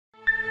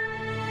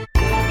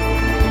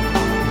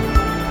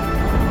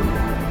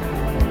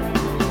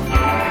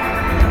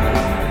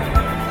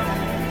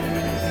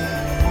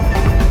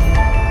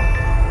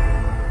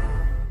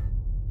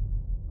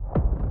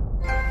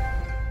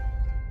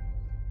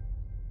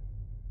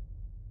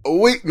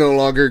Wait no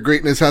longer,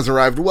 greatness has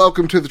arrived.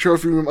 Welcome to the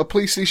Trophy Room, a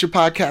PlayStation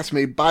podcast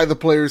made by the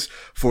players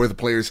for the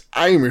players.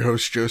 I am your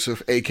host,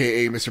 Joseph,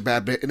 aka Mr.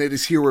 Badbit, and it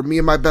is here where me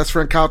and my best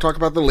friend Kyle talk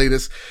about the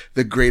latest,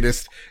 the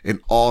greatest in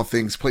all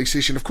things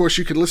PlayStation. Of course,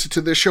 you can listen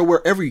to this show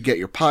wherever you get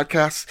your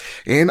podcasts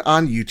and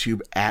on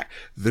YouTube at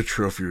the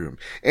Trophy Room.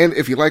 And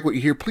if you like what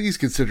you hear, please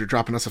consider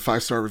dropping us a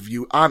 5-star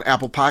review on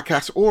Apple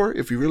Podcasts, or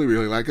if you really,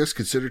 really like us,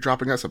 consider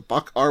dropping us a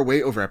buck our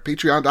way over at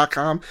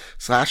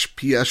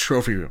patreon.com/PS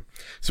Trophy Room.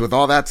 So with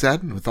all that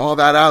said, and with all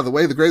that out of the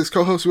way, the greatest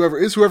co-host, whoever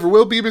is, whoever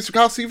will be, Mr.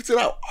 Kyle Stevenson,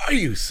 how are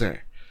you,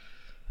 sir?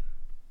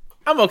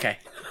 I'm okay.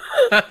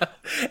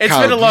 It's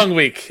been a long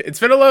week.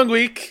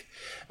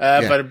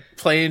 But I'm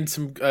playing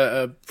some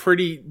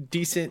pretty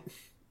decent,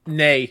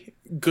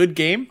 good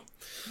game.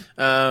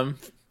 So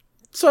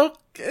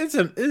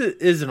it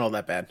isn't all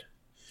that bad.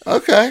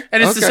 Okay.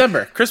 And it's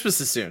December. Christmas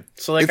is soon.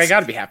 So I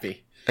gotta be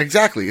happy.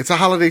 Exactly. It's a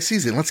holiday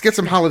season. Let's get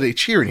some holiday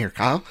cheer in here,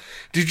 Kyle.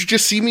 Did you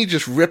just see me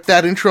just rip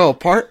that intro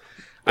apart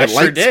at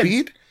light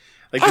speed?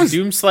 Like the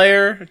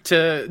Doomslayer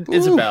to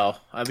Isabelle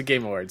on the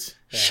Game Awards.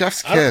 Yeah.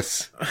 Chef's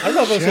kiss. I don't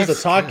know if I'm supposed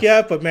to talk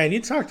yet, but man, you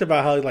talked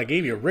about how he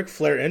gave you a Ric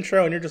Flair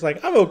intro, and you're just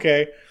like, I'm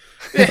okay.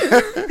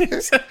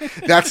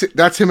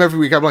 That's him every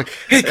week. I'm like,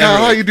 hey, Kyle,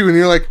 how you doing? And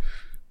you're like,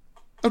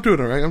 I'm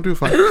doing all right. I'm doing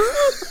fine.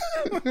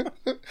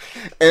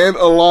 And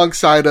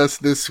alongside us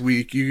this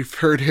week, you've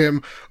heard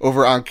him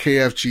over on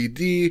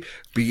KFGD,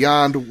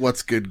 Beyond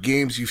What's Good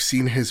Games. You've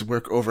seen his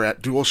work over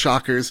at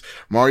DualShockers.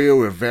 Mario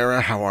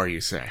Rivera, how are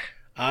you, sir?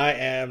 I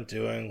am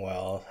doing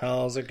well.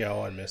 How's it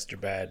going, Mr.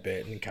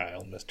 Badbit and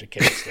Kyle, Mr.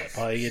 K-Step?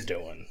 How you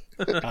doing?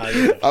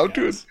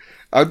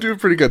 I'm doing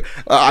pretty good.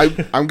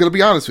 I'm gonna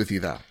be honest with you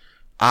though.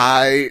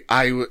 I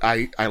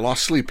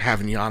lost sleep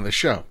having you on the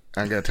show.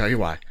 I'm gonna tell you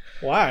why.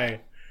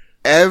 Why?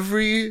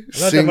 Every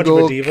not single that much of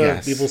a diva,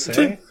 guest. people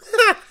say.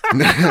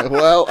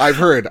 Well, I've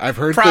heard.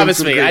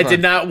 Promise me, I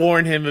did not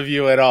warn him of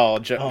you at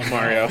all,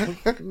 Mario.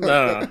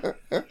 No.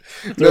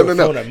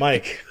 Phone at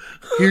Mike.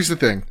 Here's the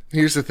thing.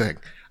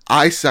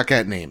 I suck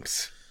at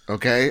names.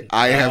 Okay,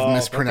 I have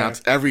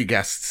mispronounced every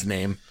guest's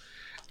name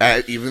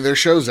at even their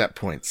shows at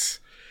points.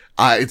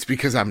 It's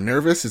because I'm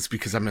nervous. It's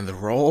because I'm in the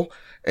role,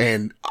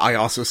 and I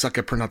also suck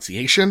at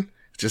pronunciation.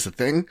 It's just a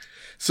thing.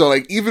 So,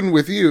 even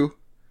with you,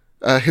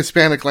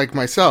 Hispanic like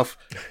myself,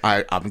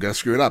 I'm gonna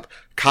screw it up.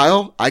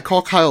 Kyle, I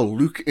call Kyle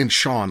Luke and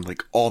Sean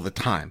all the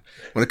time.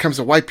 When it comes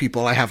to white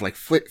people, I have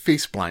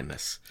face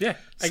blindness. Yeah,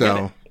 I get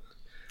it.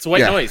 It's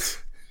white noise.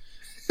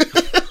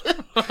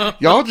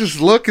 Y'all just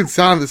look and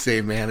sound the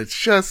same, man. It's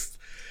just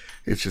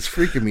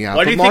freaking me out.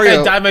 Why do you think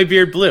I dye my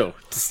beard blue?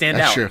 To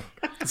stand out. Sure.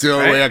 It's the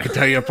only way I can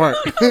tell you apart.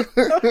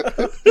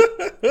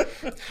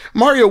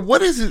 Mario,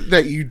 what is it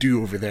that you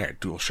do over there at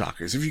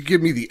DualShockers? If you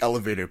give me the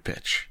elevator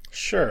pitch.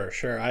 Sure.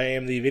 I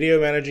am the video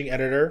managing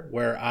editor,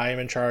 where I am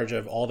in charge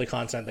of all the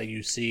content that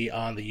you see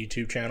on the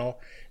YouTube channel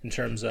in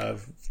terms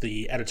of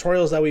the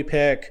editorials that we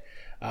pick,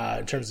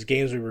 in terms of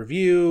games we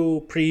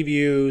review,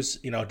 previews,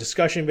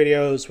 discussion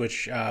videos,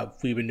 which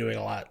we've been doing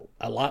a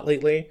lot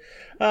lately,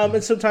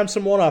 and sometimes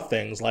some one-off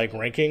things like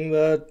ranking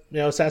the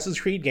Assassin's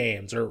Creed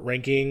games or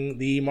ranking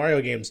the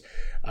Mario games.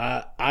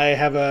 I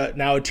have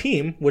now a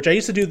team, which I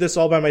used to do this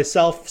all by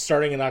myself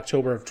starting in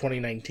October of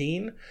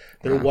 2019.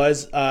 There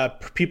was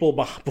people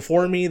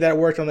before me that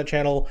worked on the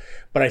channel,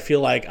 but I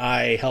feel like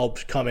I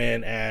helped come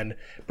in and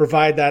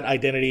provide that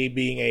identity,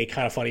 being a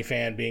Kind of Funny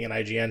fan, being an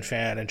IGN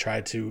fan, and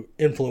try to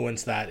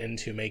influence that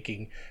into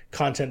making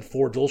content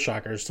for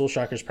DualShockers.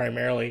 DualShockers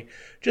primarily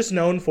just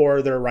known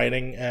for their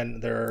writing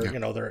and their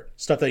their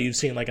stuff that you've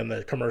seen in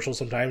the commercials.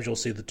 Sometimes you'll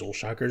see the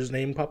DualShockers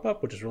name pop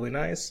up, which is really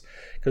nice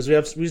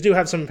because we do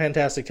have some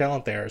fantastic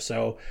talent there.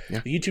 So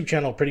the YouTube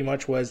channel pretty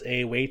much was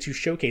a way to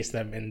showcase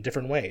them in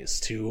different ways,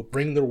 to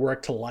bring their work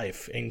to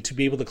life and to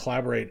be able to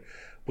collaborate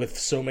with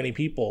so many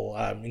people,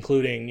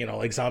 including,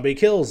 Zombie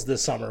Kills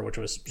this summer, which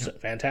was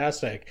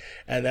fantastic.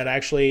 And then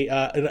actually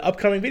an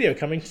upcoming video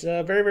coming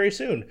very, very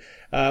soon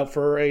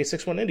for a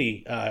 6-1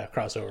 Indie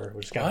crossover,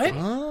 which is kind of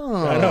fun.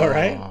 Oh, I know,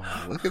 right?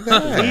 Look at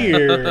that.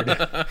 Weird.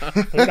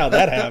 Look at how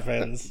that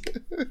happens.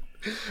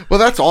 Well,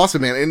 that's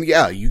awesome, man. And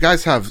yeah, you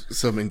guys have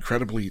some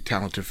incredibly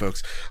talented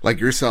folks like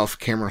yourself,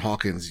 Cameron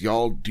Hawkins.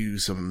 Y'all do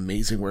some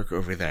amazing work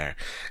over there.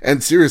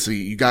 And seriously,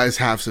 you guys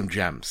have some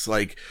gems.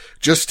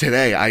 Just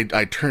today,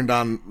 I turned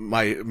on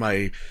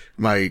my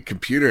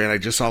computer and I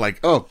just saw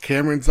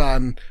Cameron's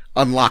on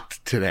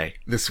Unlocked today,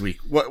 this week.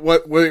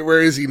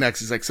 Where is he next?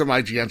 He's some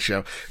IGN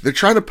show. They're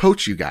trying to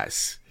poach you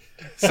guys.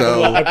 So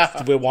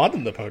we want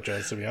them to poach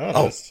us, to be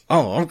honest.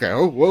 Oh, okay.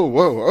 Oh,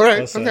 whoa. All right.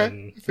 Listen,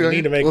 okay. We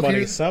need to make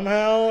money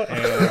somehow,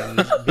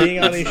 and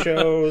being on these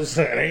shows,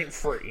 it ain't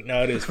free.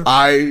 No, it is free.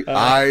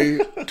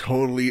 I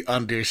totally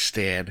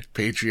understand.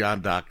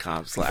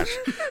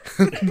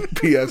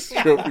 Patreon.com/PS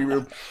Trophy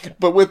Room.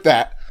 But with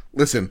that,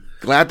 listen,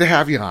 glad to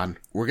have you on.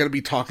 We're going to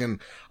be talking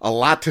a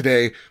lot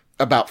today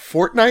about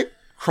Fortnite,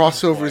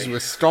 crossovers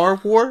with Star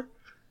Wars,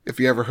 if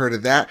you ever heard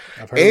of that.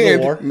 I've heard of the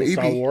war, maybe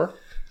Star Wars.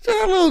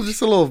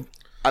 Just a little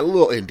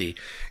indie.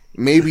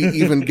 Maybe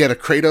even get a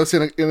Kratos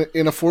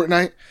in a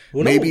fortnight.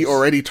 Maybe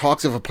already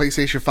talks of a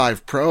PlayStation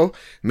 5 Pro.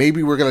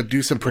 Maybe we're going to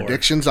do some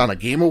predictions on a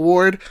Game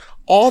Award.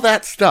 All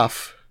that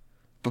stuff.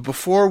 But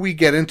before we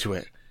get into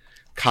it,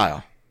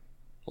 Kyle,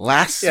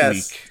 last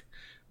week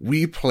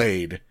we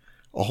played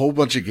a whole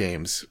bunch of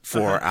games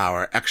for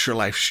our Extra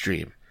Life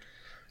stream.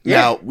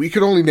 Now, we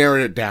could only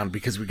narrow it down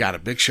because we got a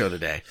big show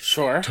today.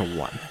 Sure. To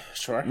one.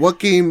 Sure. What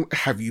game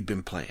have you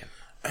been playing?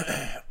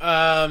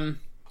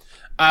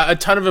 A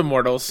ton of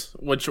Immortals,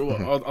 which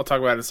I'll talk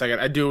about in a second.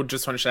 I do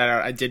just want to shout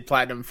out, I did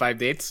Platinum 5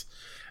 Dates.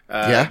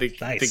 Nice.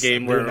 The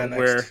game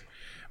where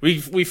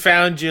we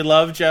found you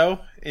love,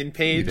 Joe, in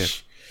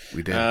Paige.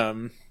 We did.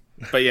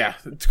 But yeah,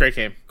 it's a great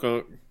game.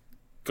 Go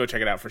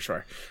check it out for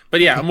sure.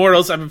 But yeah,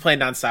 Immortals, I've been playing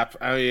nonstop.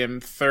 I am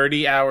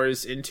 30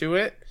 hours into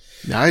it.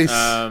 Nice.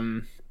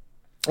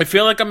 I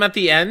feel like I'm at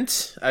the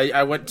end.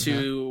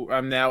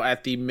 I'm now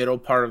at the middle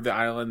part of the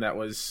island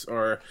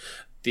or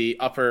the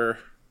upper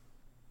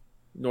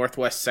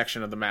northwest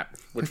section of the map,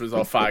 which was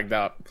all fogged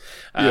up.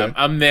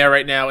 I'm there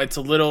right now. It's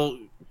a little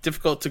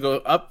difficult to go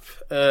up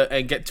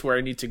and get to where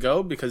I need to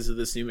go because of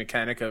this new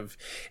mechanic of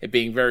it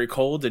being very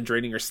cold and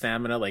draining your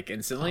stamina like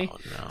instantly. Oh,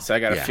 no. So I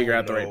got to figure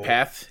out the right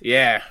path.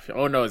 Yeah.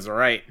 Oh no, is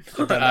right.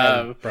 Breath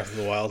of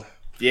the Wild.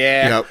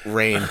 Yeah. Yep,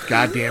 rain.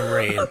 Goddamn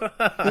rain.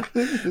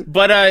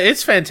 But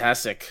it's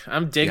fantastic.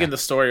 I'm digging the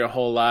story a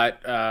whole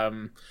lot.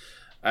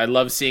 I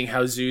love seeing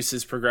how Zeus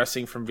is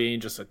progressing from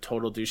being just a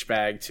total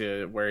douchebag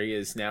to where he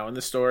is now in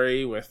the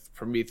story, with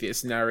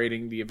Prometheus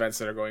narrating the events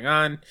that are going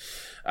on.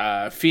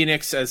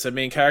 Phoenix as a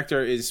main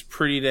character is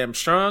pretty damn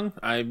strong.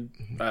 I'm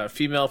a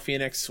female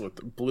Phoenix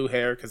with blue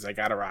hair because I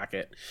got a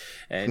rocket,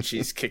 and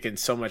she's kicking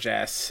so much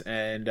ass.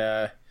 And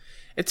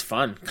it's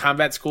fun.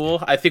 Combat's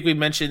cool. I think we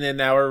mentioned in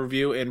our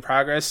review in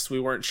progress, we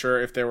weren't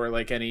sure if there were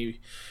like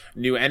any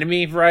new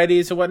enemy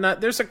varieties or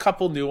whatnot. There's a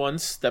couple new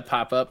ones that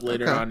pop up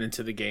later on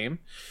into the game.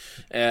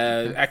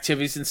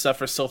 Activities and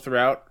stuff are still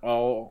throughout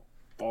all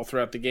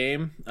throughout the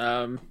game.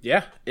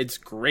 It's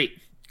great.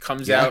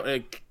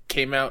 It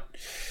came out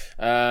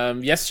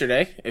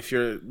yesterday if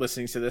you're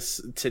listening to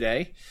this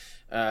today.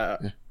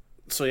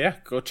 So yeah,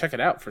 go check it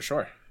out for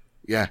sure.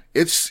 Yeah,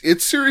 it's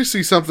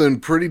seriously something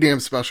pretty damn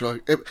special.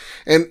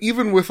 And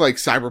even with like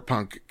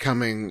Cyberpunk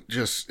coming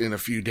just in a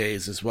few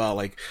days as well,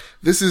 like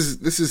this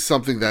is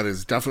something that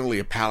is definitely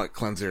a palate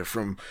cleanser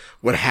from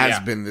what has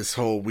been this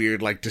whole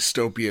weird like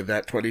dystopia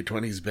that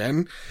 2020's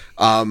been.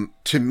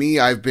 To me,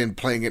 I've been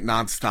playing it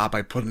nonstop.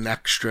 I put an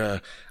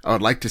extra, I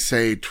would like to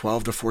say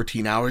 12 to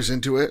 14 hours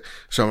into it.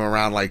 So I'm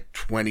around like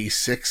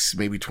 26,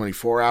 maybe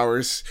 24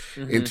 hours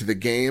into the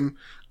game.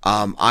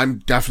 I'm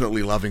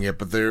definitely loving it,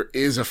 but there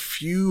is a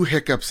few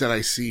hiccups that I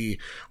see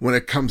when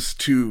it comes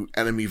to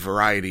enemy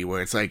variety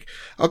where it's like,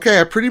 okay,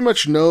 I pretty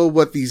much know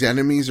what these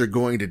enemies are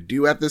going to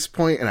do at this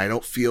point, and I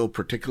don't feel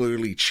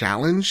particularly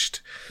challenged.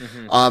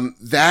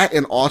 That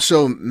and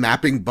also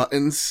mapping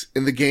buttons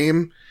in the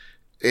game,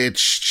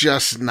 it's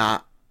just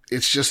not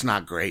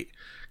great.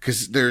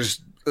 'Cause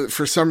there's,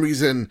 for some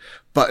reason,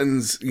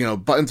 buttons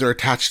are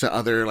attached to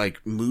other like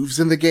moves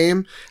in the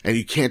game, and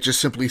you can't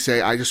just simply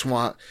say, I just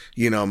want,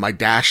 my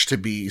dash to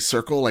be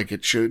circle like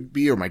it should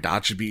be, or my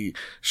dodge should be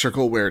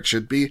circle where it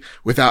should be,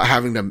 without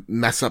having to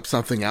mess up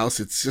something else.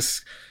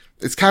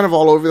 It's kind of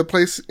all over the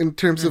place in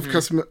terms of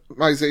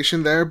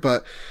customization there,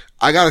 but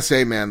I gotta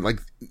say, man, like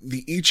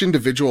each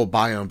individual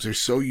biomes are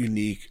so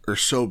unique or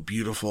so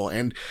beautiful.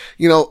 And,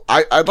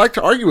 I'd like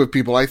to argue with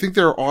people. I think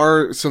there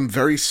are some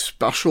very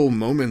special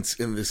moments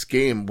in this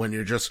game when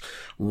you're just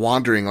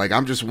wandering, like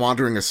I'm just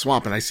wandering a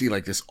swamp and I see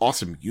like this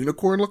awesome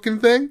unicorn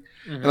looking thing.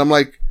 And I'm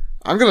like,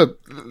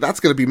 that's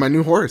gonna be my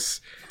new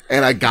horse.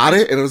 And I got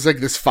it, and it was like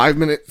this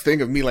 5-minute thing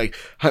of me like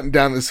hunting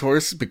down this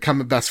horse,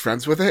 becoming best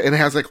friends with it, and it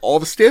has like all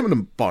the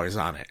stamina bars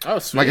on it. Oh,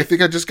 sweet. Like I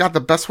think I just got the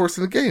best horse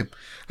in the game.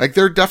 Like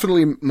there are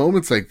definitely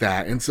moments like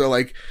that. And so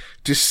like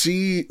to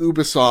see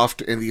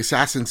Ubisoft and the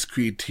Assassin's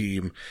Creed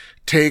team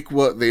take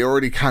what they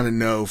already kind of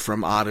know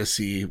from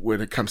Odyssey when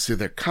it comes to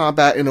their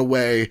combat in a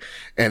way,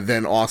 and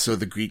then also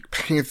the Greek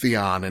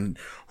pantheon, and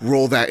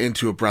roll that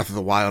into a Breath of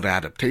the Wild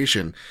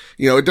adaptation.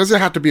 It doesn't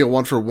have to be a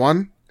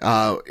 1-for-1.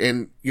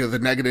 And the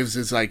negatives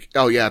is like,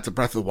 oh yeah, it's a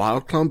Breath of the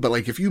Wild clone, but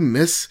like if you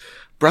miss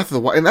Breath of the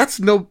Wild, and that's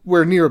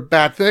nowhere near a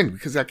bad thing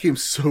because that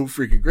game's so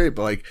freaking great,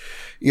 but like,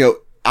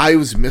 I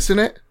was missing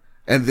it,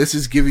 and this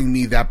is giving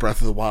me that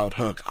Breath of the Wild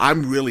hook.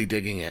 I'm really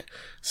digging it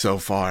so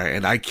far,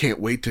 and I can't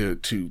wait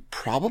to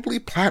probably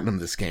platinum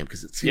this game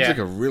because it seems like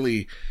a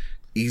really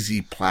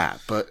easy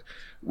plat. But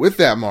with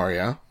that,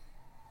 Mario,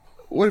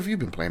 what have you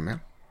been playing,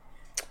 man?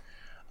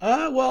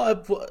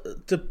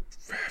 The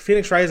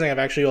Phoenix Rising, I've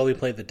actually only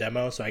played the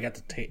demo, so I got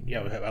to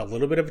have a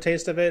little bit of a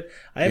taste of it.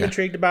 I am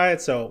intrigued by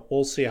it, so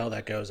we'll see how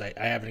that goes. I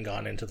haven't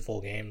gone into the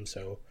full game,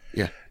 so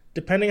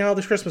depending how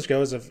this Christmas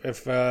goes, if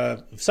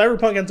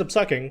Cyberpunk ends up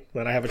sucking,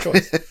 then I have a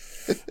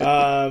choice.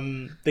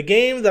 The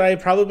game that I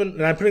probably been,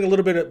 and I'm putting a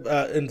little bit of,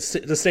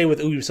 to stay with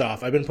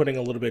Ubisoft, I've been putting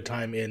a little bit of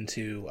time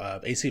into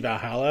AC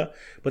Valhalla,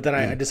 but then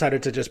I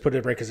decided to just put it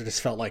a break because it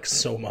just felt like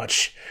so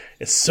much.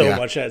 It's so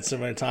much at so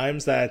many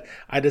times that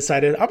I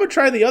decided I'm going to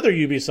try the other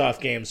Ubisoft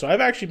games. So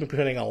I've actually been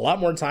putting a lot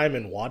more time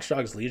in Watch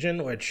Dogs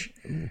Legion, which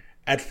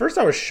at first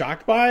I was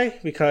shocked by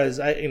because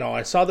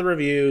I saw the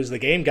reviews, the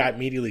game got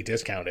immediately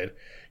discounted.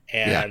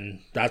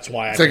 And that's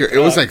why it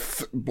was like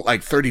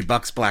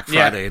 $30 Black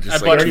Friday. I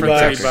bought it for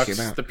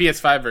 $30. The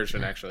PS5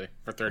 version actually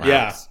for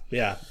 $30.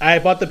 Yeah. I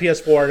bought the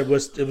PS4 and it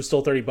was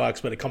still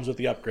 $30, but it comes with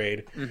the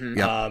upgrade.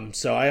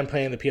 So I am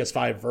playing the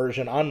PS5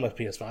 version on the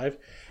PS5,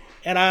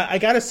 and I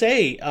gotta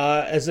say,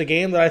 as a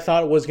game that I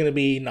thought was going to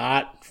be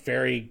not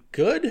very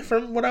good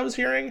from what I was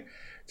hearing,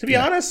 to be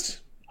honest,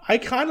 I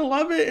kind of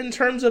love it in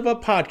terms of a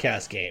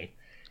podcast game.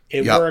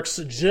 It works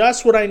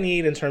just what I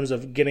need in terms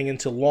of getting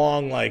into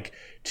long,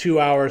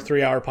 2-hour,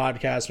 3-hour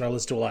podcasts when I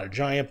listen to a lot of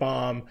Giant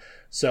Bomb.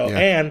 So,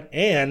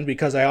 and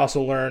because I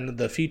also learned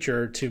the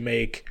feature to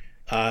make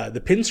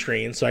the pin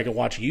screen so I can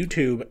watch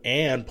YouTube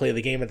and play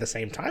the game at the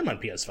same time on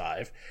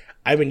PS5,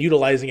 I've been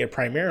utilizing it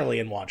primarily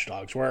in Watch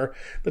Dogs, where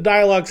the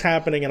dialogue's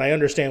happening and I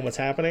understand what's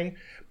happening,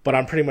 but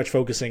I'm pretty much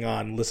focusing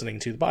on listening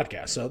to the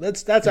podcast. So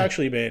that's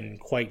actually been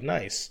quite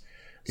nice.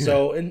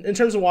 So in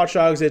terms of Watch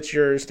Dogs, it's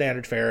your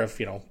standard fare of,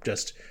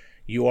 just...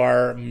 You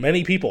are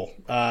many people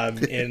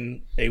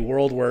in a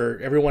world where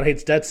everyone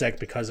hates DedSec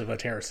because of a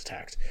terrorist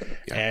attack.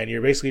 And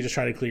you're basically just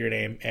trying to clear your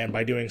name, and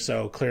by doing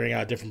so, clearing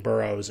out different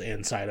boroughs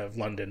inside of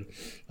London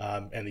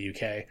and the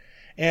UK.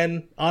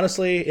 And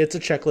honestly, it's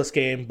a checklist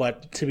game,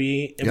 but to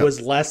me, it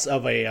was less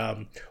of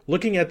a...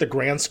 looking at the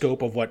grand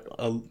scope of what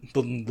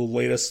the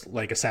latest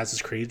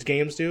Assassin's Creed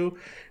games do,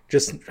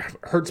 just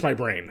hurts my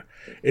brain.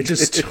 It's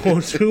just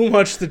too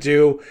much to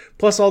do,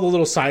 plus all the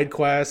little side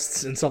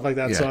quests and stuff like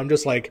that. So I'm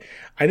just I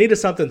needed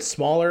something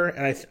smaller,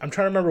 and I'm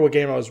trying to remember what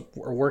game I was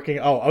working.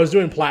 Oh, I was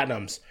doing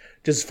Platinums,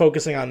 just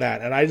focusing on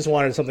that, and I just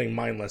wanted something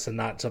mindless and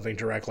not something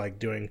direct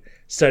like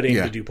studying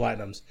to do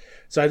Platinums.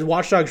 So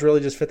Watch Dogs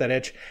really just fit that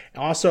itch.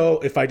 Also,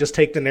 if I just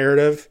take the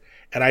narrative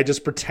and I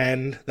just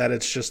pretend that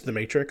it's just the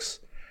Matrix,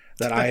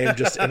 that I am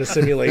just in a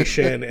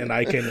simulation and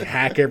I can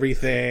hack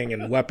everything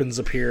and weapons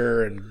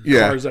appear and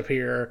cars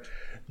appear,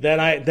 then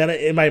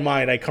in my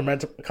mind I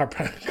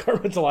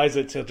compartmentalize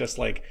it to just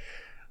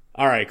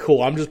all right,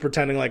 cool. I'm just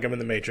pretending like I'm in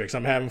the Matrix.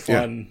 I'm having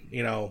fun.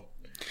 I'll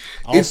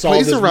it solve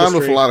plays this around mystery.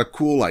 with a lot of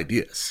cool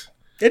ideas.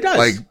 It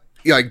does.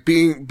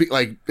 Having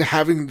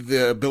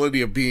the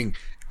ability of being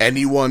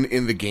anyone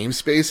in the game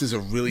space is a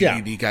really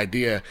unique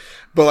idea.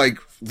 But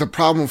the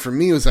problem for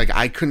me was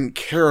I couldn't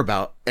care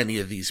about any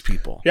of these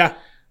people. Yeah.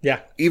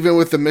 Even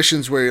with the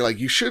missions where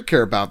you should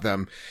care about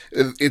them,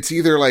 it's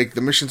either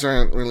the missions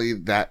aren't really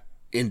that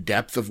in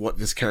depth of what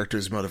this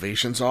character's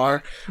motivations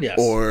are,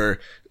 or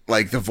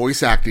the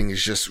voice acting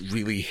is just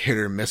really hit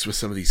or miss with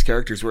some of these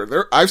characters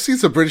where I've seen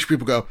some British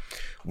people go,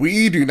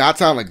 "We do not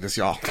sound like this,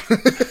 y'all."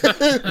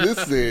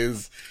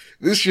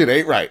 This shit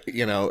ain't right,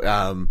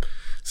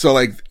 so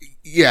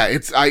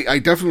I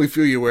definitely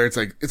feel you where it's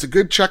it's a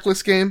good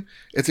checklist game.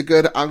 It's a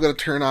good, I'm going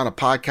to turn on a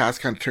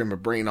podcast, kind of turn my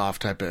brain off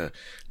type of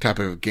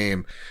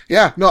game.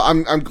 Yeah, no,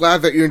 I'm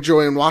glad that you're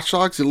enjoying Watch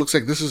Dogs. It looks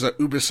like this is a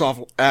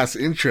Ubisoft ass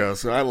intro,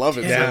 so I love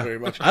it so very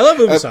much. I love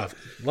Ubisoft.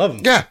 Love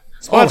them. Yeah.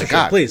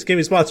 Sponsorship, please give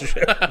me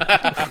sponsorship.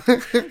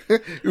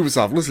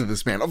 Ubisoft, listen to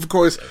this, man. Of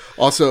course,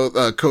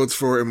 also codes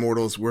for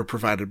Immortals were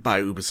provided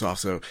by Ubisoft,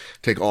 so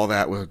take all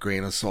that with a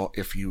grain of salt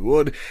if you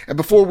would. And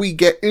before we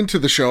get into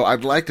the show,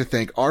 I'd like to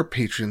thank our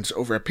patrons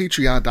over at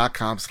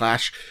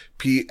patreon.com/PS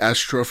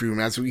Trophy Room.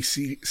 As we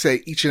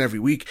say each and every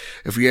week,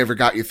 if we ever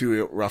got you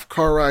through a rough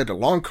car ride, a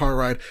long car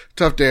ride,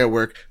 tough day at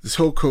work, this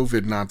whole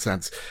COVID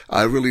nonsense,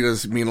 it really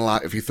does mean a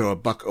lot if you throw a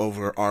buck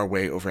over our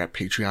way over at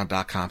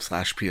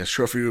patreon.com/PS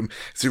Trophy Room.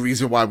 It's the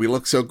reason why we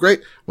look so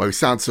great, why we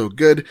sound so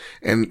good,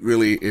 and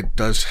really it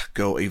does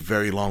go a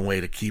very long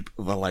way to keep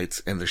the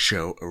lights and the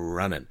show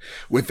running.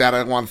 With that,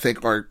 I want to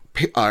thank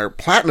our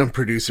platinum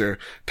producer,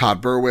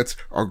 Todd Burwitz,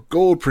 our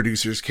gold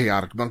producers,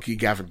 Chaotic Monkey,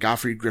 Gavin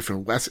Gottfried,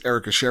 Griffin West,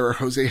 Erica Scherer,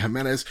 Jose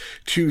Jimenez,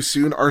 Too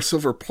Soon, our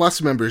silver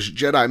plus members,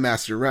 Jedi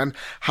Master Ren,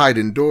 Hyde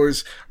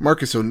Indoors,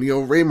 Marcus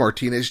O'Neill, Ray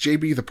Martinez,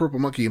 JB, the Purple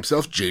Monkey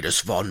himself, Jadis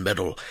Von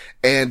Metal,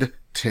 and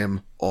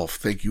Tim Ulf.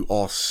 Thank you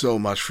all so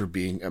much for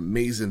being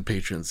amazing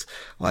patrons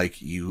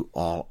like you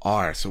all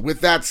are. So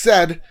with that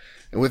said,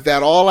 and with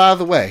that all out of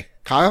the way,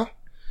 Kyle,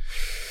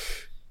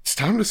 it's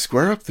time to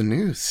square up the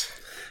news.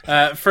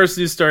 First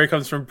news story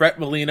comes from Brett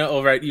Molina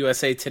over at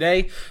USA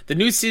Today. The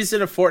new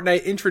season of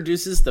Fortnite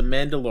introduces The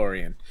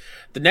Mandalorian.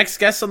 The next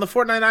guests on the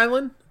Fortnite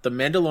island, The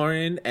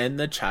Mandalorian and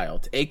the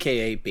Child,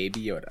 aka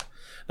Baby Yoda.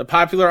 The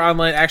popular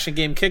online action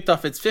game kicked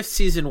off its 5th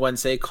season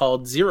Wednesday,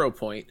 called 0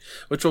 Point,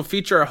 which will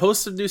feature a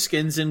host of new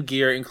skins and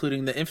gear,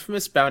 including the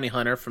infamous bounty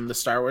hunter from the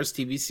Star Wars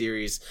TV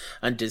series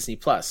on Disney+.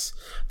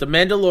 The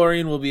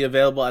Mandalorian will be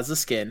available as a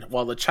skin,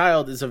 while the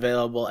Child is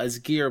available as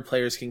gear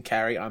players can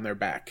carry on their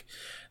back.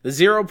 The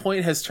 0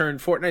 Point has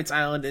turned Fortnite's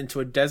island into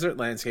a desert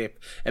landscape,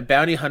 and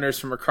bounty hunters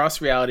from across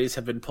realities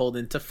have been pulled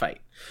into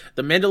fight.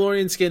 The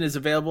Mandalorian skin is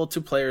available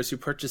to players who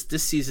purchase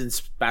this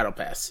season's Battle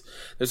Pass.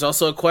 There's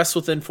also a quest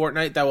within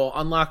Fortnite that will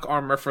unlock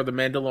armor for the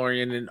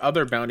Mandalorian and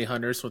other bounty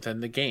hunters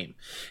within the game,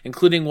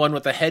 including one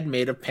with a head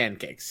made of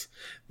pancakes.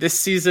 This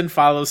season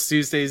follows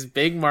Tuesday's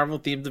big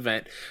Marvel-themed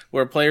event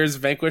where players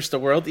vanquish the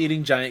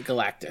world-eating giant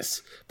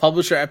Galactus.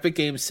 Publisher Epic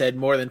Games said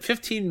more than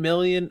 15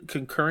 million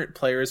concurrent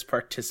players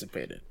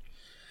participated.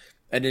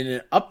 And in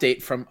an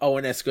update from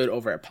ONS Good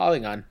over at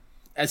Polygon,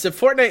 as if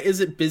Fortnite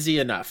isn't busy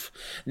enough,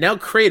 now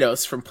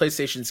Kratos from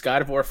PlayStation's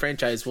God of War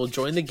franchise will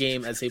join the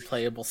game as a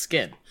playable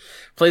skin.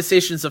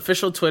 PlayStation's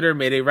official Twitter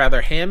made a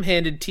rather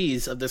ham-handed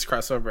tease of this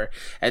crossover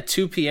at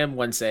 2 p.m.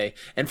 Wednesday,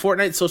 and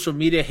Fortnite social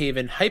media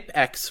haven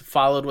HypeX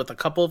followed with a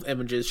couple of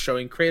images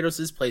showing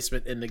Kratos'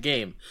 placement in the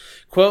game.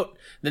 Quote,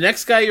 "The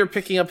next guy you're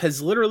picking up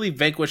has literally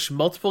vanquished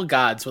multiple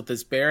gods with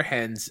his bare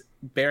hands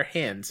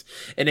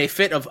in a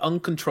fit of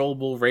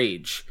uncontrollable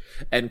rage,"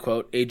 end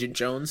quote. Agent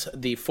Jones,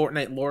 the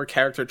Fortnite lore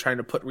character trying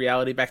to put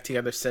reality back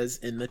together, says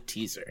in the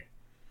teaser.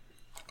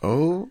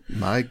 Oh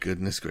my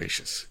goodness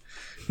gracious.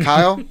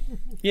 Kyle,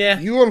 Yeah,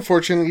 you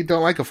unfortunately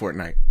don't like a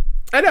Fortnite.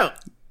 I don't.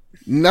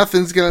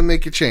 Nothing's gonna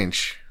make it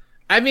change.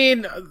 I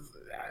mean,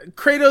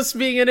 Kratos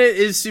being in it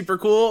is super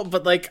cool,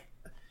 but like,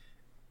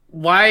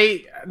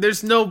 why?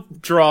 There's no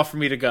draw for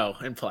me to go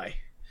and play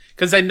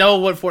because I know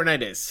what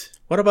Fortnite is.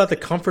 What about the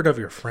comfort of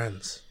your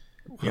friends?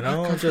 You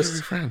know,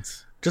 Just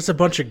friends. just a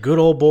bunch of good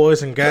old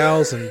boys and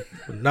gals and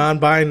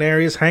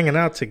non-binaries hanging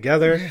out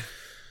together.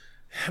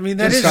 I mean,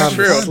 that Just is on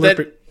true. the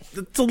slippery-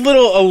 It's a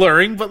little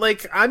alluring, but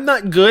like, I'm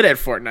not good at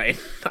Fortnite.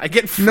 I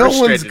get No frustrated.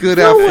 one's good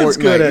at No Fortnite. one's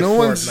good at no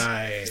one's.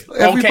 Fortnite.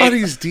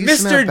 Everybody's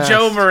decent at Mr. best.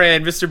 Joe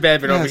Moran, Mr.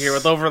 Badman over Yes. here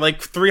with over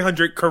like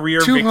 300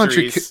 career 200,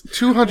 victories.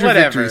 200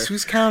 Whatever. victories.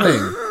 Who's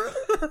counting?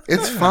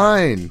 It's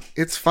fine.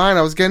 It's fine.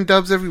 I was getting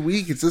dubs every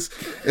week. It's just,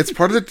 it's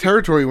part of the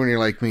territory when you're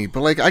like me.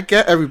 But like, I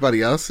get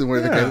everybody else and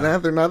where they're getting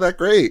at. They're not that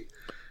great.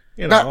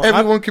 You know, Not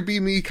everyone could be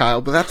me,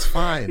 Kyle, but that's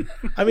fine.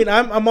 I mean,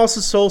 I'm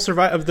also sole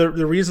survivor of the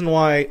reason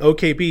why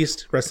OK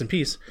Beast, rest in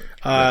peace,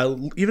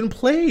 even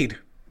played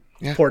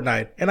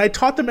Fortnite, and I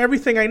taught them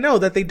everything I know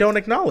that they don't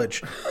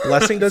acknowledge.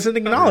 Blessing doesn't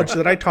acknowledge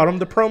that I taught them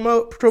the pro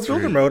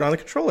builder mode on the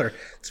controller.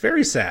 It's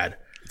very sad.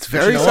 It's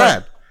very you know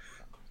sad.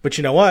 But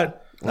you know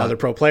what? Now they're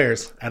pro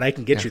players, and I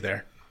can get you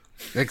there.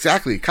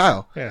 Exactly,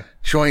 Kyle. Yeah.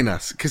 Join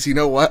us, because you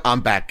know what?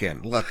 I'm back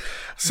in. Look, Did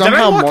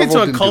somehow I walk Marvel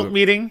into a didn't cult do it.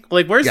 meeting?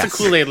 Like, where's Yes. the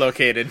Kool-Aid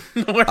located?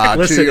 Where- To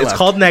Listen, your it's left.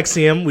 called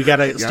Nexium. We got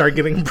to start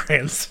getting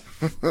brands.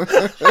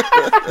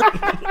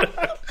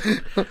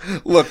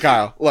 Look,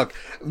 Kyle. Look,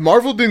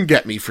 Marvel didn't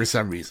get me for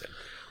some reason,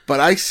 but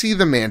I see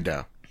the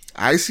Mando.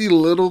 I see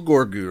little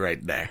Grogu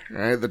right there,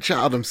 right? The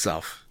child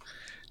himself,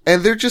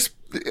 and they're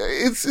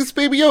just—it's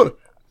Baby Yoda.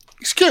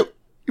 He's cute.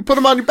 You put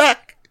him on your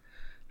back.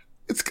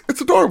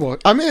 It's adorable.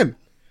 I'm in.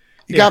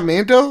 You got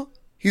Mando.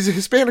 He's a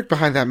Hispanic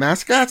behind that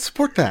mask. God,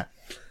 support that.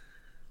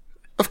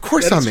 Of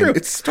course That is I'm in. true.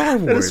 It's Star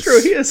Wars. That is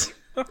true. He is.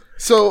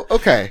 So,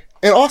 okay.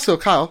 And also,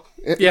 Kyle.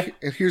 Yeah.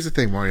 And here's the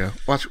thing, Mario.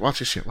 Watch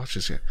this shit. Watch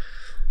this shit.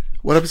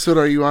 What episode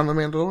are you on The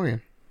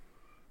Mandalorian?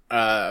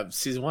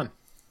 Season 1.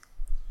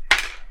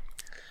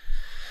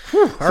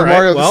 All So, right,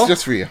 Mario, well, this is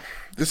just for you.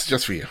 This is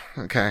just for you.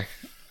 Okay.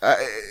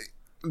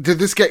 Did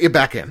this get you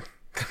back in?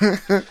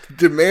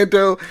 Did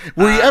Mando...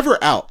 Were you ever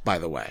out, by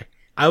the way?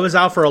 I was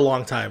out for a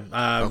long time.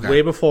 Okay.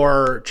 Way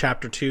before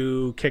Chapter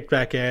 2 kicked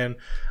back in.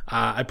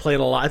 I played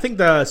a lot. I think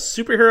the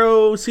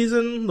superhero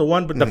season, the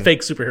one, but the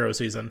fake superhero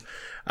season.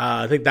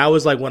 I think that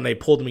was like when they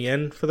pulled me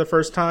in for the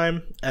first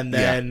time. And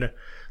then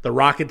the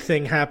rocket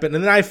thing happened.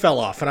 And then I fell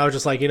off. And I was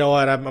just like, you know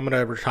what? I'm going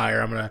to retire.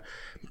 I'm going to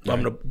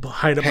hang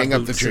up Hang my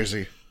up the boots.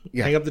 jersey.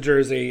 Yeah. Hang up the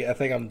jersey. I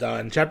think I'm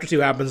done. Chapter 2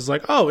 happens. It's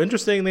like, oh,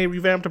 interesting. They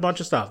revamped a bunch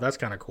of stuff. That's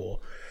kind of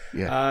cool.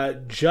 Yeah.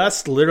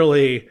 Just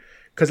literally,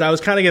 because I was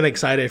kind of getting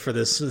excited for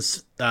this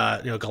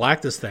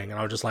Galactus thing, and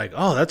I was just like,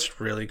 oh, that's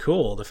really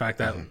cool. The fact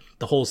that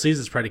the whole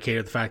season is predicated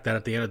on the fact that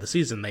at the end of the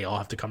season they all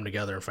have to come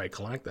together and fight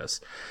Galactus.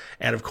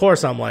 And of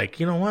course, I'm like,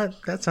 you know what?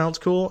 That sounds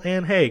cool.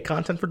 And hey,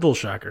 content for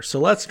DualShocker, so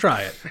let's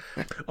try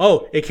it.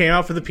 Oh, it came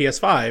out for the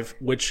PS5,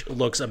 which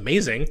looks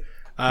amazing.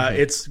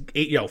 It's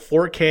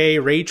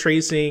 4K ray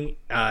tracing,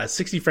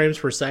 60 frames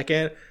per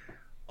second.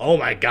 Oh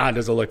my God,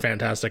 does it look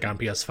fantastic on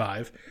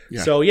PS5.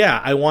 Yeah. So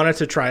yeah, I wanted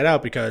to try it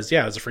out because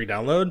it was a free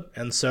download.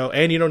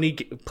 And you don't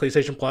need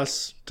PlayStation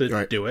Plus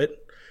to do it.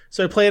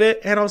 So I played it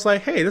and I was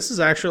like, hey, this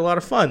is actually a lot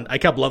of fun. I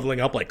kept leveling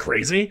up like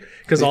crazy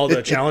because all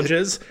the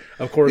challenges,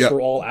 of course,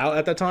 were all out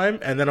at the time.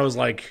 And then I was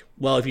like,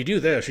 well, if you do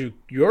this, you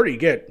already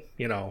get,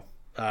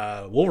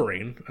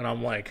 Wolverine. And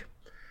I'm like,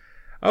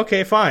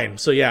 okay, fine.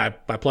 So yeah,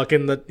 I plug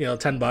in the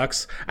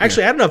 $10.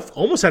 Actually, I had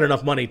almost had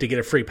enough money to get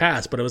a free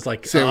pass, but it was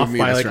like Same with off me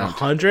by this like round.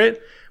 100.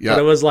 Yeah. But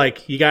it was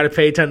like you got to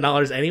pay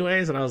 $10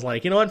 anyways, and I was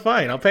like, you know what,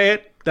 fine, I'll pay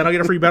it. Then I'll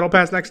get a free battle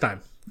pass next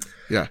time.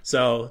 Yeah.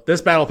 So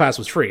this battle pass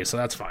was free, so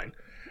that's fine.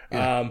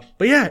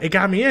 But yeah, it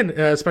got me in,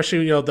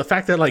 especially the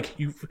fact that like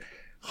you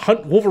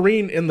hunt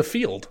Wolverine in the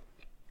field.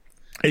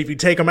 And if you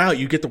take him out,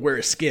 you get to wear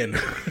a skin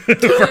for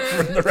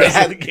the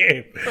rest of the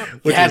game,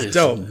 which is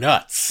dope.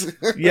 Nuts.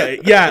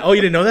 Yeah. Oh,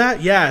 you didn't know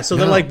that? Yeah. So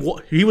then,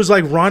 he was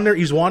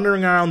he's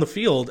wandering around the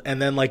field,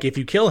 and then if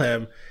you kill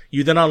him,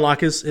 you then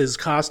unlock his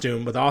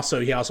costume, but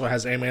he also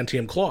has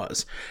adamantium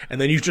claws,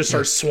 and then you just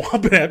start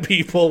swamping at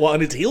people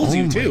and it heals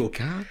you too.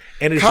 God.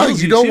 And Kyle,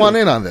 you don't want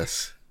in on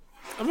this.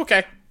 I'm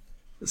okay.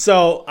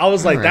 So I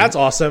was that's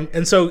awesome.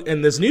 And so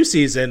in this new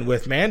season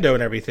with Mando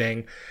and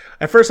everything,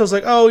 at first I was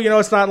like, oh,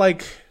 it's not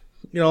like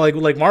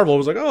Marvel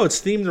was like, oh,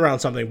 it's themed around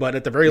something. But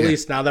at the very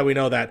least, now that we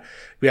know that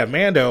we have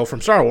Mando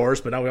from Star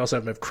Wars, but now we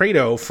also have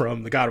Kratos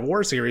from the God of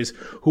War series,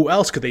 who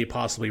else could they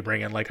possibly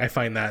bring in? I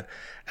find that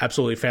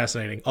absolutely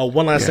fascinating. Oh,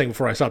 one last thing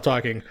before I stop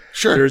talking.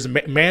 Sure. There's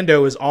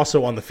Mando is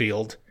also on the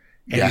field,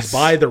 and he's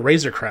by the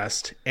Razor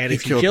Crest. And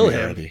if you kill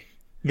him,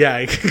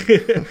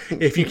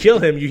 if you kill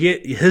him, you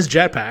get his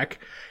jetpack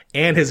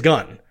and his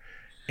gun,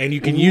 and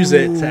you can use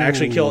it to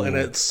actually kill, and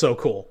it's so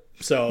cool.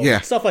 So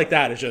stuff like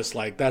that is just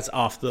that's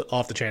off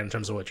the chain in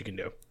terms of what you can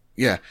do.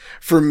 Yeah.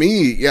 For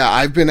me,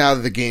 I've been out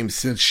of the game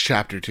since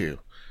chapter 2.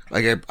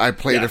 I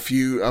played a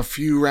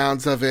few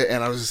rounds of it,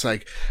 and I was just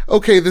like,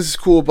 okay, this is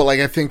cool, but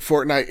I think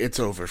Fortnite, it's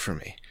over for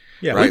me.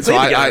 Yeah, right? We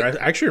played together.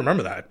 I actually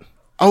remember that.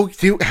 Oh,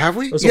 have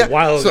we? It was a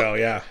while ago,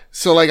 yeah.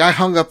 So I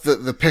hung up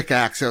the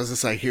pickaxe. I was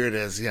just like, here it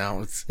is.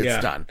 It's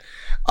done.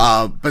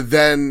 But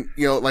then,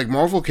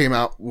 Marvel came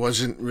out,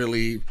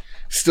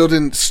 still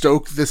didn't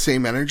stoke the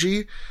same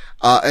energy.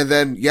 And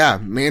then,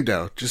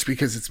 Mando, just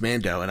because it's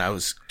Mando, and I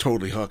was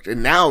totally hooked.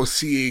 And now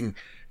seeing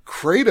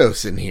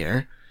Kratos in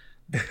here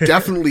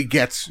definitely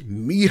gets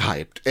me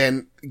hyped,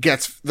 and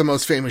gets the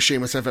most famous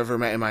Seamus I've ever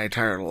met in my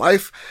entire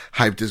life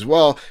hyped as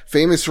well.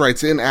 Famous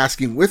writes in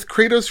asking, with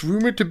Kratos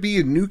rumored to be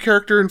a new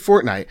character in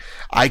Fortnite,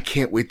 I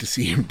can't wait to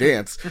see him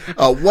dance.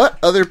 What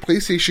other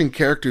PlayStation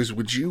characters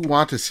would you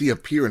want to see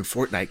appear in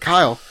Fortnite?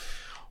 Kyle,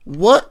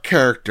 what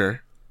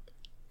character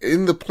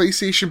in the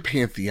PlayStation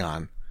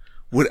Pantheon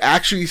would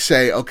actually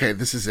say, okay,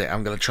 this is it.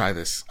 I'm going to try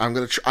this. I'm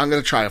going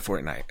to try a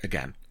Fortnite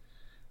again.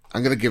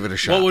 I'm going to give it a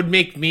shot. What would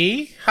make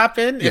me hop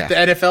in? If the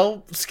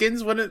NFL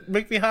skins wouldn't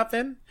make me hop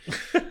in?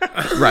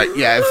 Right.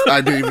 Yeah. If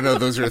I didn't even know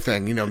those are a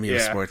thing. You know me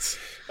with sports.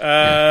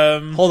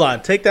 Hold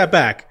on. Take that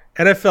back.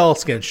 NFL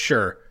skins,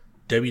 sure.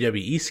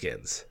 WWE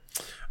skins.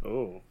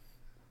 Oh.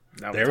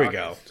 There we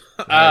go.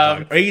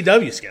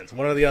 AEW skins,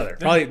 one or the other.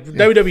 Probably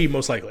WWE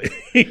most likely.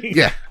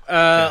 Yeah.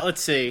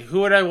 Let's see. Who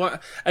would I want?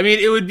 I mean,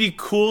 it would be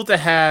cool to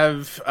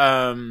have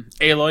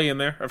Aloy in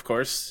there, of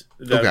course.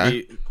 That would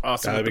be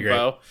awesome. That would be great.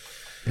 Bow.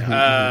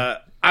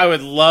 I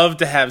would love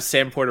to have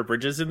Sam Porter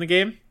Bridges in the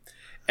game.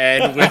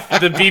 And with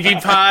the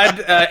BB pod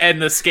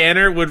and the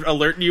scanner would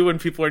alert you when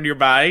people are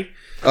nearby.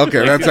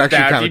 Okay, that's actually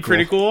kind of cool. That'd be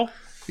pretty cool.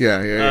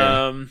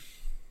 Yeah.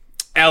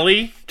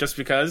 Ellie, just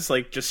because,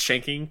 just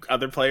shanking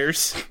other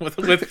players with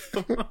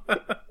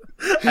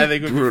I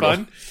think would be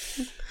fun.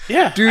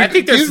 Yeah, dude, I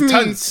think there's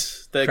tons.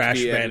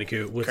 Crash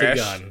Bandicoot with a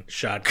gun,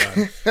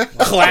 shotgun.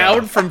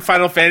 Cloud from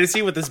Final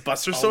Fantasy with his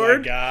Buster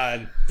Sword. Oh my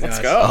god, let's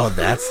go! Oh,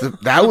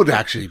 that would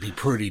actually be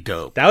pretty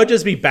dope. That would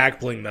just be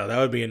back bling though. That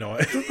would be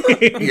annoying.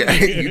 Yeah,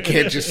 you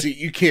can't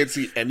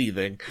see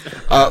anything.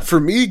 For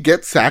me,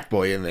 get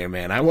Sackboy in there,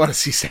 man. I want to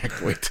see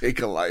Sackboy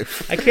take a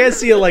life. I can't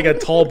see a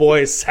tall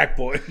boy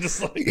Sackboy. Just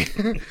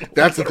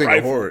that's the thing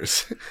of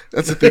horrors.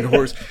 That's the thing of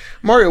horrors.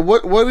 Mario,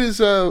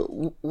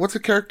 what's a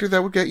character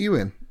that would get you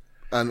in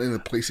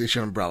the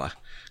PlayStation umbrella?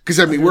 Because,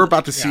 we're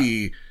about to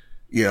see,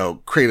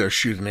 Kratos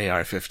shoot an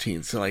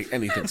AR-15, so,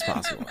 anything's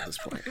possible at this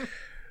point.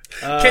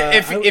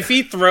 If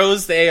he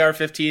throws the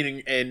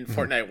AR-15 in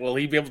Fortnite, will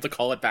he be able to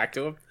call it back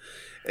to him?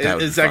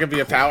 Is that going to be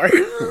a power?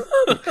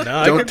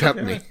 No, Don't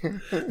tempt me.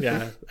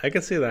 Yeah, I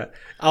can see that.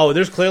 Oh,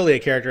 there's clearly a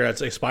character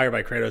that's inspired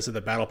by Kratos in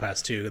the Battle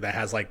Pass 2 that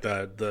has,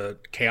 the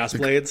Chaos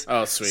Blades.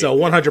 Oh, sweet. So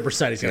 100% he's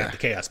going to have the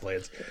Chaos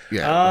Blades.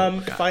 Yeah.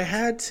 If I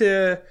had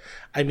to...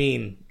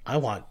 I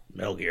want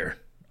Metal Gear.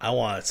 I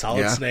want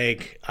Solid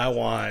Snake. I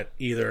want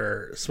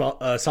either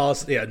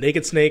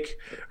Naked Snake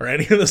or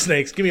any of the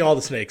snakes. Give me all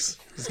the snakes.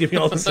 Just give me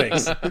all the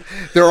snakes.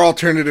 They're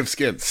alternative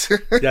skins.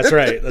 That's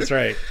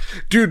right.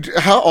 Dude,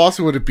 how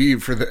awesome would it be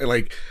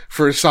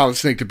for a Solid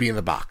Snake to be in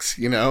the box,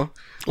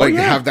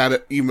 have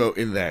that emote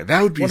in there.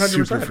 That would be 100%.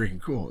 Super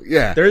freaking cool.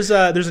 Yeah. There's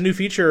a new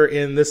feature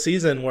in this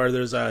season where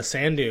there's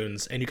sand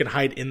dunes and you can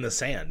hide in the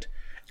sand.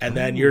 And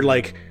then you're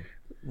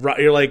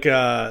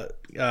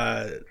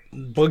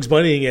Bugs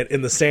Bunnying it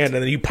in the sand,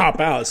 and then you pop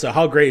out. So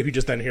how great if you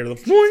just then hear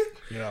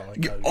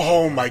the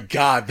oh my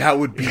god, that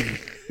would be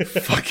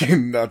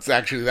fucking nuts.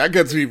 Actually, that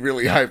gets me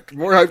really hyped,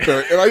 more hyped.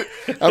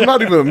 And I'm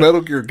not even a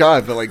Metal Gear guy,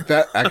 but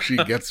that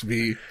actually gets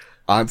me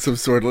on some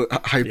sort of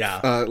hype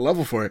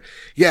level for it.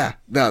 Yeah,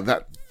 no,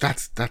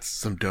 that's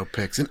some dope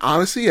picks. And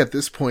honestly, at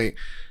this point,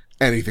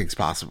 anything's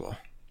possible.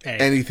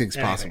 Anything's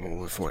possible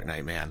with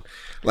Fortnite, man.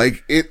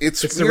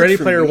 It's the Ready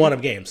Player One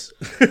of games.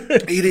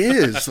 It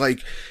is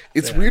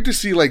it's weird to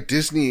see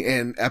Disney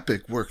and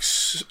Epic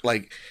works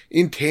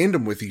in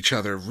tandem with each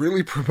other,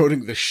 really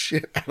promoting the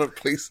shit out of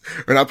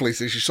not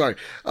PlayStation. Sorry,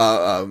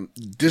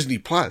 Disney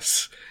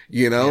Plus.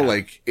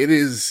 It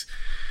is.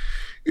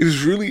 It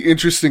is really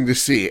interesting to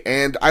see,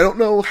 and I don't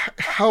know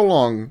how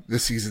long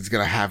this season's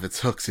gonna have its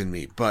hooks in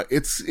me, but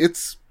it's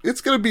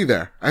gonna be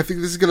there. I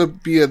think this is gonna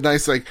be a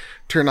nice, like,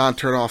 turn on,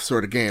 turn off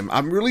sort of game.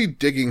 I'm really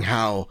digging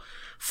how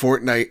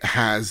Fortnite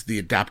has the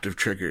adaptive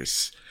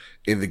triggers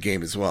in the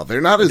game as well.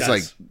 They're not as,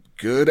 like,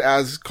 good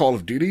as Call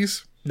of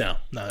Duty's. No,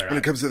 they're not. When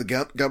it comes to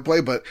the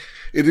gunplay, but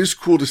it is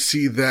cool to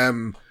see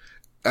them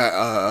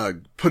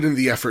put in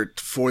the effort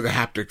for the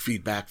haptic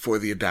feedback for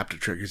the adaptive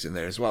triggers in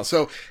there as well.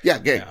 So yeah,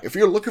 if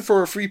you're looking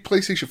for a free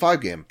PlayStation 5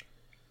 game,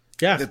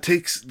 that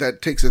takes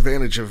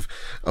advantage of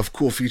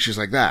cool features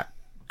like that,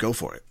 go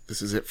for it.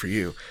 This is it for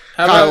you.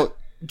 How Kyle, about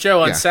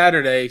Joe on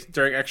Saturday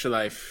during Extra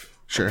Life?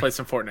 Sure. I'll play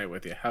some Fortnite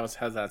with you. How's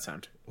that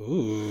sound?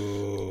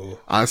 Ooh.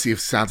 Honestly, it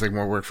sounds like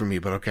more work for me,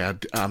 but okay,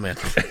 I'm in.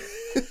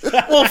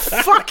 Well,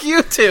 fuck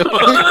you too.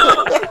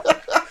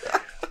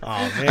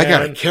 Oh, man. I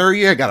gotta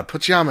carry you. I gotta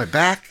put you on my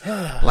back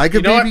like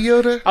a baby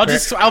Yoda.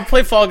 I'll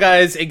play Fall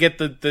Guys and get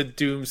the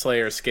Doom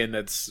Slayer skin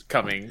that's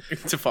coming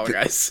to Fall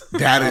Guys.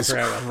 That is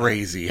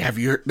crazy. Have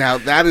you heard? Now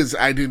that is,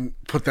 I didn't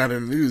put that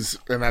in the news,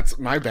 and that's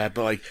my bad.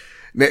 But like,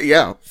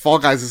 yeah, Fall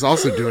Guys is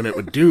also doing it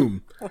with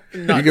Doom.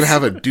 You're gonna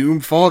have a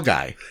Doom Fall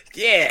Guy.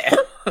 Yeah.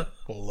 Oh,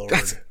 Lord.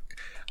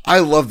 I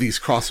love these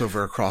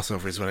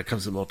crossovers when it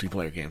comes to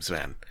multiplayer games,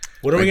 man.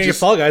 What are we gonna get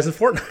Fall Guys in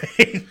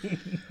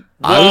Fortnite?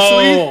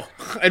 Honestly,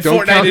 and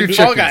Fortnite and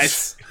Fall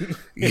Guys.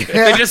 Yeah.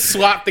 They just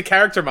swapped the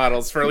character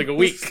models for like a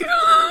week.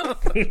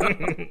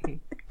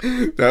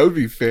 That would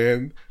be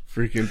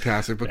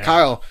fan-freaking-tastic. But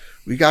Kyle,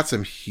 we got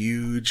some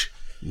huge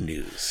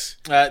news.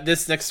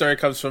 This next story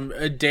comes from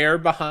Adair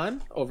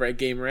Bahan over at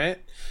Game Rant.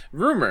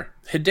 Rumor: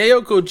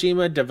 Hideo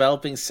Kojima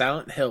developing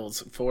Silent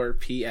Hills for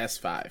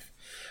PS5.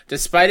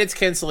 Despite its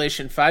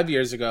cancellation 5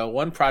 years ago,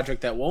 one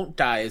project that won't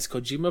die is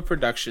Kojima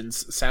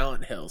Productions'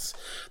 Silent Hills,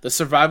 the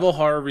survival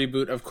horror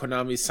reboot of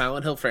Konami's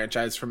Silent Hill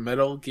franchise from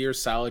Metal Gear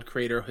Solid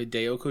creator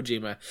Hideo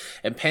Kojima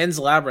and Pan's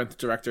Labyrinth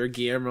director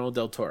Guillermo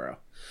del Toro.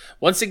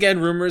 Once again,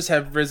 rumors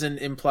have risen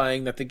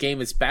implying that the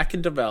game is back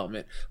in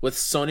development, with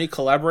Sony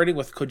collaborating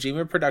with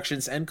Kojima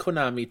Productions and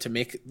Konami to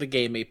make the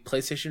game a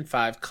PlayStation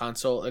 5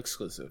 console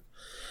exclusive.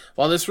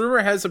 While this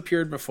rumor has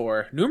appeared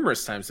before,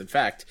 numerous times in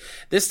fact,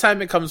 this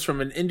time it comes from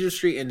an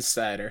industry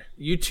insider,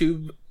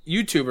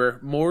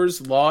 YouTuber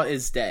Moore's Law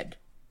is Dead.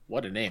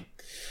 What a name.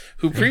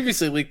 Who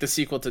previously leaked the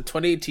sequel to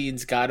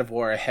 2018's God of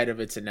War ahead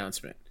of its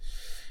announcement.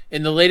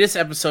 In the latest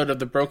episode of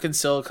the Broken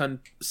Silicon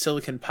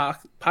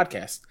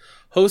podcast,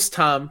 host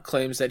Tom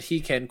claims that he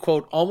can,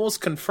 quote,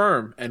 almost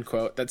confirm, end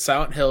quote, that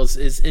Silent Hills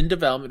is in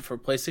development for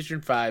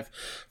PlayStation 5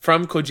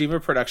 from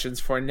Kojima Productions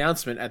for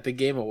announcement at the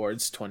Game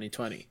Awards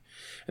 2020.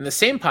 In the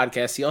same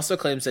podcast, he also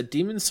claims that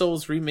Demon's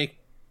Souls remake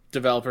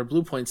developer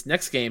Bluepoint's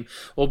next game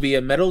will be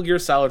a Metal Gear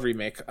Solid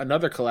remake,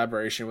 another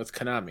collaboration with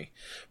Konami.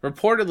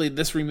 Reportedly,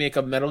 this remake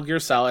of Metal Gear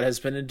Solid has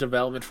been in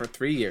development for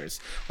 3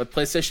 years, with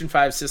PlayStation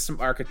 5 system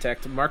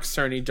architect Mark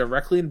Cerny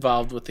directly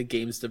involved with the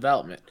game's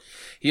development.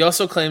 He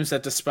also claims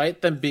that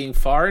despite them being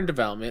far in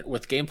development,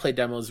 with gameplay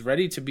demos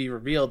ready to be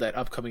revealed at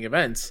upcoming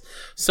events,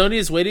 Sony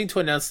is waiting to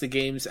announce the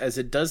games as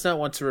it does not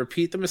want to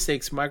repeat the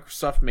mistakes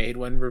Microsoft made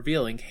when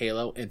revealing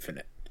Halo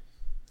Infinite.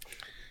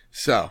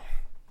 So,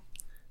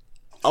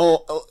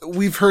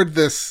 we've heard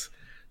this,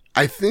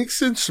 I think,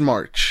 since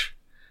March.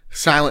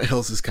 Silent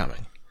Hills is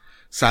coming.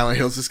 Silent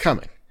Hills is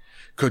coming.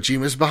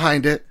 Kojima's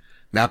behind it.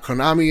 Now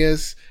Konami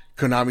is.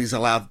 Konami's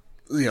allowed,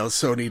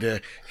 Sony to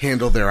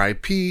handle their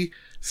IP.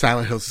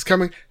 Silent Hills is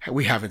coming.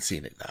 We haven't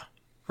seen it though,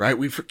 right?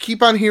 We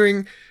keep on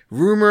hearing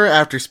rumor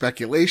after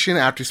speculation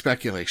after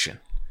speculation.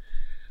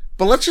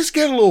 But let's just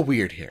get a little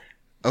weird here.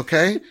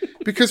 Okay?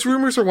 Because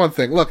rumors are one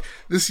thing. Look,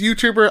 this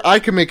YouTuber, I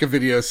can make a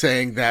video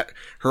saying that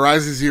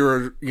Horizon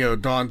Zero,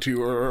 Dawn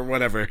 2 or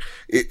whatever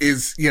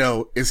is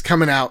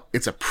coming out.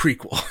 It's a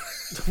prequel.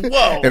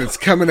 Whoa. And it's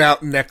coming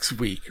out next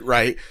week,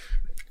 right?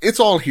 It's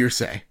all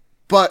hearsay.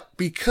 But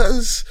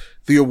because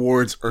the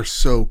awards are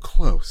so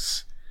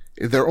close,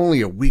 they're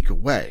only a week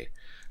away,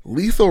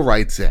 Lethal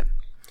writes in,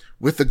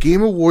 with the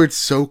Game Awards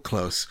so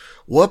close,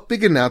 what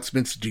big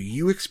announcements do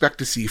you expect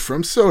to see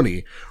from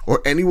Sony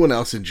or anyone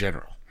else in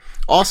general?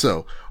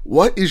 Also,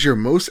 what is your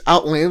most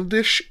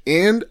outlandish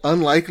and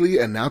unlikely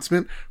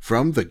announcement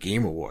from the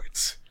Game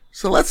Awards?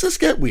 So let's just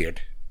get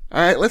weird.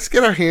 Alright, let's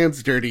get our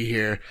hands dirty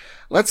here.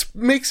 Let's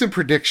make some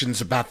predictions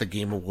about the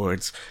Game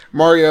Awards.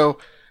 Mario,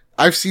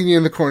 I've seen you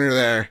in the corner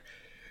there.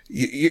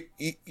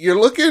 You're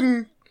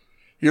looking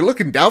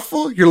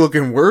doubtful? You're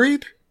looking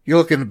worried? You're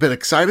looking a bit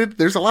excited?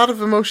 There's a lot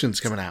of emotions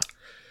coming out.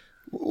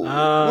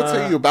 What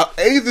say you about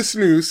this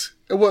news?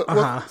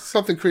 What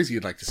something crazy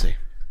you'd like to see?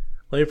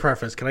 Let me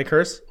preface. Can I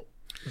curse?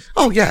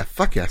 Oh yeah,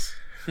 fuck yes.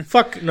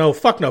 Fuck no,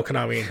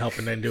 Konami ain't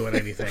helping and doing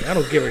anything. I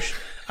don't give a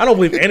I don't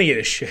believe any of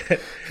this shit.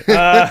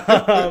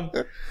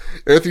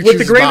 Earthy with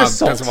the grain of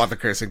salt. Doesn't want the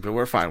cursing, but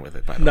we're fine with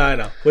it. No, I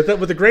know. With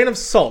the grain of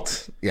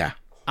salt. Yeah.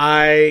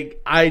 I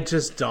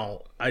just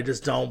don't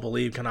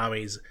believe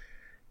Konami's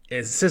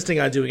insisting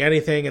on doing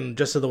anything, and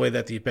just the way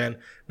that they've been.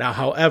 Now,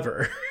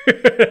 however,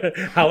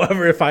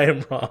 if I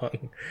am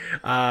wrong,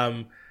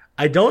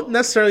 I don't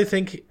necessarily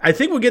think. I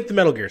think we'll get the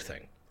Metal Gear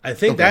thing. I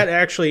think that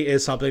actually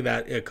is something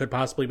that it could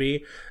possibly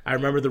be. I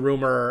remember the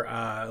rumor,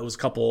 it was a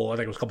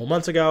couple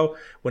months ago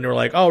when they were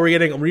like, oh, we're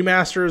getting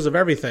remasters of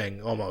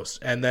everything almost.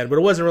 And then, but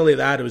it wasn't really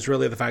that. It was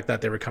really the fact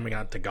that they were coming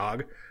out to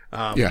GOG.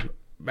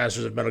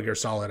 Masters of Metal Gear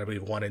Solid, I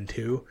believe 1 and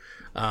 2,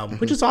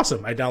 which is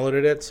awesome. I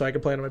downloaded it so I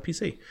could play it on my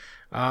PC.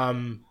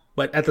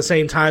 But at the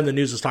same time, the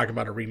news was talking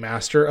about a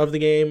remaster of the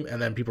game.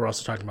 And then people were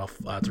also talking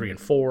about 3 and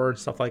 4 and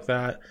stuff like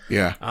that.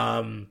 Yeah.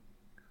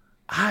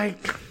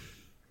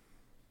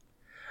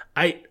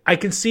 I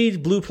can see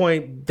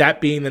Bluepoint,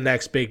 that being the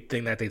next big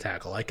thing that they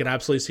tackle. I can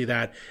absolutely see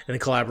that in a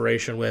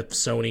collaboration with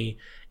Sony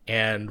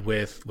and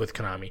with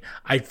Konami.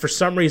 I, for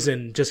some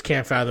reason, just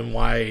can't fathom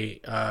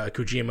why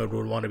Kojima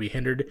would want to be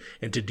hindered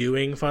into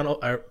doing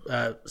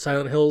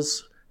Silent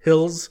Hills,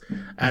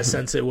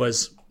 since it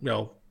was,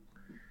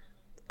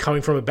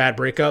 coming from a bad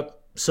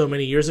breakup so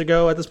many years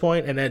ago at this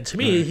point. And then to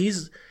me,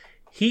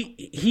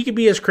 he could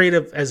be as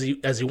creative as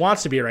he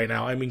wants to be right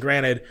now. I mean,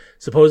 granted,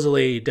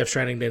 supposedly Death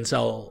Stranding didn't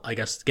sell, I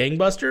guess,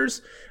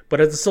 gangbusters, but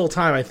at the still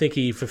time, I think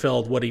he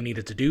fulfilled what he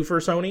needed to do for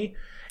Sony.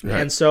 Right.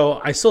 And so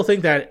I still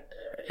think that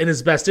in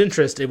his best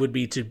interest, it would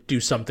be to do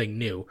something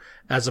new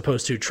as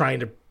opposed to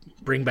trying to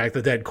bring back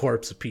the dead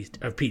corpse of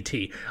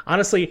PT.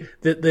 Honestly,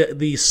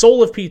 the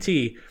soul of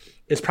PT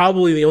is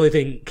probably the only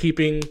thing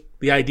keeping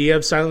the idea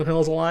of Silent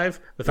Hills alive.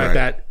 The fact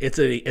that it's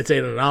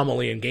an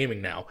anomaly in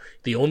gaming now.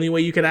 The only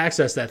way you can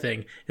access that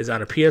thing is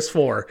on a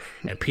PS4,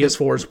 and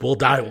PS4s will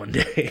die one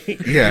day.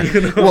 Yeah.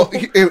 Well,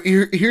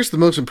 here's the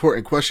most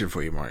important question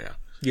for you, Mario.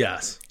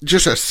 Yes.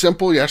 Just a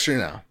simple yes or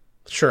no.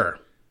 Sure.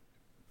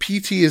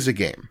 PT is a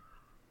game.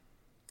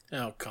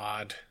 Oh,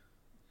 God.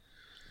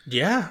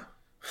 Yeah.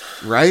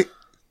 Right?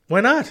 Why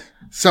not?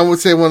 Some would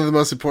say one of the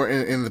most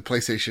important in the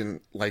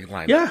PlayStation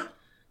lineup. Yeah.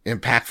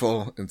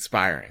 Impactful,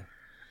 inspiring.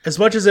 As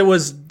much as it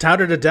was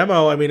touted a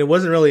demo, I mean, it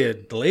wasn't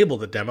really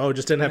labeled a demo. It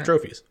just didn't have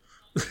trophies.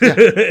 Yeah.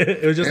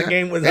 It was just a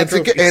game with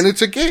trophies. And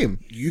it's a game.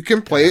 You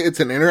can play it.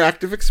 It's an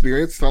interactive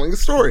experience telling a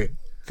story.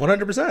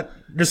 100%.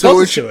 There's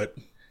puzzles to it.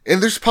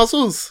 And there's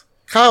puzzles.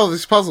 Kyle,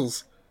 there's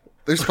puzzles.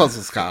 There's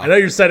puzzles, Kyle. I know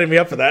you're setting me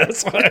up for that.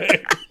 That's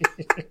why.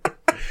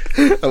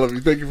 I love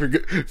you. Thank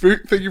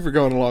you for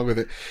going along with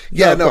it.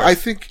 Yeah, no, I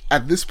think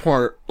at this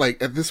point,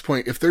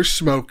 if there's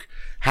smoke,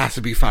 has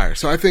to be fire.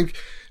 So I think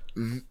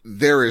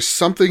there is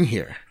something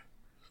here,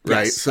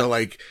 right? Yes. So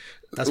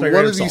that's one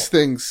of these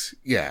things,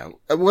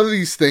 one of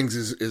these things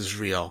is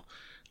real,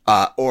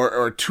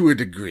 or to a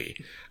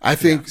degree. I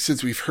think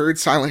since we've heard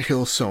Silent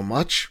Hill so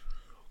much,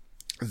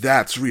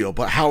 that's real.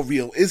 But how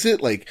real is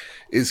it?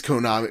 Is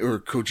Konami or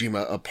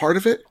Kojima a part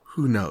of it?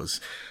 Who knows?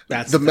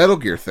 That's the Metal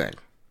Gear thing.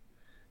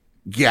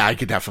 Yeah, I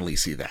could definitely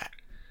see that.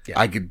 Yeah.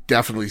 I could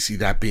definitely see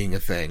that being a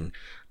thing,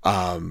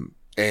 and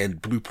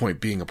Bluepoint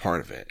being a part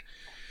of it.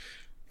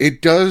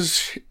 It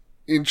does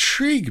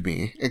intrigue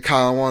me, and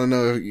Kyle, I want to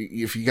know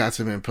if you got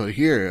some input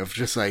here of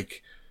just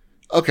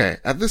okay,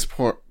 at this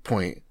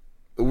point,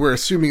 we're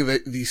assuming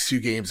that these two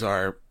games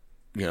are,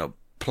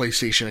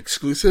 PlayStation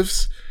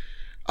exclusives.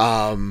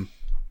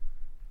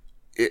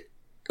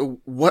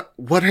 What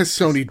has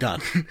Sony done?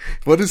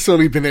 What has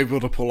Sony been able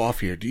to pull off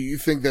here? Do you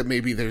think that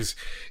maybe there's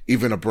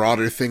even a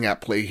broader thing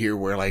at play here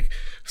where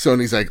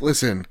Sony's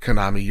listen,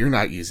 Konami, you're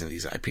not using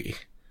these IP. You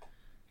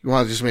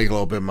want to just make a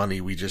little bit of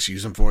money, we just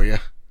use them for you.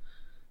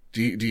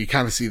 Do you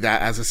kind of see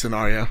that as a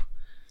scenario?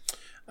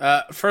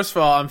 First of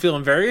all, I'm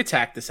feeling very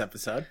attacked this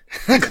episode.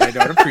 I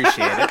don't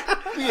appreciate it.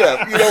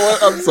 Yeah, you know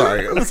what?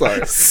 I'm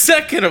sorry.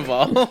 Second of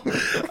all,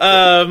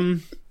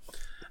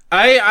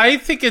 I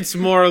think it's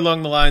more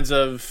along the lines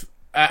of,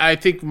 I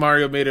think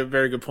Mario made a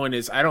very good point,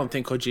 is I don't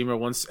think Kojima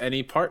wants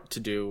any part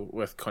to do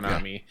with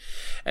Konami. Yeah.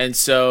 And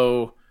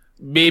so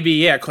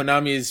maybe,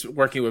 Konami is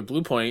working with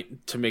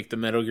Bluepoint to make the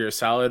Metal Gear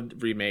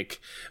Solid remake,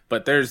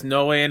 but there's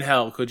no way in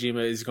hell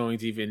Kojima is going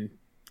to even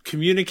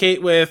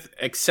communicate with,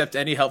 accept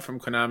any help from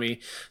Konami.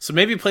 So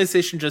maybe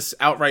PlayStation just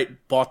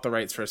outright bought the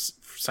rights for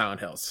Silent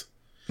Hills.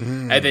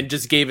 And then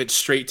just gave it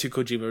straight to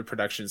Kojima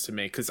Productions to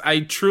make. Because I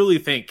truly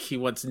think he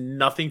wants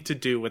nothing to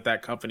do with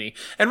that company.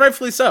 And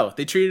rightfully so.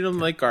 They treated him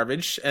like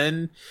garbage.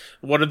 And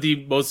one of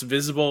the most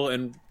visible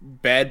and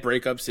bad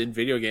breakups in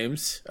video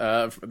games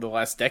for the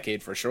last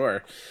decade, for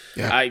sure.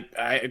 Yeah.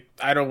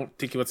 I don't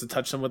think he wants to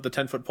touch them with the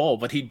 10-foot pole.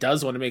 But he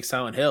does want to make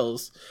Silent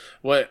Hills.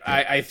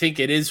 I think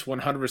it is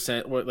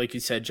 100%, like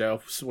you said,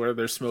 Joe, where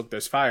there's smoke,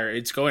 there's fire.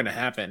 It's going to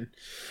happen.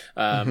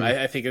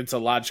 I think it's a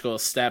logical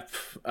step,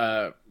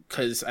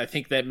 because I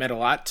think that meant a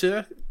lot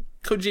to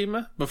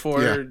Kojima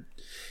before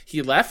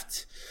he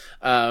left.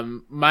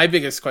 My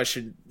biggest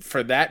question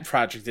for that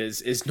project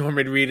is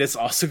Norman Reedus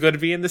also going to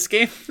be in this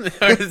game?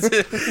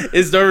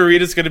 Is Norman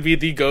Reedus going to be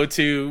the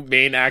go-to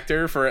main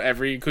actor for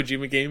every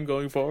Kojima game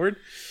going forward?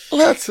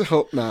 Let's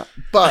hope not.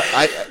 But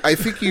I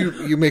think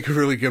you make a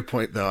really good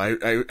point, though.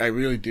 I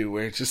really do,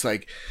 where it's just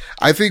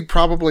I think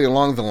probably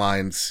along the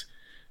lines,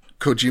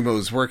 Kojima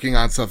was working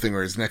on something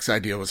where his next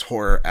idea was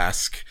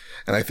horror-esque.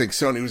 And I think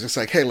Sony was just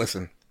hey,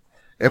 listen,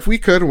 if we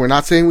could, we're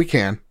not saying we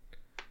can,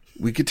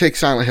 we could take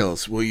Silent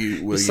Hills. Will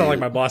you sound like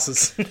my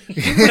bosses.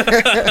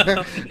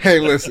 Hey,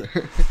 listen,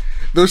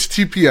 those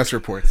TPS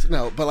reports.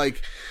 No, but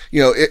like,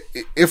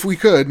 if we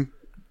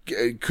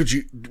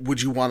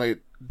would you want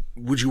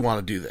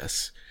to do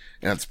this?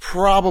 And it's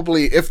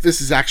probably, if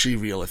this is actually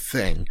real, a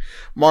thing.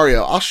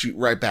 Mario, I'll shoot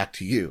right back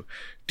to you.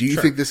 Do you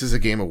think this is a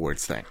Game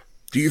Awards thing?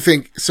 Do you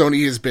think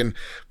Sony has been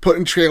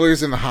putting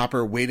trailers in the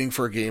hopper waiting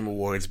for Game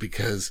Awards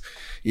because,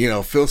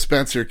 Phil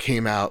Spencer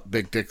came out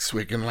big dick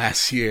swinging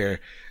last year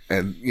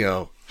and,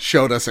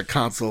 showed us a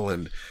console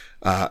and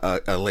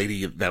a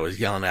lady that was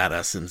yelling at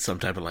us in some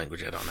type of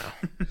language I don't know.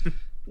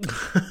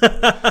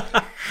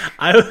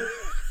 I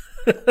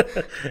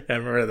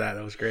remember that.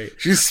 That was great.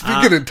 She's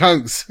speaking in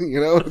tongues,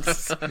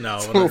 It's a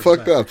little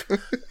fucked up.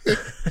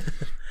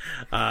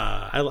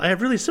 I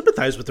really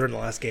sympathized with her in the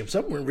last game.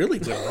 Something really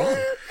went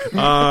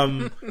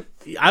wrong.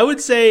 I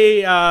would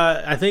say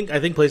I think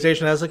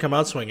PlayStation hasn't come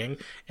out swinging.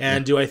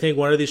 And do I think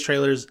one of these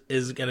trailers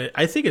is gonna?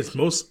 I think it's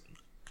most.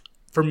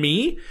 For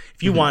me,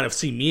 if you want to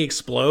see me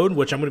explode,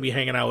 which I'm going to be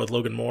hanging out with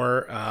Logan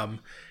Moore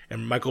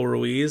and Michael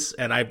Ruiz,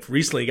 and I've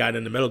recently gotten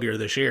into Metal Gear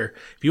this year.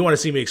 If you want to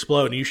see me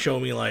explode and you show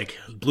me like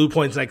Blue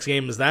Point's next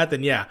game is that,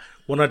 then yeah,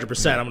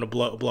 100% I'm going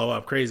to blow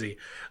up crazy.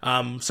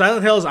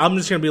 Silent Hills, I'm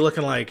just going to be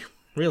looking like,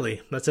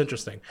 really? That's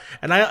interesting.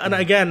 And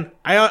again,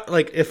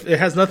 like if it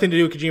has nothing to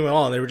do with Kojima at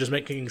all, and they were just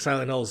making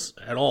Silent Hills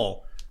at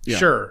all,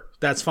 sure,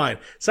 that's fine.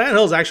 Silent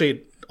Hills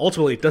actually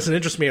ultimately doesn't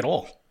interest me at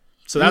all.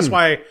 So that's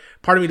why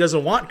part of me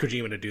doesn't want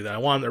Kojima to do that. I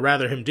want to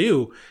rather him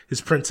do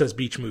his Princess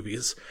Beach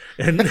movies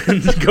and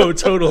go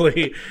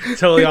totally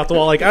off the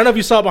wall. Like, I don't know if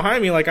you saw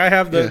behind me, like I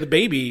have the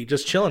baby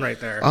just chilling right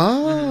there.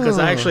 Oh. Because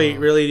I actually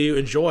really do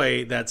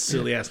enjoy that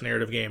silly ass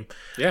narrative game.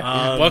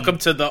 Yeah. Welcome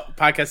to the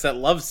podcast that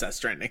loves Death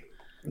Stranding.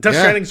 Death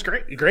Stranding's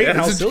great and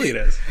how silly it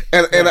is.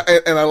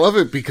 And I love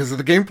it because of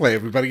the gameplay.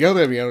 Everybody yelled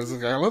at me. I was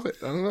like, I love it.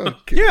 I don't know.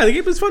 Yeah, the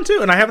game is fun too.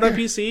 And I have it on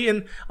PC.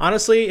 And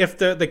honestly, if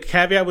the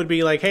caveat would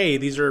be like, hey,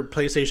 these are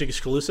PlayStation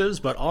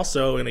exclusives, but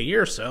also in a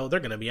year or so, they're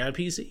going to be on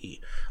PC.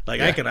 Like,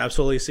 I can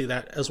absolutely see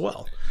that as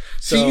well.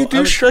 See, you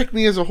do strike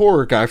me as a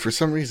horror guy for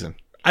some reason.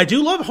 I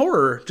do love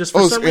horror. Just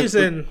for some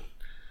reason...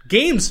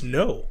 Games,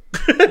 no.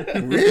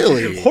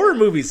 Really? Horror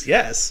movies,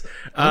 yes.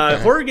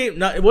 Okay. Horror game,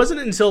 no, it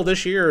wasn't until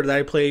this year that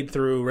I played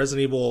through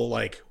Resident Evil,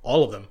 like,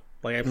 all of them.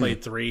 Like, I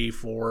played 3,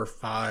 4,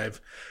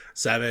 5,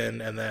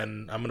 7, and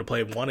then I'm going to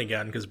play 1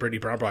 again because Brittany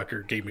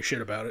Brombacher gave me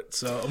shit about it.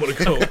 So I'm going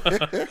to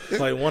go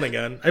play 1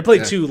 again. I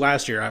played 2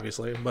 last year,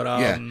 obviously. But,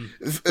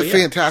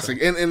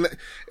 fantastic. So. And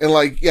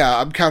like, yeah,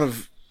 I'm kind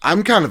of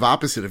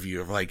opposite of you.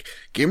 Of like,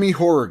 give me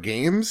horror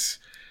games.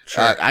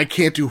 Sure. I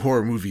can't do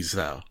horror movies,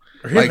 though.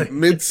 Really? Like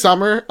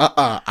Midsummer,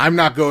 I'm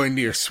not going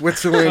near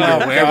Switzerland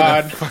or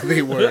wherever the fuck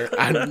they were.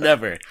 I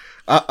never.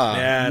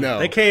 No.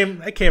 They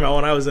came out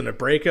when I was in a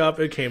breakup.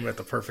 It came at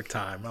the perfect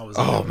time.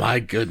 My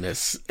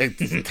goodness.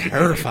 It's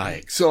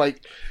terrifying. So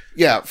like,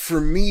 yeah, for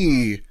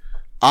me,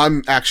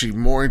 I'm actually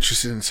more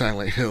interested in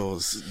Silent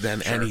Hills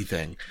than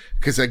anything.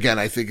 Because again,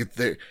 I think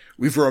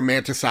we've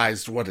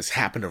romanticized what has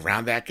happened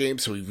around that game.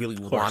 So we really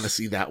want to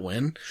see that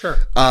win. Sure.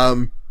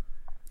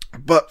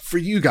 But for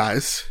you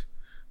guys,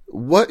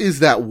 what is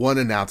that one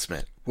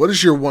announcement? What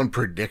is your one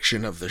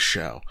prediction of the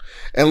show?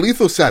 And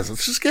Lethal says,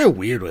 let's just get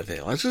weird with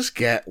it. Let's just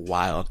get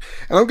wild.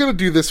 And I'm going to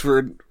do this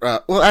for,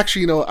 well,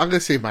 actually, I'm going to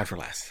save mine for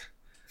last.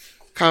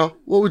 Kyle,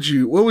 what would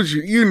you,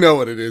 you know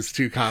what it is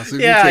too, Kyle. So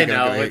yeah, I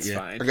know, it's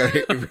fine. I'm going to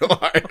hit you real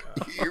hard.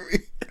 You hear me?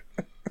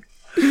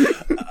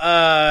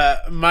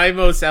 My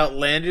most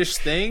outlandish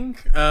thing,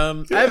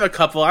 I have a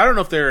couple. I don't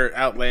know if they're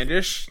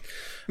outlandish.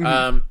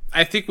 Mm-hmm.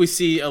 I think we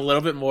see a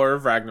little bit more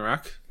of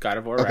Ragnarok, God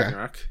of War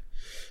Ragnarok.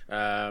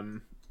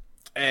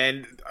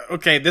 And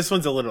okay, this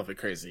one's a little bit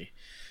crazy.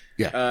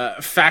 Yeah.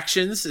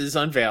 Factions is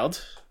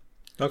unveiled.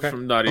 Okay.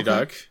 From Naughty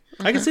Dog.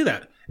 I can see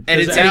that. And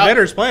it's Eddie out.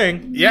 Vedder's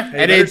playing. Yeah,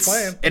 and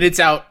it's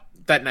out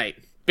that night.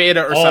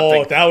 Beta or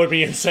something. Oh, that would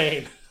be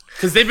insane.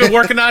 Because they've been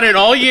working on it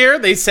all year.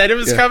 They said it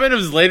was coming. It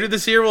was later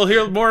this year. We'll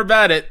hear more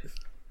about it.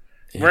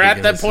 We're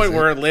at that point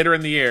where later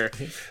in the year.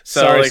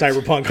 So, sorry,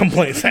 Cyberpunk, I'm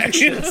playing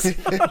Factions.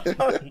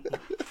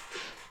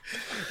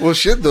 Well,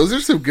 shit, those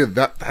are some good.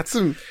 That's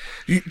some.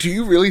 Do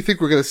you really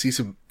think we're going to see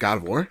some God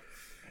of War?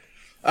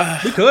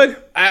 We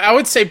could. I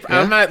would say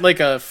I'm at like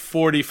a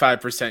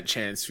 45%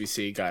 chance we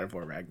see God of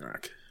War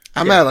Ragnarok.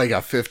 I'm at like a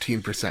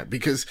 15%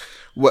 because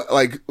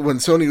like when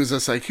Sony was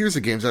just like, here's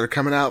the games that are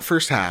coming out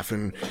first half,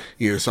 and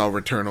you saw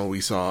Returnal,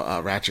 we saw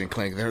Ratchet and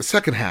Clank. Then the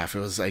second half, it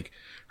was like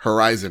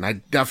Horizon. I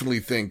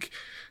definitely think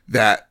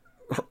that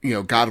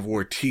God of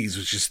War tease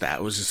was just that.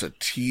 It was just a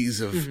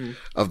tease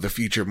of the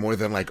future more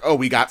than like, oh,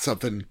 we got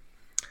something.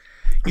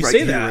 You right say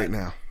here, that right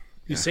now.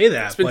 You say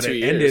that, but it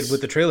 2 ended years.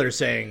 with the trailer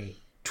saying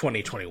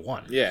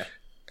 2021. Yeah.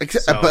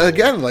 But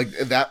again, like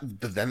that,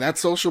 but then that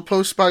social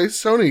post by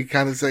Sony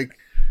kind of is like,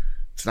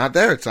 it's not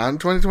there. It's on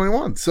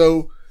 2021.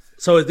 So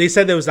they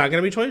said that it was not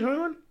going to be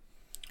 2021?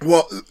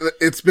 Well,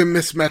 it's been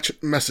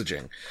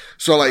messaging.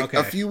 So like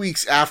a few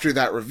weeks after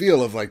that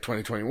reveal of like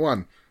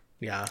 2021,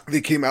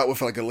 they came out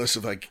with like a list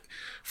of like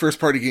first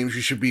party games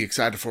you should be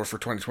excited for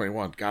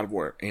 2021. God of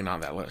War ain't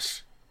on that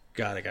list.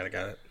 Got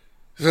it.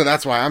 So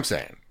that's why I'm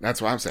saying.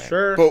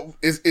 Sure. But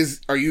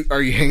are you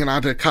hanging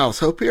on to Kyle's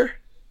hope here?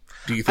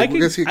 Do you think we're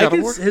going to see God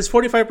of War? His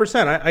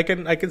 45%.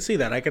 I can see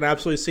that. I can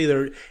absolutely see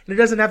there. And it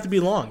doesn't have to be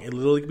long. It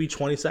literally could be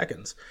 20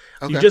 seconds.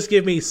 Okay. You just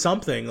give me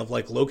something of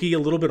like Loki a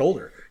little bit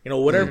older.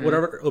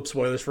 Whatever. Oops,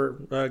 spoilers for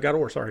God of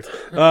War. Sorry.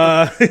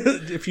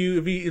 If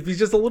he's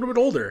just a little bit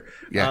older,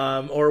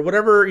 or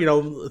whatever,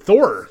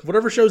 Thor,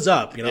 whatever shows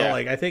up,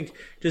 like I think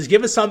just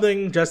give us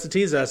something just to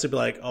tease us to be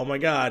like, oh my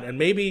god, and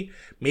maybe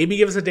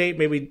give us a date.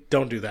 Maybe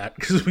don't do that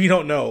because we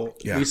don't know.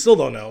 Yeah. We still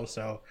don't know.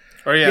 So.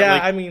 Or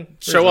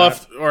show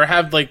off or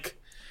have like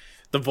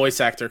the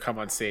voice actor come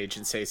on stage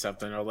and say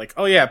something, or like,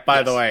 oh yeah,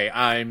 by the way,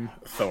 I'm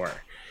Thor,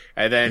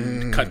 and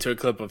then cut to a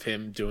clip of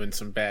him doing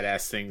some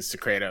badass things to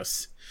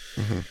Kratos.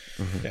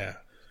 Yeah,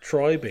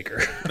 Troy Baker.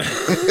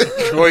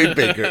 Troy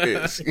Baker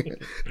is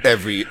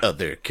every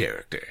other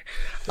character.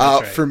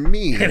 Right. For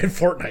me, and in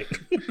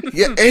Fortnite.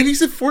 Yeah, and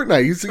he's in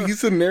Fortnite.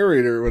 He's a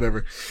narrator or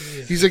whatever.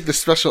 He's like the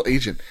special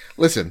agent.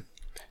 Listen,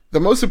 the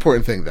most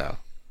important thing though,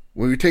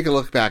 when we take a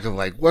look back of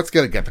like, what's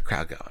going to get the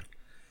crowd going?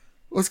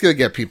 What's going to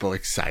get people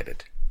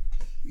excited?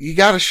 You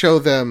got to show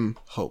them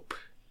hope.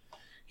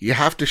 You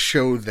have to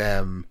show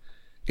them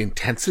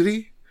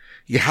intensity.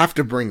 You have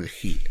to bring the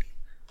heat.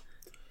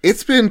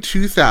 It's been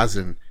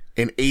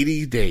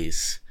 2,080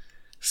 days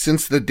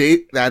since the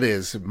date that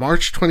is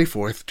March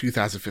 24th,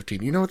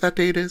 2015. You know what that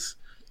date is,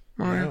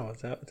 Mario?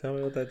 No, tell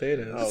me what that date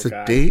is. It's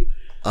the date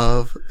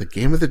of the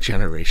game of the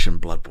generation,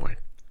 Bloodborne.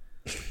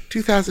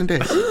 2,000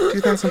 days.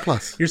 2,000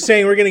 plus. You're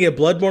saying we're going to get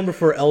Bloodborne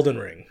before Elden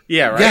Ring?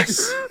 Yeah, right?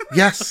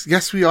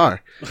 Yes, we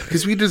are.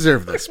 Because we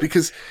deserve this.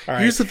 Because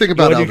here's the thing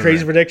about Elden Ring.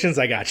 Crazy predictions?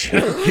 I got you.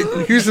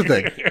 Here's the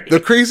thing. The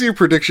crazier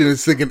prediction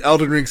is thinking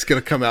Elden Ring's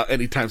going to come out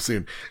anytime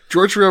soon.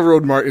 George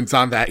Railroad Martin's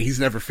on that. He's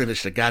never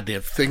finished a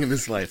goddamn thing in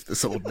his life,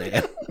 this old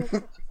man.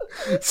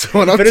 So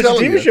what I'm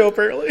telling you. TV show,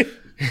 apparently.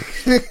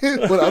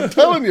 What I'm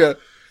telling you,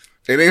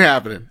 it ain't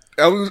happening.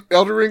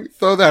 Elden Ring,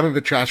 throw that in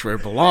the trash where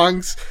it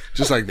belongs.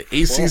 Just like the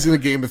 8th season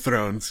of Game of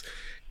Thrones,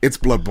 it's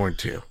Bloodborne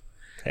 2.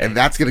 And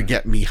that's going to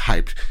get me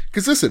hyped.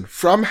 Because listen,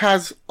 From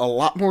has a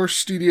lot more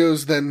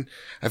studios than,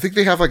 I think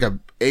they have like a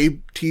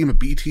team, a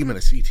B team, and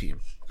a C team,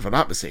 if I'm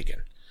not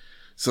mistaken.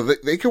 So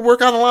they can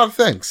work on a lot of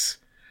things.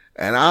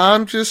 And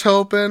I'm just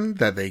hoping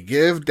that they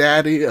give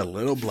Daddy a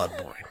little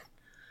Bloodborne.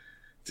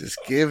 Just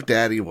give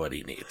Daddy what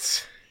he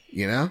needs.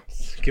 You know?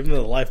 Give him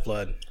the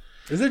lifeblood.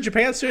 Is it a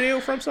Japan studio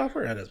From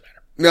Software? That doesn't matter.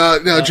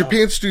 No,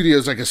 Japan Studio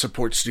is like a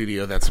support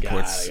studio that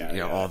supports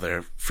all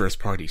their first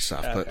party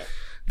stuff. Okay. But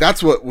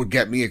that's what would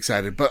get me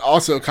excited. But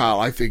also, Kyle,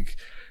 I think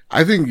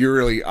you're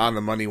really on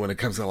the money when it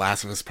comes to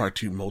Last of Us Part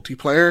 2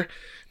 multiplayer,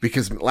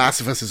 because Last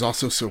of Us is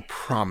also so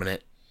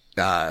prominent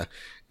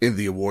in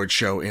the award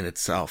show in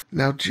itself.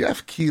 Now,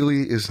 Jeff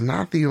Keighley is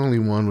not the only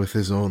one with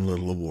his own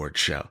little award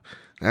show.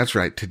 That's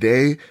right.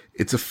 Today,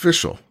 it's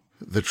official.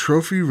 The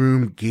Trophy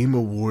Room Game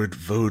Award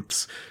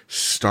votes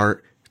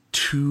start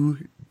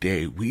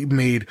today. We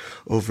made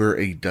over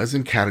a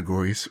dozen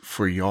categories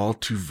for y'all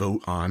to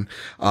vote on.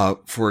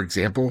 For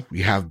example,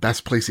 we have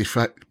best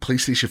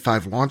PlayStation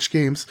 5 launch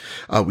games.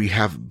 We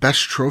have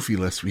best trophy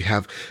list. We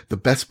have the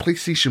best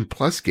PlayStation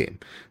Plus game,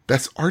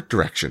 best art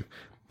direction,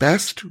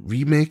 best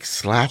remake /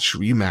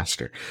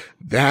 remaster.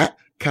 That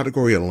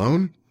category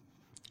alone,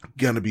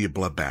 gonna be a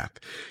bloodbath.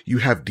 You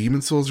have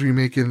Demon Souls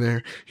remake in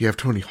there. You have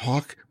Tony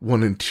Hawk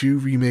 1 and 2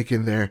 remake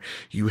in there.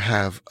 You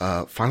have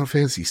Final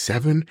Fantasy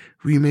 7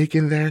 remake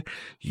in there.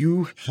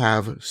 You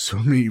have so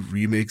many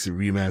remakes and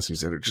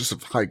remasters that are just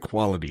of high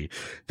quality.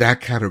 That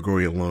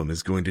category alone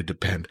is going to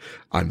depend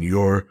on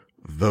your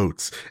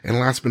votes. And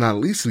last but not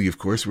leastly, of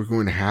course, we're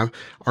going to have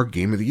our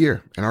Game of the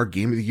Year. And our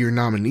Game of the Year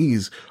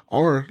nominees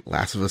are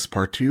Last of Us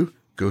Part 2,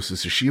 Ghost of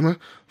Tsushima,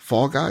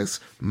 Fall Guys,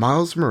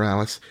 Miles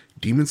Morales,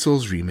 Demon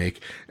Souls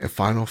Remake, and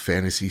Final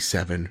Fantasy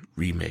VII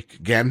Remake.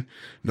 Again,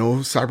 no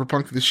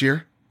Cyberpunk this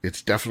year.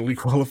 It's definitely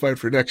qualified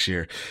for next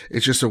year.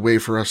 It's just a way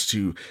for us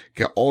to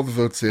get all the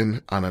votes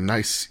in on a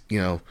nice,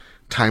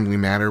 timely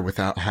manner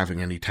without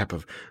having any type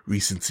of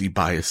recency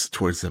bias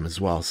towards them as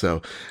well.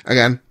 So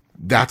again,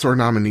 that's our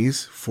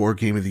nominees for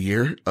Game of the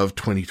Year of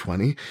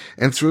 2020.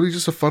 And it's really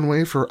just a fun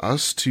way for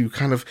us to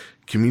kind of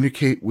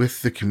communicate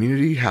with the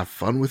community, have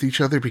fun with each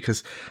other,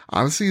 because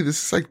honestly,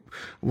 this is like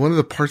one of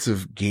the parts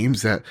of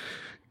games that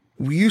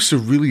we used to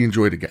really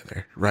enjoy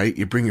together, right?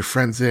 You bring your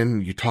friends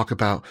in, you talk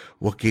about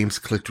what games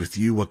clicked with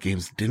you, what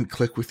games didn't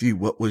click with you,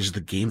 what was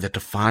the game that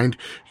defined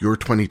your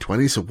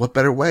 2020. So what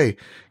better way?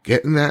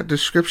 Get in that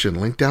description,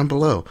 link down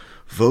below.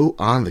 Vote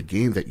on the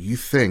game that you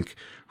think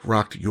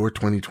rocked your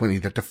 2020,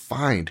 that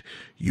defined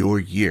your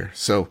year.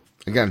 So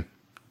again,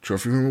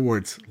 Trophy Room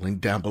Awards, link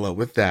down below.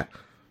 With that,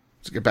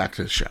 let's get back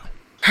to the show.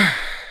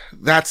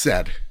 That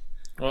said,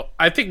 well,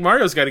 I think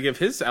Mario's got to give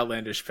his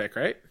outlandish pick,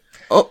 right?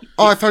 Oh,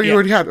 I thought you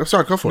already had. I'm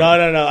sorry, go for it.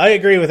 No. I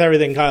agree with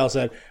everything Kyle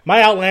said.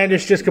 My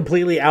outlandish, just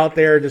completely out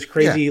there, just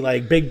crazy,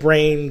 like big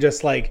brain,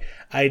 just like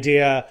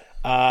idea.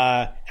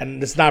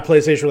 And it's not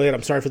PlayStation related.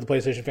 I'm sorry for the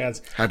PlayStation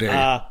fans. How dare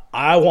you?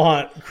 I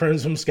want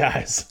Crimson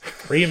Skies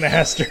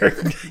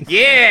remastered.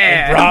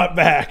 Yeah, and brought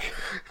back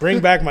Bring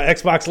back my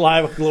Xbox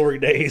Live glory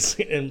days,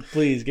 and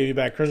please give me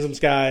back Crimson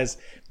Skies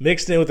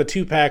mixed in with a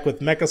 2-pack with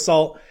Mech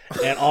Assault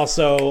and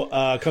also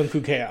Kung Fu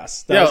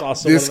Chaos. That was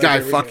also this guy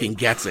fucking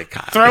gets it,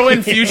 Kyle. Throw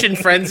in Fusion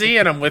Frenzy,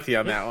 and I'm with you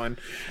on that one.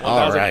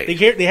 All right.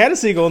 They had a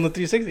sequel in the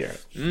 360 era.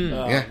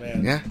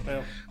 Yeah.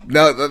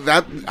 No,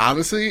 that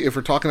honestly, if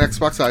we're talking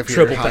Xbox Live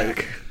here, Triple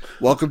pack.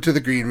 Welcome to the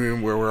Green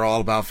Room, where we're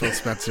all about Phil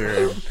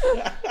Spencer.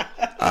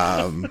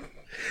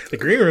 The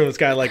Green Room has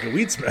got like a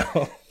weed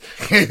smell.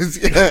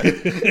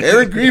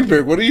 Aaron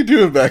Greenberg, what are you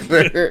doing back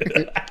there?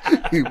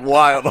 You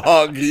wild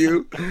hog,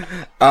 you.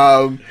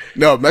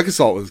 No, Mech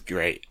Assault was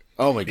great.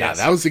 Oh my god,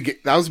 that was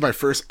my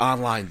first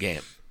online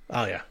game.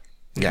 Oh yeah,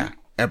 yeah,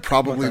 and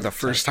probably the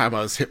first time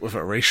I was hit with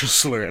a racial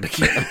slur at a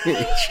young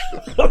age.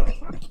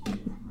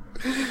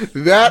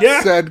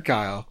 That said,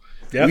 Kyle,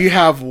 we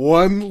have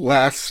one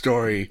last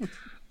story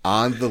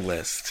on the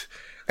list.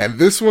 And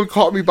this one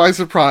caught me by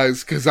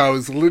surprise because I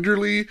was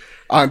literally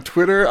on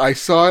Twitter. I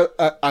saw it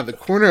on the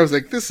corner. I was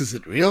like, this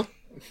isn't real.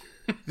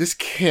 This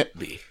can't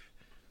be.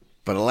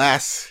 But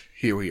alas,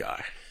 here we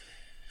are.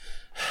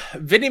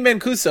 Vinny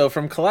Mancuso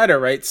from Collider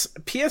writes,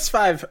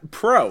 PS5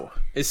 Pro.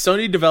 Is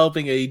Sony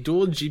developing a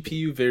dual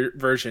GPU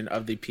version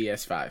of the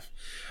PS5?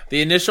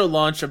 The initial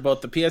launch of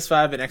both the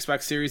PS5 and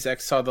Xbox Series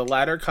X saw the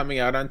latter coming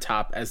out on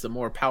top as the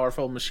more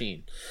powerful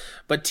machine.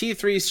 But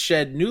T3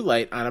 shed new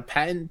light on a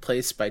patent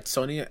placed by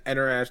Sony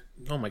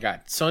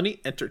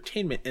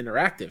Entertainment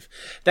Interactive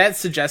that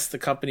suggests the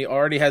company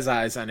already has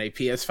eyes on a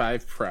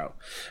PS5 Pro.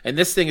 And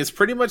this thing is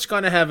pretty much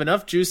going to have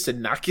enough juice to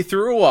knock you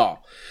through a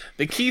wall.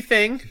 The key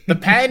thing, the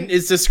patent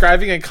is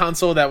describing a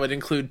console that would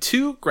include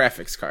 2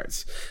 graphics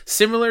cards,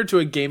 similar to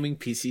a gaming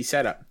PC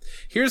setup.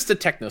 Here's the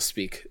techno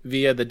speak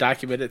via the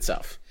document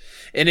itself.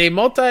 In a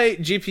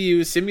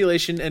multi-GPU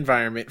simulation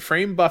environment,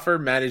 frame buffer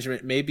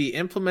management may be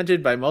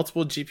implemented by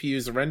multiple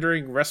GPUs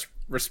rendering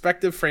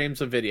respective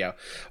frames of video,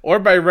 or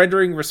by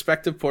rendering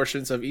respective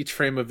portions of each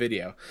frame of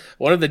video.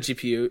 One of the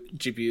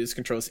GPUs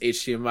controls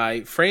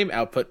HDMI frame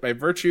output by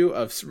virtue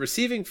of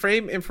receiving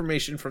frame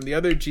information from the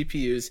other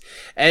GPUs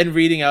and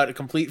reading out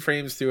complete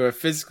frames through a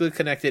physically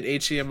connected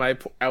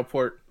HDMI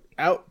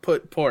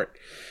output port.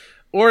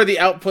 Or the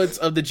outputs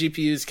of the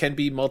GPUs can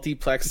be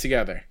multiplexed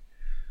together.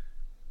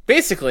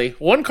 Basically,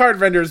 one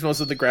card renders most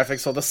of the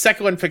graphics while the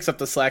second one picks up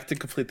the slack to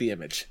complete the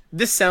image.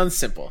 This sounds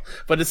simple,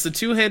 but it's the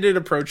two-handed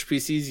approach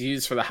PCs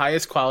use for the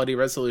highest quality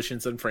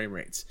resolutions and frame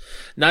rates.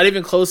 Not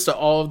even close to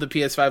all of the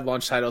PS5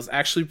 launch titles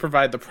actually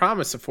provide the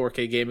promise of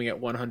 4K gaming at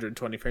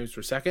 120 frames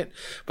per second,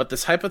 but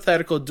this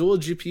hypothetical dual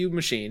GPU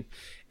machine,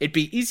 it'd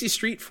be easy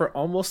street for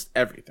almost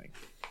everything.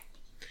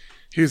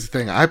 Here's the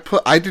thing, I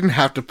didn't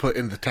have to put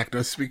in the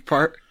techno speak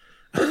part.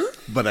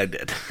 But I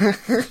did.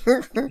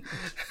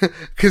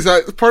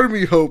 Because part of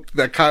me hoped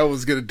that Kyle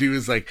was going to do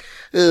his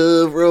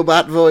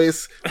robot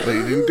voice, but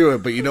he didn't do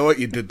it. But you know what?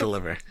 You did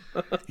deliver.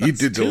 You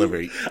did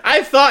deliver.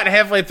 I thought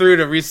halfway through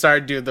to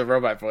restart doing the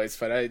robot voice,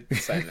 but I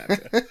decided not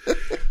to.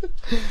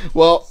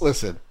 Well,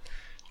 listen.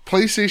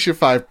 PlayStation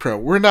 5 Pro,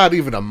 we're not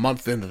even a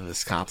month into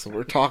this console.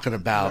 We're talking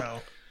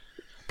about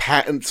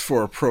patents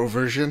for a Pro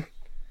version.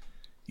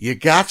 You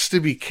gots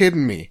to be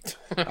kidding me.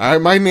 All right,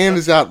 my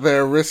Nana's out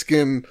there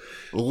risking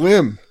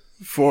limb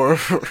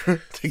to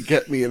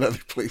get me another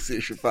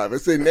PlayStation 5. I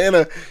say,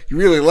 Nana, you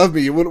really love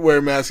me. You wouldn't wear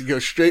a mask. You go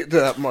straight to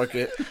that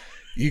market.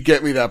 You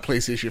get me that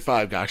PlayStation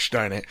 5. Gosh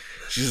darn it.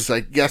 She's just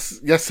like, yes,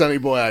 sonny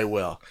boy, I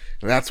will.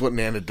 And that's what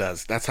Nana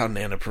does. That's how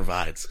Nana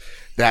provides.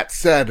 That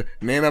said,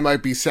 Nana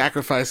might be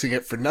sacrificing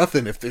it for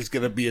nothing if there's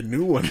going to be a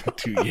new one in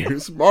 2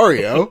 years.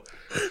 Mario,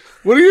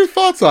 what are your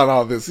thoughts on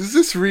all this? Is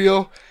this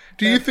real?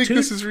 Do you think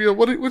this is real?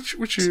 What are your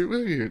thoughts on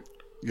it?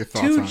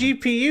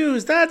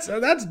 GPUs,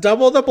 that's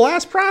double the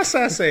blast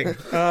processing.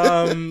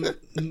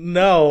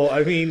 No,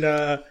 I mean,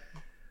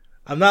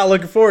 I'm not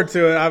looking forward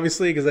to it,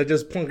 obviously, because I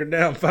just punkered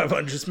down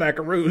 500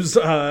 smackaroos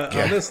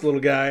on this little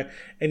guy.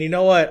 And you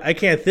know what? I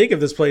can't think of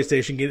this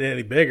PlayStation getting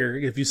any bigger.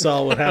 If you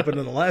saw what happened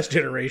in the last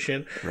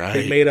generation,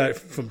 they made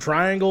from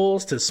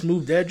triangles to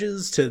smoothed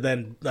edges to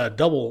then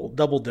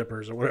double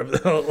dippers or whatever.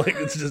 Like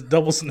it's just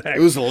double snack.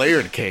 It was a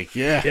layered cake,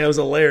 yeah. Yeah, it was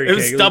a layered cake.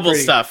 It was double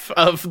stuff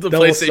of the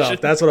PlayStation.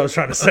 Stuff. That's what I was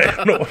trying to say. I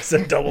don't know why I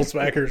said double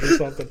smackers or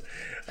something.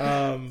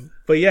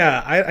 But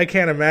yeah, I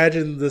can't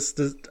imagine this.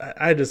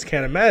 I just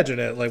can't imagine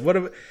it. Like what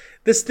if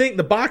this thing,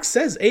 the box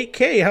says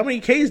 8K. How many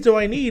Ks do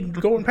I need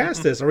going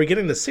past this? Are we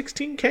getting the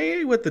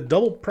 16K with the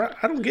double?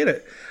 I don't get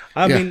it.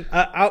 I mean,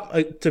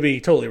 to be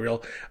totally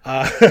real,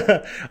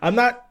 I'm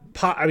not.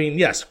 I mean,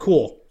 yes,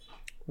 cool.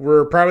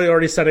 We're probably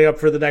already setting up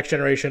for the next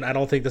generation. I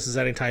don't think this is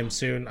anytime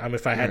soon.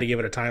 If I had to give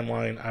it a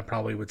timeline, I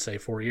probably would say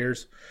 4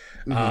 years.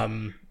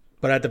 Mm-hmm.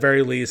 But at the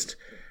very least,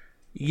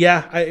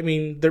 yeah, I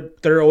mean,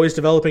 they're always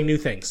developing new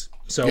things.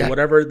 So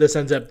whatever this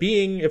ends up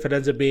being, if it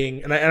ends up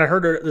being, and I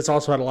heard this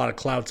also had a lot of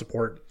cloud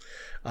support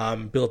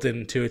built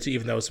into it,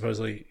 even though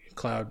supposedly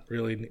cloud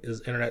really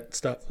is internet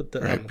stuff.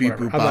 I'm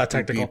not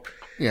technical.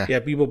 Beep. Yeah,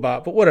 beep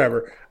bop, but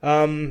whatever.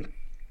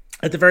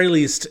 at the very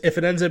least, if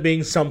it ends up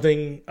being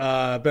something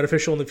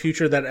beneficial in the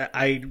future that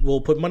I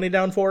will put money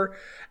down for,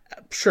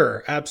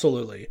 sure,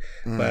 absolutely.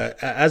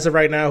 But as of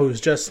right now,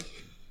 who's just,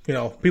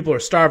 people are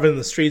starving in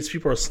the streets,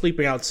 people are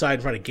sleeping outside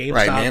in front of GameStop.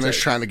 Right, Nana's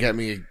trying to get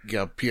me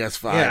a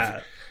PS5.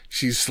 Yeah.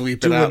 She's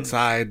sleeping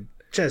outside.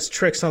 Just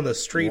tricks on the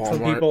street Walmart.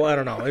 From people. I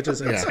don't know. It's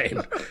just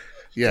insane.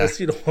 Yeah.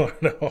 You don't want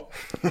to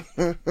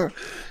know.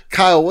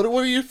 Kyle, what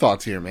are your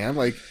thoughts here, man?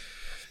 Like,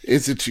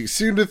 is it too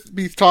soon to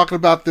be talking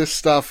about this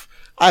stuff?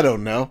 I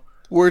don't know.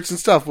 Words and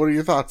stuff. What are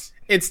your thoughts?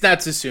 It's not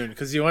too soon,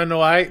 because you want to know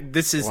why?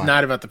 This is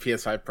not about the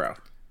PS5 Pro.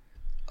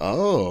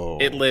 Oh.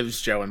 It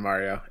lives, Joe and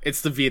Mario.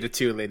 It's the Vita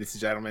 2, ladies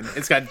and gentlemen.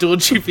 It's got dual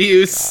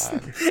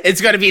GPUs. It's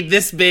going to be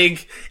this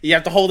big. You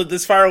have to hold it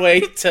this far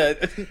away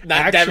to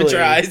not damage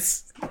your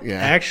eyes.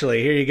 Yeah.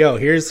 Actually, here you go.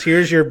 Here's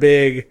your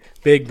big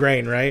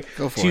brain, right?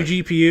 Go for Two it.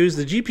 GPUs.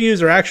 The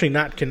GPUs are actually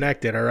not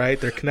connected, all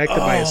right? They're connected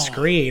by a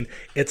screen.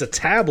 It's a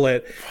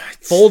tablet.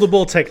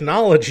 Foldable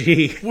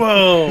technology.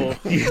 Whoa.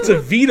 It's a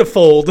Vita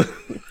Fold.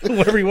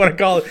 Whatever you want to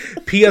call it.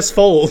 PS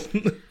Fold.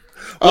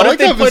 I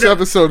like how this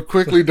episode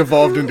quickly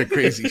devolved into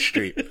Crazy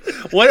Street.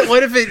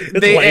 What if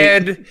they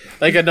add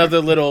like another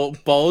little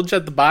bulge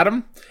at the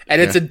bottom, and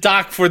it's a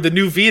dock for the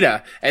new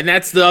Vita, and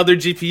that's the other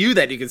GPU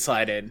that you can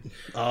slide in.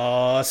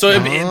 So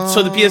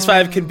the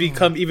PS5 can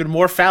become even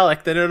more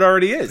phallic than it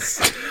already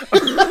is.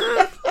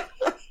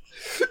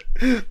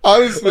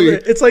 Honestly,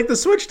 it's like the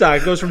Switch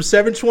dock. It goes from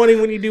 720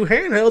 when you do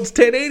handhelds,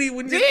 1080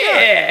 when you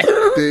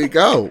There you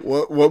go.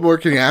 What more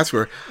can you ask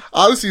for?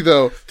 Honestly,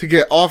 though, to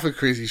get off of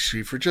Crazy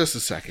Street for just a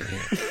second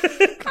here.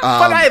 But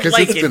I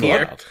like it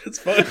here. Wild. It's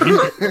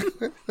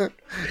fun.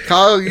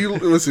 Kyle, you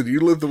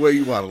live the way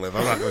you want to live.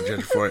 I'm not going to judge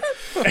you for it.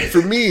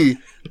 For me,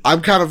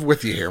 I'm kind of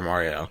with you here,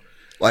 Mario.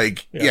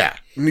 Like,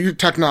 new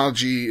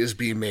technology is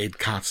being made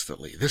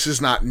constantly. This is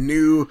not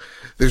new.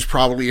 There's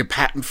probably a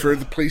patent for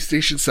the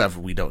PlayStation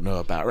 7 we don't know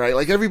about, right?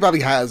 Like, everybody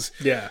has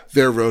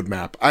their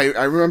roadmap. I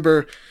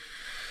remember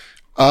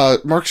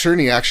Mark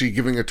Cerny actually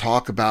giving a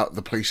talk about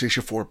the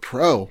PlayStation 4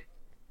 Pro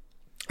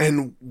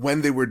and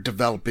when they were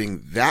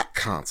developing that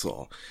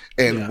console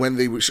and when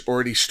they was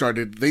already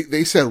started,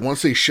 they said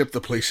once they shipped the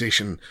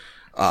PlayStation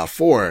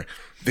 4,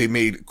 they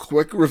made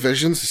quick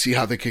revisions to see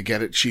how they could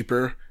get it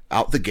cheaper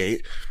out the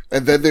gate.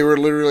 And then they were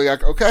literally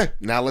like, okay,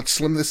 now let's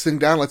slim this thing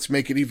down. Let's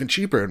make it even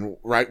cheaper. And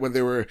right when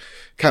they were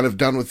kind of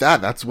done with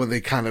that, that's when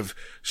they kind of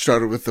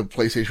started with the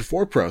PlayStation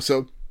 4 Pro.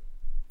 So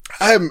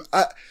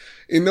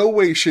in no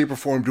way, shape or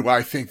form do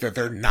I think that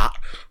they're not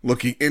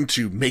looking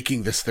into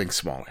making this thing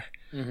smaller.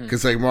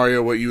 Because like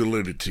Mario, what you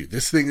alluded to,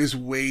 this thing is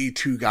way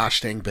too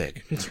gosh dang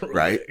big,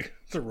 right? Big.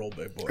 It's a real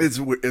big boy.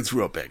 It's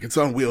real big. It's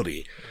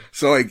unwieldy.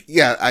 So like,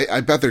 yeah, I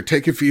bet they're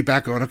taking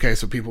feedback on, okay,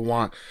 so people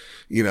want,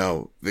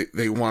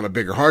 they want a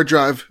bigger hard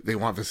drive. They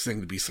want this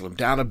thing to be slimmed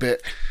down a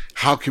bit.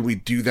 How can we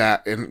do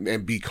that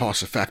and be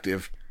cost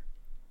effective?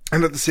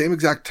 And at the same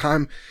exact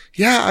time,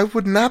 I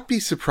would not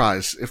be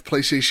surprised if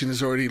PlayStation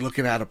is already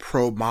looking at a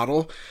Pro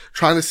model,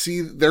 trying to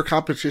see their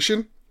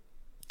competition,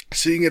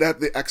 seeing it at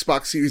the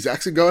Xbox Series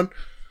X and going,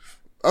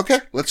 okay,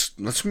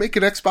 let's make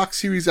an Xbox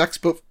Series X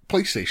but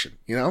PlayStation,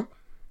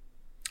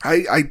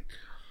 I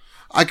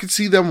could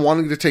see them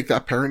wanting to take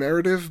that parent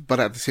narrative, but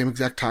at the same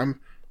exact time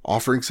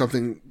offering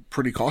something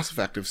pretty cost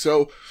effective.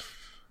 So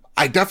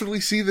I definitely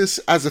see this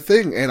as a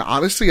thing. And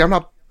honestly, I'm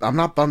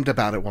not bummed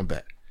about it one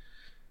bit.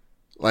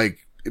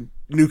 Like,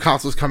 new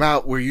consoles come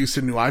out. We're used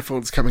to new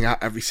iPhones coming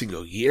out every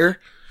single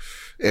year,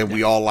 and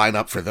we all line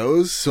up for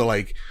those. So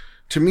like,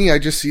 to me, I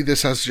just see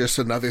this as just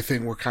another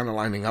thing we're kind of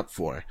lining up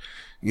for.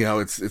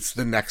 It's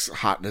the next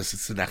hotness.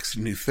 It's the next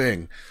new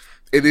thing.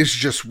 It is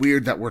just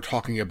weird that we're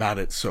talking about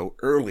it so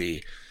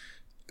early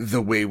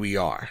the way we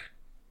are.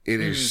 It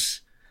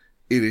is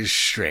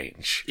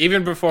strange.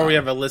 Even before we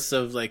have a list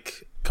of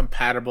like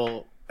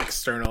compatible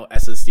external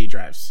SSD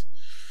drives.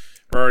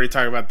 We're already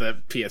talking about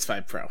the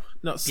PS5 Pro.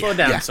 No, slow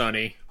down,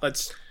 Sony.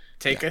 Let's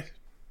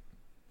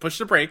push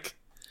the brake.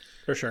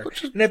 For sure.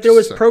 And if there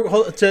was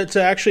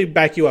to actually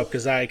back you up,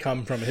 because I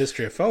come from a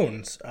history of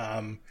phones,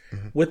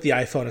 with the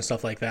iPhone and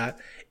stuff like that,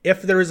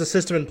 if there is a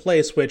system in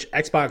place, which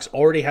Xbox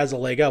already has a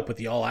leg up with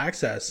the All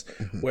Access,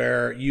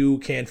 where you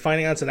can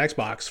finance an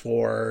Xbox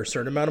for a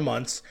certain amount of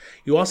months,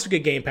 you also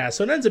get Game Pass.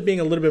 So it ends up being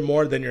a little bit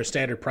more than your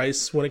standard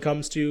price when it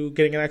comes to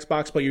getting an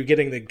Xbox, but you're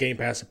getting the Game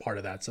Pass a part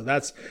of that. So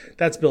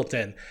that's built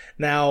in.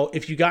 Now,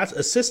 if you got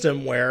a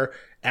system where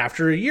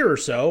after a year or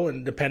so,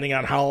 and depending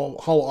on how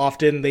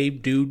often they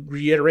do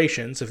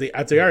reiterations, if they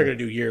are going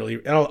to do yearly,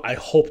 I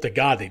hope to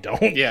God they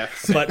don't. Yeah.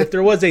 But if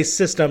there was a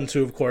system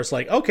to, of course,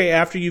 like, okay,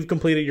 after you've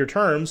completed your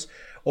terms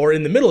or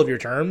in the middle of your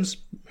terms,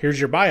 here's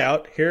your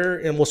buyout here,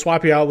 and we'll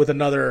swap you out with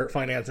another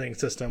financing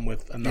system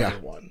with another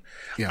one.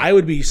 Yeah. I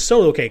would be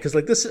so okay, because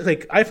like this,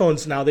 like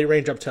iPhones now, they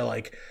range up to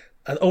like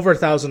over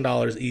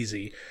 $1,000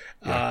 easy.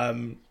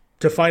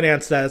 To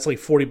finance that, it's like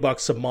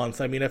 $40 a month.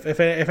 I mean, if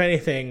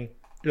anything,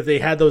 if they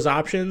had those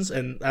options,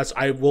 and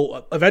I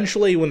will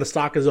eventually, when the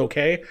stock is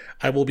okay,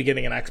 I will be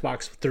getting an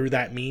Xbox through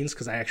that means,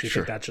 because I actually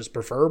think that's just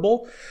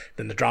preferable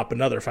than to drop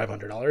another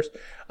 $500.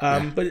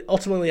 But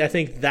ultimately, I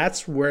think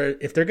that's where,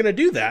 if they're going to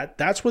do that,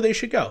 that's where they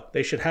should go.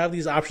 They should have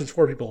these options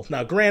for people.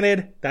 Now,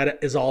 granted, that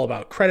is all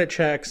about credit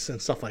checks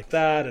and stuff like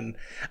that. And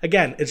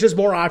again, it's just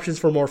more options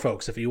for more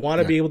folks. If you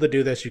want to be able to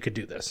do this, you could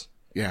do this.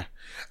 Yeah.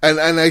 And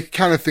I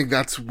kind of think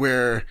that's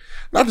where,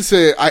 not to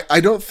say,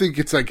 I don't think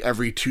it's like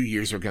every 2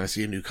 years we're going to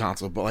see a new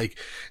console, but like,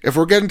 if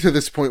we're getting to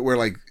this point where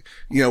like,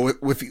 you know,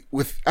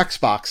 with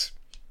Xbox,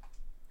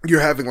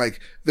 you're having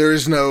like, there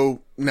is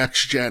no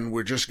next gen.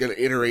 We're just going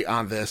to iterate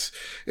on this.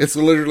 It's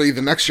literally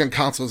the next gen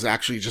console is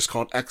actually just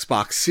called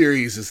Xbox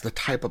Series is the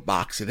type of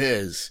box it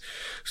is.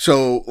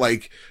 So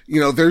like,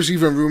 you know, there's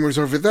even rumors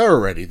over there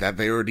already that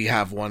they already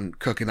have one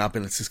cooking up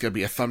and it's just going to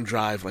be a thumb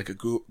drive, like a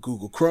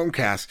Google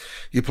Chromecast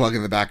you plug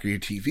in the back of your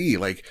TV.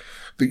 Like,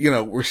 you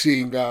know, we're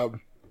seeing,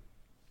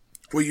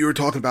 what you were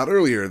talking about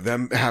earlier,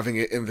 them having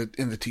it in the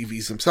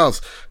TVs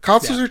themselves.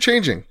 Consoles are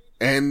changing.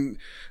 And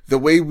the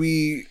way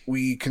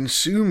we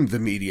consume the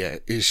media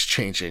is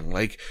changing.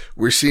 Like,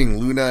 we're seeing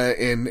Luna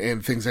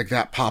and things like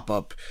that pop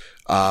up.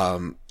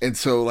 And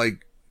so,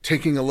 like,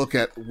 taking a look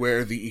at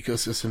where the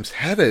ecosystem's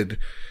headed,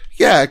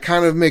 yeah, it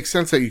kind of makes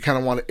sense that you kind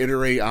of want to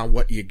iterate on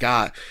what you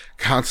got,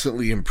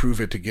 constantly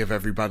improve it to give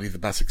everybody the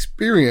best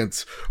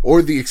experience,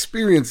 or the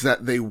experience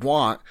that they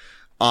want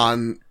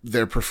on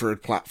their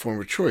preferred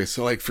platform of choice.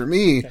 So, like, for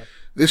me,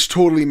 this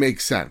totally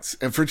makes sense.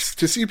 And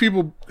to see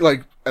people,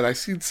 like, and I've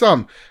seen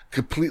some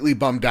completely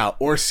bummed out,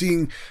 or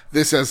seeing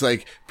this as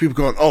like people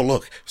going, oh,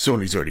 look,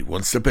 Sony's already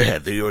one step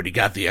ahead. They already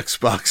got the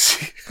Xbox.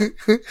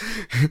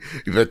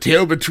 The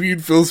tail between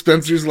Phil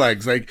Spencer's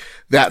legs. Like,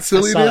 that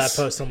silliness. I saw that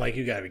post. I'm like,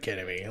 you gotta be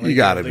kidding me. Like, you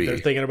gotta be. They're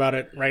thinking about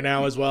it right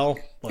now as well.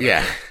 Whatever.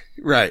 Yeah.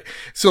 Right.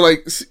 So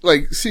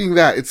like seeing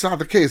that, it's not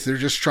the case. They're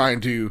just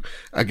trying to,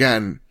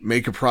 again,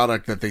 make a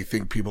product that they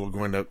think people are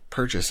going to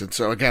purchase. And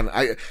so again,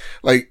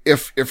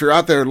 if you're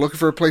out there looking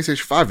for a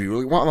PlayStation 5, you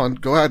really want one,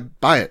 go ahead,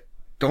 buy it.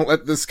 Don't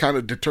let this kind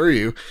of deter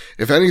you.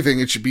 If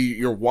anything, it should be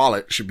your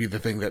wallet should be the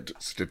thing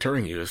that's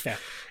deterring you. Those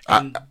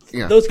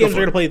games are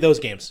going to play those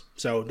games.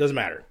 So it doesn't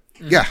matter.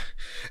 Yeah.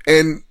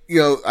 And,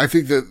 you know, I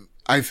think that,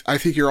 I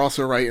think you're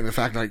also right in the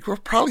fact that, like, we'll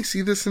probably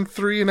see this in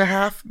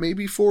 3.5,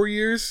 maybe 4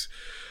 years.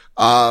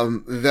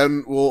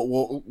 Then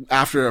we'll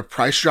after a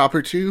price drop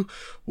or two,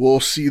 we'll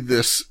see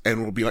this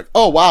and we'll be like,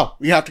 oh wow,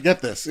 we have to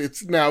get this.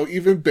 It's now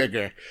even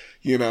bigger,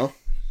 you know?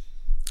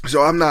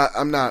 So I'm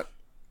not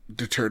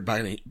deterred by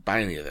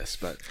any of this,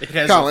 but it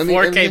has Colin, a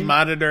 4K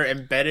monitor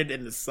embedded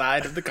in the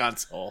side of the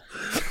console.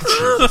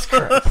 Jesus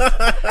Christ.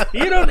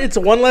 It's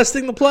one less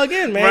thing to plug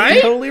in, man. Right?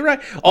 You're totally right.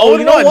 Oh,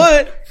 you know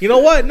what? You know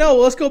what? No,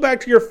 let's go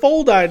back to your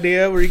fold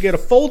idea where you get a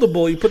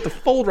foldable, you put the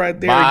fold right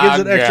there, it gives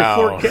it extra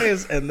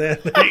 4Ks, and then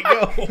there you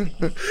go.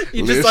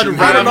 You just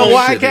I don't know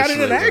why I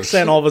added an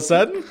accent all of a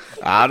sudden.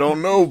 I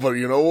don't know, but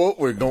you know what?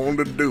 We're going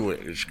to do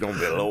it. It's going to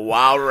be a little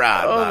wild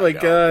ride. Oh my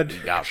God.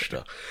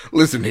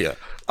 Listen here.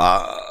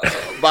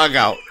 By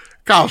God,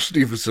 Kyle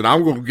Stevenson,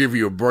 I'm going to give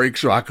you a break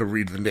so I can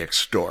read the next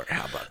story.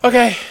 How about that?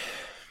 Okay.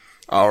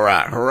 All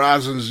right.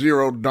 Horizon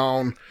Zero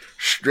Dawn,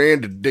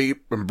 Stranded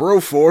Deep, and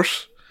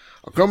Broforce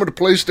are coming to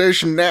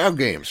PlayStation Now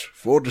games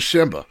for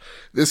December.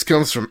 This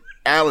comes from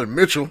Alan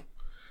Mitchell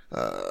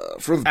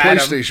from the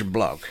PlayStation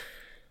blog.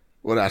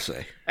 What'd I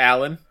say?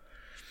 Alan.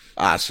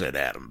 I said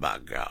Adam, by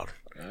God.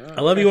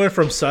 I love you went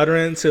from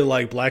Southern to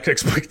like black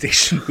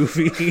exploitation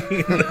movie.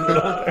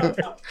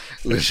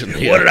 Listen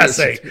here. What did I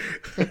say?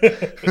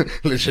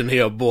 Listen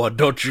here, boy.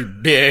 Don't you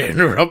dare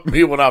interrupt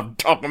me when I'm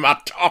talking my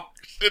talk.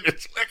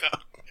 It's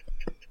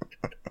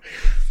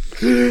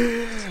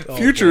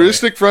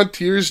Futuristic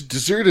frontiers,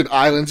 deserted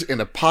islands,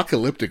 and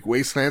apocalyptic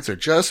wastelands are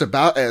just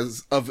about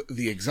as of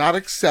the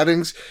exotic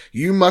settings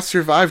you must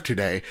survive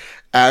today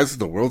as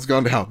the world's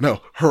gone to hell.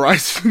 No,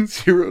 Horizon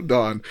Zero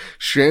Dawn,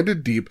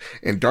 Stranded Deep,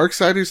 and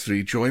Darksiders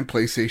 3 join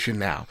PlayStation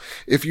Now.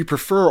 If you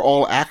prefer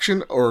all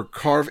action or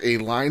carve a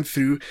line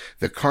through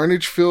the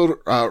carnage-filled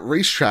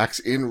racetracks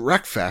in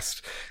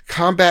Wreckfest,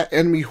 combat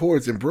enemy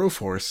hordes in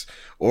Broforce,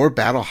 or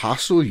battle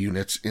hostile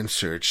units in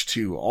Surge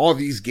 2. All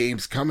these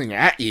games coming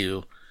at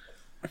you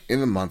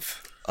in the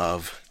month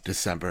of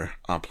December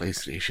on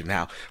PlayStation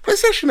Now.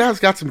 PlayStation Now's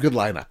got some good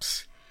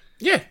lineups.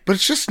 Yeah. But it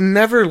just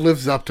never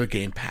lives up to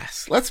Game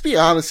Pass. Let's be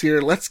honest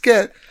here. Let's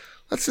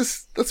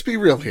be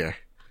real here.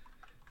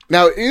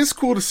 Now, it is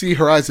cool to see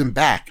Horizon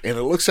back, and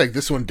it looks like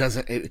this one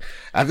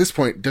at this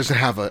point, doesn't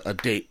have a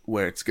date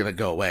where it's going to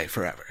go away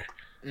forever.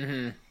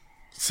 Mm-hmm.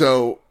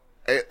 So,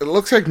 it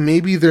looks like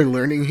maybe they're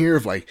learning here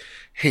of like,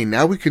 hey,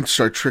 now we can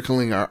start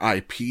trickling our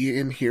IP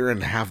in here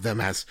and have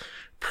them as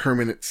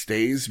permanent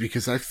stays,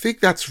 because I think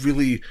that's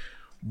really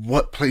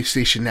what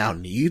PlayStation Now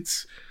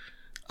needs.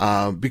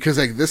 Because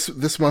like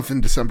this month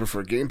in December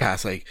for Game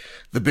Pass, like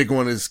the big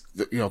one is,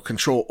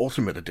 Control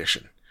Ultimate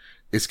Edition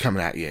is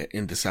coming at you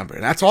in December.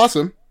 And that's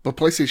awesome. But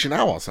PlayStation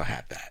Now also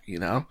had that,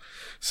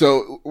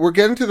 So we're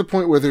getting to the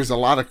point where there's a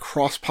lot of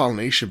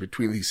cross-pollination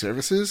between these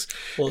services.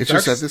 Well, it's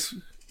just that this...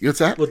 What's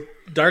that? Well,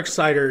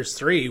 Darksiders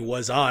 3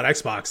 was on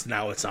Xbox.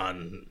 Now it's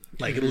on,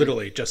 like,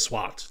 literally just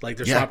swapped. Like,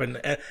 they're swapping,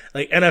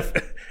 like,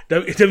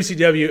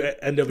 WCW,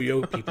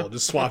 NWO people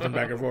just swapping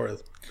back and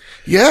forth.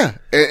 Yeah.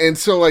 And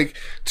so, like,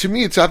 to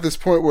me, it's at this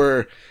point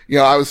where, you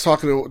know, I was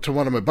talking to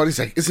one of my buddies,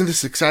 like, isn't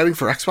this exciting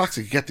for Xbox?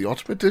 You get the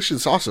Ultimate Edition.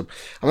 It's awesome.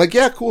 I'm like,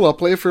 yeah, cool. I'll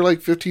play it for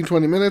like 15,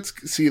 20 minutes,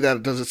 see that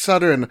it doesn't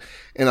stutter, and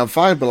I'm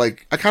fine. But,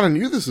 like, I kind of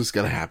knew this was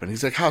going to happen.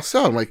 He's like, how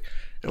so? I'm like,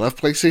 it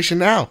left PlayStation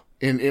Now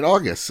in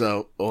August,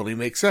 so only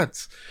makes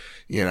sense,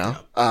 you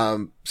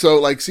know? So,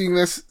 like, seeing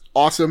this,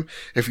 awesome.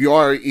 If you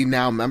are a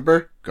Now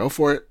member, go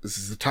for it. This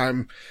is the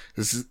time.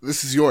 This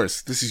is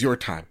yours. This is your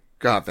time.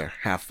 Go out there,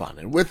 have fun.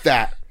 And with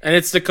that, and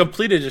it's the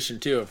complete edition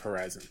too of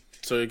Horizon.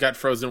 So you got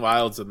Frozen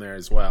Wilds in there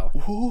as well.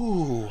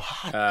 ooh,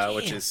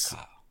 Which is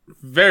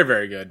very,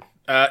 very good.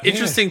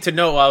 Interesting to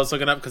note while I was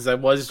looking up, because I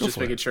was just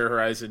making sure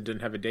Horizon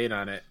didn't have a date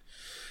on it,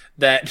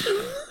 that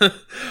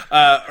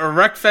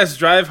Wreckfest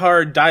Drive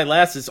Hard Die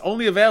Last is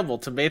only available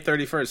to May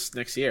 31st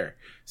next year.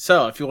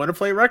 So if you want to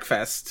play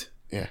Wreckfest,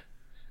 yeah,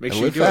 make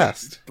sure you do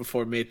it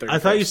before May 31st. I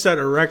thought you said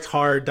Erect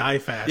Hard Die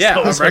Fast. Yeah,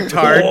 Erect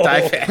Hard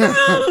Die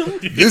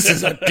Fast. This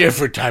is a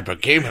different type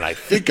of game, and I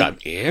think I'm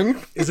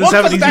in. Is this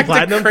have an easy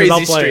platinum? Because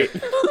I'll play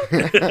Street.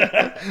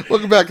 it.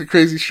 Welcome back to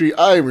Crazy Street.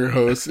 I am your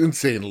host,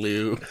 Insane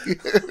Lou.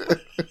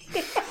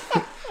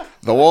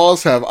 The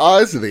walls have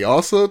eyes and they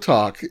also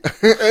talk.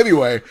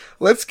 Anyway,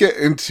 let's get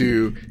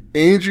into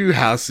Andrew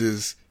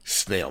House's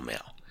snail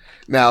mail.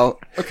 Now,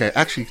 okay,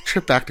 actually,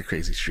 trip back to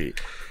Crazy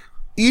Street.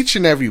 Each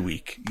and every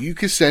week, you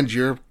can send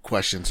your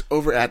questions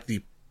over at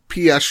the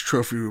PS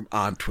Trophy Room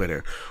on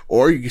Twitter,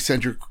 or you can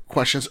send your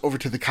questions over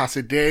to the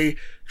Casa Day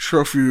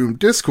Trophy Room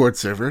Discord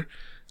server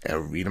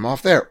and read them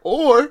off there.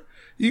 Or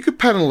you could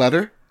pen a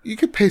letter, you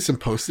could pay some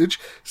postage,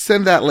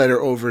 send that letter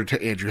over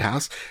to Andrew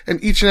House,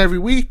 and each and every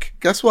week,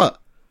 guess what?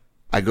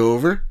 I go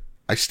over,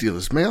 I steal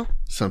his mail.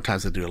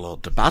 Sometimes I do a little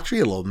debauchery,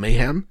 a little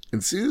mayhem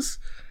ensues.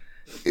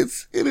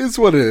 It is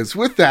what it is.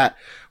 With that,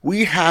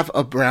 we have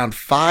around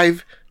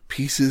 5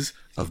 pieces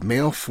of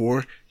mail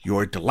for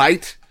your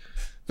delight.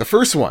 The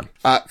first one,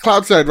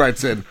 Cloudside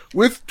writes in,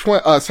 with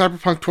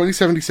Cyberpunk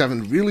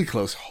 2077 really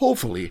close,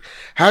 hopefully,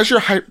 has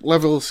your hype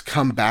levels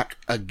come back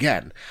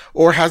again?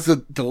 Or has the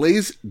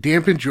delays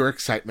dampened your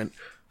excitement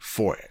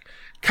for it?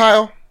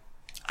 Kyle,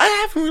 I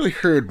haven't really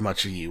heard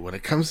much of you when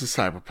it comes to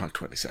Cyberpunk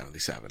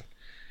 2077.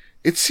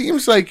 It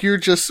seems like you're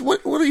just,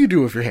 what do you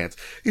do with your hands?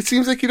 It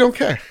seems like you don't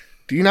care.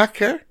 Do you not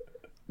care?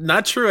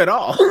 Not true at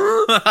all.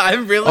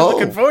 I'm really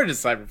looking forward to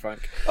Cyberpunk.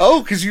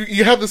 Oh, because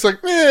you have this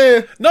like,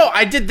 meh. No,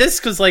 I did this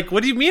because, like,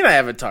 what do you mean I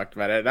haven't talked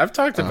about it? I've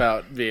talked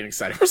about being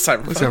excited for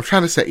Cyberpunk. Listen, I'm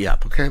trying to set you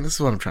up, okay? This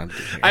is what I'm trying to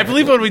do here. I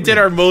believe when we did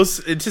our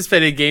most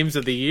anticipated games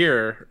of the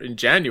year in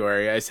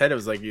January, I said it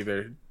was like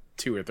either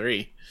 2 or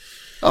 3.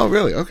 Oh,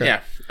 really? Okay.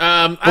 Yeah.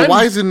 But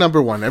why is it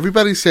number 1?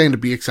 Everybody's saying to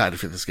be excited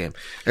for this game.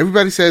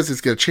 Everybody says it's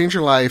going to change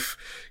your life.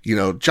 You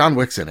know, John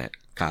Wick's in it,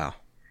 Kyle.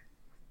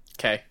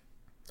 Okay.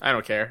 I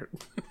don't care.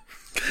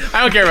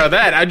 I don't care about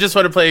that. I just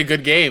want to play a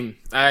good game.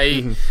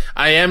 I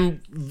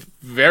am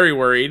very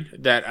worried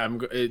that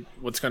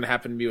what's going to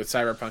happen to me with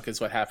Cyberpunk is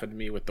what happened to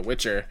me with The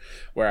Witcher,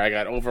 where I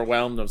got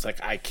overwhelmed. I was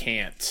like, I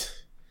can't.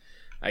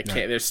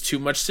 There's too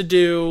much to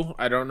do.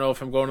 I don't know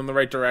if I'm going in the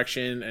right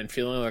direction, and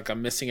feeling like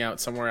I'm missing out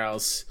somewhere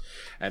else,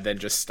 and then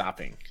just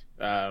stopping.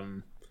 So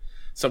I'm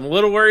a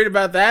little worried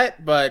about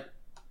that, but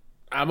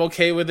I'm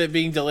okay with it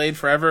being delayed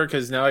forever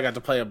because now I got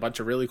to play a bunch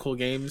of really cool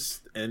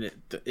games in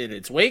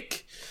its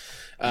wake.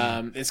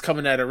 It's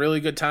coming at a really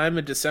good time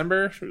in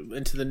December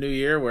into the new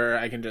year where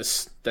I can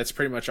that's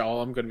pretty much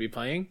all I'm going to be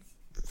playing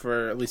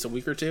for at least a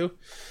week or two.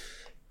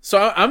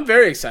 So I'm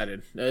very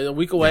excited. A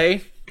week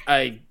away,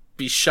 I'd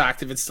be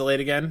shocked if it's delayed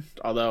again.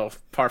 Although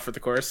par for the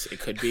course, it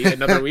could be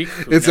another week.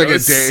 It's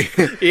knows? Like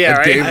a day, yeah,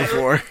 a day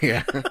before.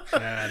 Yeah.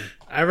 Man,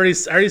 I already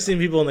seen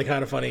people in the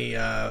Kind of Funny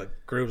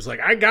groups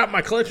like, I got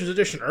my collector's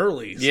edition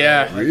early. So,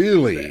 yeah, like,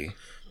 really.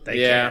 They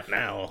can't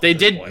now. They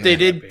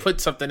did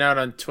put something out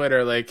on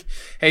Twitter like,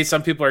 hey,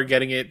 some people are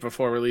getting it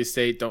before release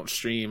date. Don't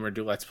stream or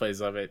do Let's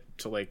Plays of it.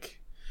 So, like,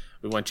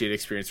 we want you to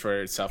experience for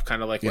it itself.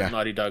 Kind of like what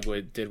Naughty Dog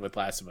did with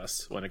Last of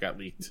Us when it got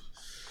leaked.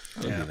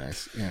 That'd be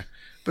nice. Yeah.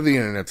 But the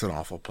internet's an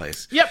awful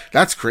place. Yep.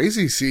 That's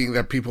crazy seeing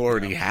that people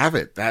already have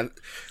it.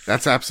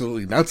 That's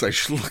absolutely nuts. I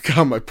should look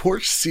on my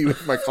porch to see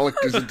if my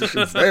collector's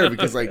edition's there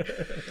because, like,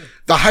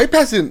 the hype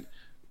hasn't.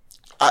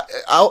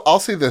 I'll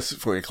say this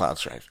for you, Cloud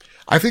Strife.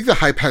 I think the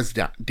hype has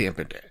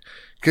dampened it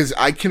because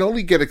I can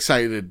only get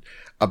excited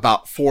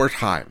about 4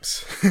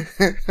 times.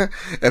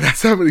 And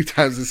that's how many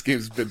times this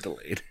game's been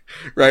delayed,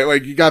 right?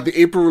 Like, you got the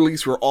April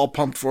release. We're all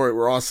pumped for it.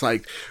 We're all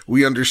psyched.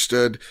 We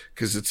understood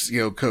because it's,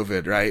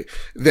 COVID, right?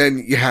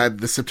 Then you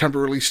had the September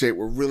release date.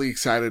 We're really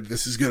excited.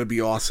 This is going to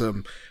be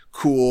awesome.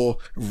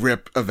 Cool.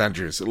 RIP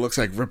Avengers. It looks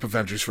like RIP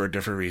Avengers for a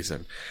different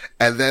reason.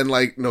 And then,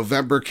 like,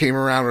 November came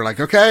around. We're like,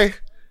 okay,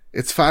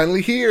 it's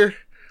finally here.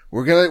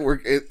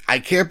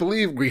 I can't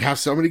believe we have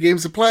so many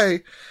games to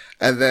play.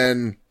 And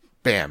then,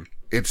 bam,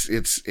 it's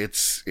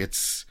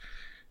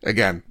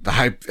again, the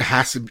hype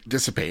has to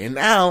dissipate. And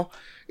now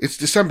it's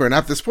December. And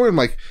at this point, I'm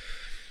like,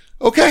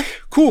 Okay,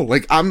 cool.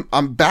 Like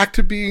I'm back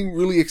to being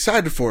really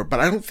excited for it, but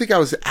I don't think I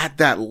was at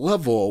that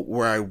level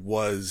where I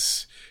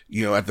was,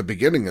 at the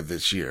beginning of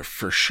this year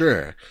for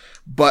sure.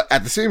 But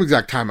at the same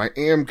exact time, I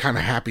am kind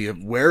of happy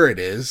of where it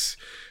is.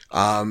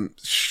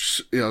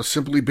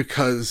 Simply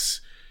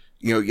because,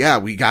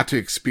 we got to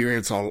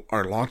experience all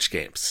our launch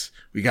games.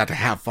 We got to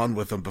have fun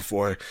with them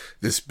before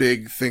this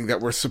big thing that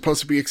we're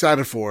supposed to be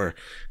excited for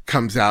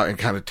comes out and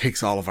kind of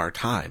takes all of our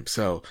time.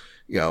 So,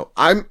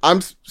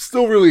 I'm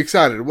still really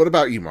excited. What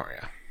about you,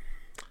 Mario?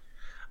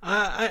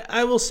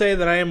 I will say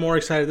that I am more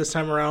excited this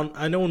time around.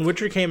 I know when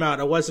Witcher came out,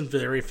 I wasn't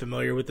very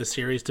familiar with the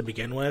series to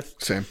begin with.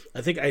 Same.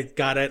 I think I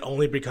got it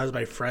only because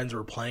my friends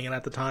were playing it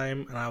at the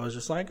time, and I was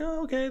just like,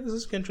 oh, okay, this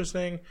is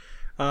interesting.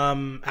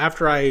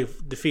 After I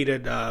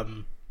defeated a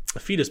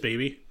fetus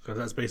baby, because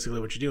that's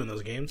basically what you do in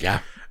those games. Yeah.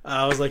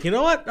 I was like, you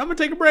know what? I'm going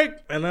to take a break.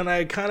 And then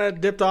I kind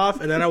of dipped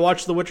off, and then I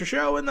watched The Witcher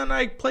show, and then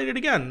I played it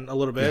again a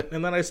little bit,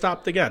 and then I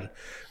stopped again.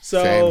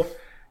 So... Same.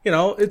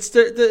 It's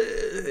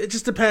it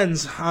just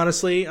depends,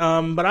 honestly.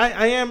 But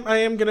I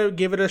am gonna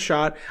give it a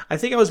shot. I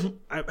think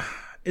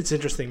it's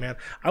interesting, man.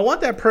 I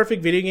want that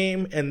perfect video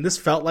game, and this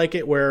felt like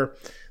it, where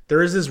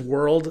there is this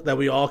world that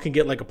we all can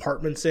get like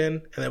apartments in,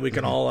 and then we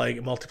can all like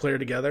multiplayer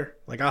together.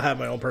 Like I'll have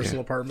my own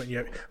personal apartment.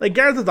 Yeah, like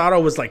Grand Theft Auto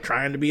was like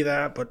trying to be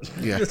that, but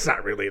it's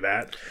not really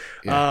that.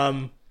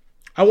 Yeah.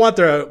 I want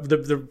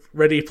the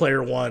Ready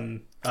Player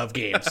One of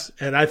games,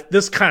 and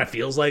this kind of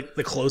feels like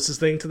the closest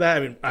thing to that. I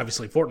mean,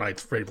 obviously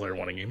Fortnite's Ready Player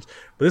One in games,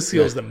 but this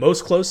feels the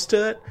most close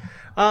to it.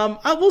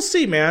 We'll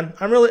see, man.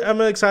 I'm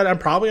really excited. I'm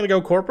probably gonna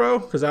go corpo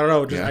because I don't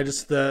know.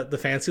 The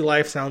fancy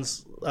life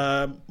sounds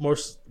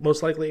most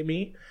likely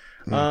me.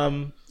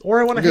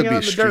 Or I want to hang out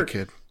in the dirt.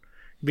 Kid.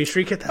 Be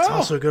street kid. That's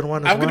also a good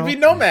one. I'm gonna be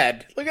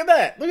nomad. Look at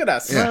that. Look at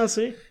us. Yeah.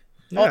 See.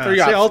 All three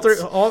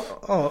options.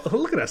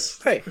 Look at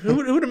us. Hey.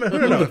 Who'd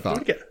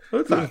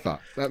have thought?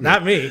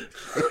 Not me.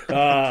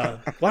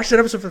 Watched that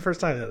episode for the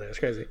first time the other day. It's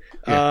crazy.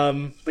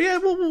 Yeah. But yeah,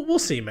 we'll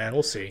see, man.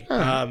 We'll see.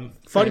 Fun,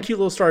 cute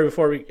little story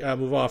before we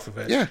move off of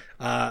it. Yeah.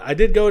 I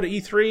did go to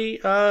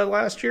E3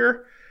 last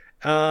year,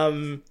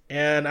 and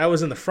I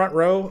was in the front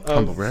row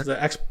of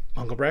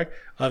Uncle Bragg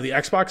of the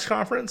Xbox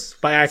conference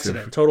by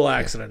accident. Total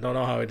accident. Don't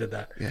know how I did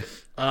that. Yeah.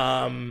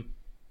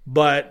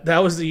 But that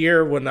was the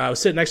year when I was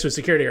sitting next to a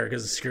security guard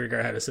because the security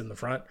guard had to sit in the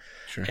front.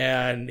 Sure.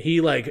 And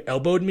he like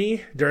elbowed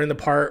me during the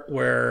part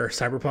where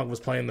Cyberpunk was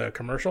playing the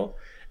commercial.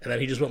 And then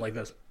he just went like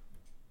this.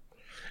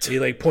 So he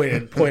like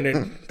pointed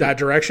that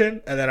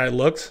direction. And then I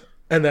looked,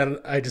 and then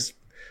I just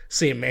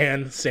see a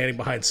man standing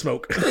behind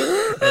smoke.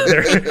 And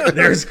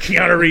there's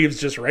Keanu Reeves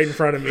just right in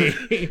front of me.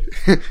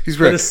 He's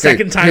for the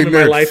second time in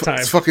my lifetime.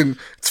 It's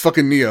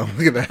fucking Neo.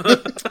 Look at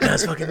that.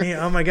 That's fucking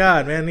Neo. Oh my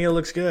god, man, Neo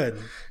looks good.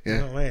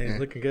 Yeah. Oh man, he's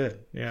looking good.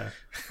 Yeah.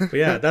 But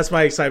yeah, that's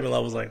my excitement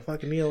level. Like,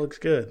 fucking Neo looks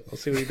good. We'll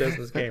see what he does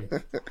in this game.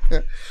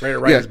 Ready to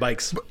ride his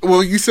bikes.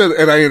 Well, you said,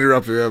 and I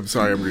interrupted you. I'm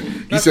sorry,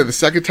 you said the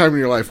second time in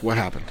your life, what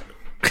happened?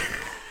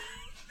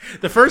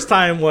 The first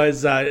time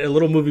was a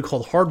little movie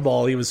called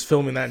Hardball. He was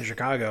filming that in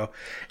Chicago,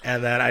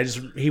 and then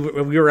we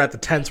were at the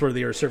tents where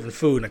they were serving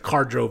food, and a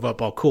car drove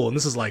up all cool. And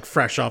this is like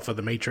fresh off of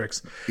The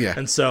Matrix. Yeah.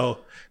 And so,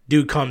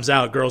 dude comes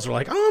out. Girls are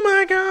like, "Oh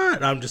my god!"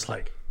 And I'm just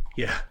like,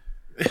 "Yeah."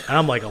 And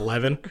I'm like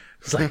 11.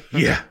 It's like,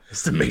 yeah,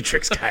 it's the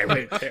Matrix guy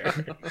right there.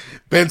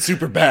 Ben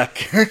super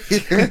back.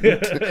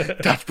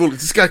 Dodge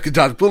bullets. This guy could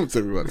dodge bullets,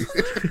 everybody.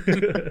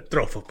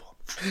 Throw a football.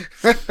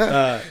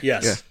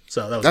 Yes. Yeah.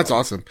 So that's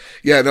awesome.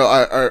 Yeah, no,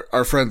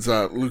 our friends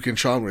Luke and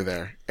Sean were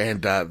there,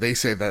 and they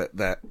say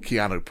that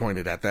Keanu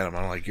pointed at them.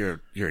 I'm like,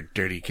 you're a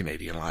dirty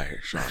Canadian liar,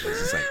 Sean.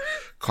 This is like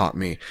caught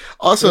me.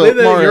 Also,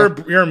 Mario,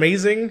 you're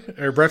amazing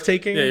or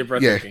breathtaking. Yeah, you're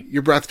breathtaking. Yeah,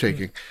 you're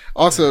breathtaking.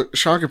 Also,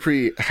 Sean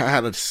Capri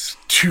had a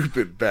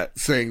stupid bet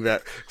saying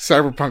that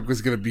Cyberpunk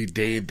was going to be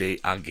day and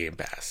date on Game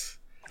Pass,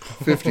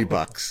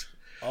 $50.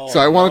 So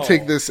I want to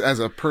take this as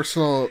a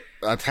personal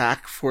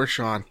attack for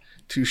Sean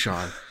to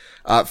Sean.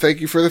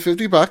 Thank you for the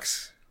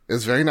 $50. It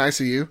was very nice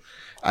of you.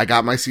 I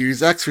got my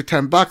Series X for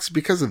 $10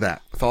 because of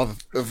that.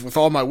 With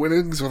all my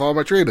winnings, with all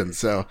my trade-ins.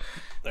 So,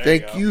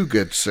 thank you,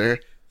 good sir.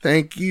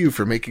 Thank you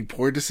for making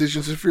poor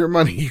decisions with your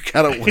money. You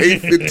got a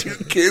wife and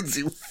 2 kids,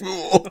 you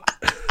fool.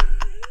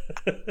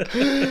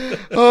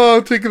 Oh,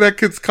 I'm taking that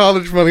kid's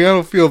college money. I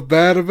don't feel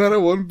bad about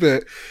it one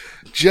bit.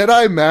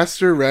 Jedi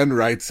Master Ren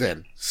writes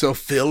in. So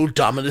Phil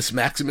Dominus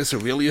Maximus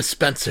Aurelius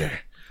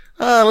Spencer.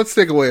 Let's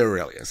take away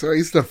Aurelia. So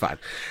he's done fine.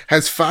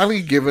 Has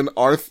finally given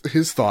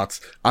his thoughts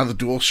on the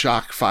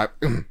DualShock 5,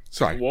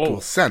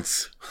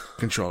 DualSense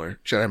controller.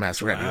 Jedi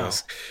Master Randy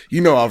goes,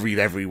 you know I'll read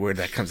every word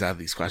that comes out of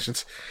these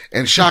questions.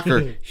 And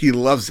shocker, he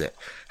loves it.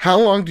 How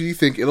long do you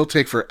think it'll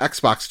take for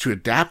Xbox to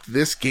adapt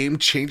this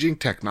game-changing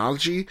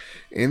technology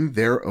in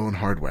their own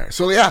hardware?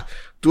 So yeah,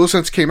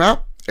 DualSense came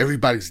out.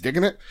 Everybody's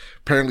digging it.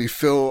 Apparently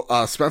Phil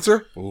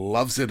Spencer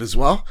loves it as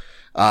well.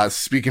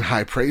 Speaking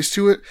high praise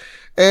to it.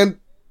 And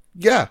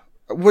yeah,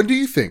 when do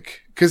you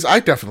think? Because I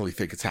definitely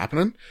think it's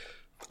happening.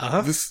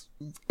 The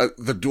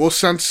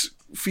DualSense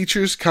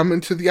features come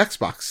into the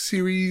Xbox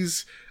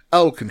Series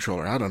L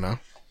controller. I don't know.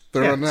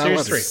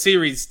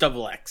 Series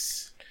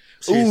XX.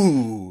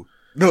 Ooh,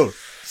 No,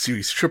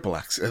 Series Triple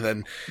X, and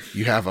then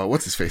you have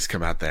what's his face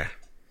come out there.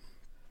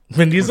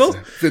 Vin Diesel?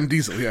 Vin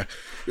Diesel, yeah.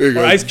 There you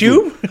Or go. Ice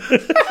Cube?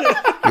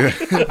 Yeah,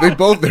 they're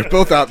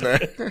both out there.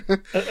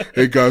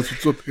 Hey guys,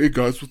 what's up? Hey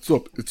guys, what's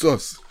up? It's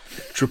us,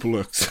 Triple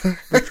X.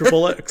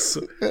 Triple X.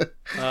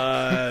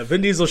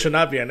 Vin Diesel should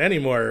not be on any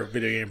more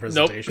video game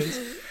presentations.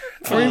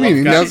 What do you mean?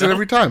 He nails it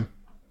every time.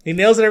 He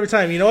nails it every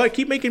time. You know what?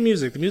 Keep making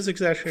music. The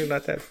music's actually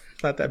not that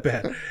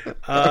bad.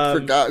 I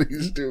forgot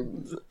he's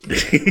doing.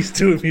 He's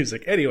doing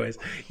music. Anyways,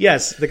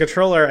 yes, the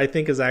controller I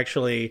think I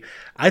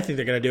think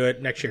they're going to do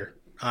it next year.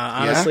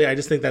 Honestly, I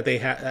just think that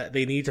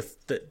they need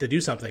to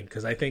do something,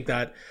 because I think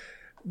that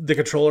the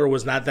controller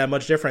was not that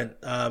much different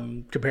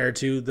compared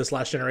to this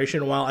last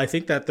generation. While I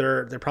think that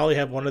they probably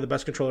have one of the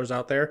best controllers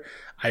out there,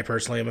 I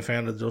personally am a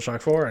fan of the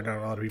DualShock 4. I know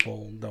a lot of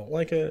people don't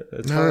like it.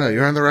 No,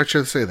 you're on the right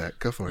show to say that.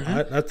 Go for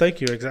it. Thank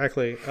you.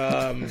 Exactly.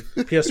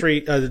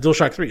 PS3, the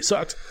DualShock 3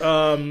 sucks.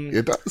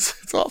 It does.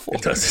 It's awful.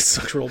 It does. It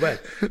sucks real bad.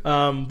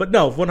 But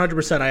no,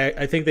 100%.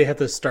 I think they have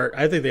to start.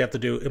 I think they have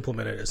to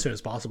implement it as soon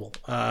as possible,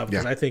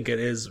 because I think it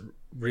is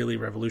really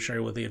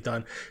revolutionary what they've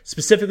done,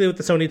 specifically with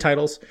the Sony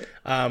titles.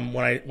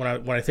 When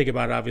I think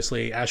about it,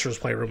 obviously Astro's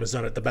Playroom has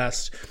done it the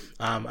best.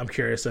 I'm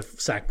curious if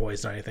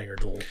Sackboy's done anything, or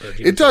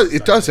It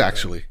does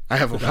actually. I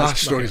have a lot of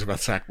stories about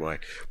Sackboy,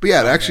 but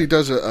yeah, it actually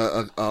does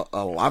a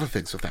lot of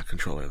things with that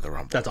controller, the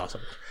Rumble. That's awesome.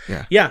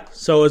 Yeah.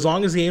 So as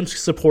long as the games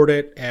support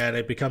it and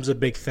it becomes a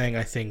big thing,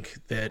 I think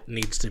that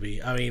needs to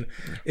be. I mean,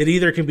 it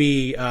either can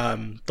be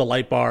the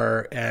light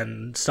bar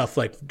and stuff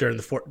like during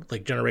the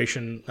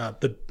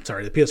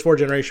PS4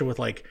 generation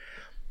with like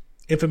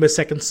Infamous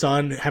Second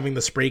Son having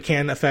the spray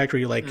can effect where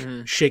you like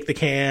shake the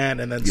can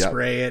and then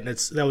spray it, and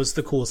that was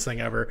the coolest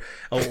thing ever.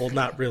 Oh, well,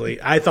 not really.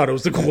 I thought it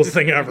was the coolest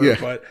thing ever,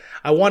 but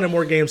I wanted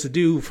more games to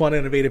do fun,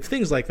 innovative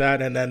things like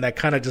that, and then that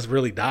kind of just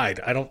really died.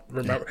 I don't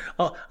remember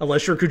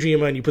unless you're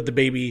Kojima and you put the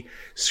baby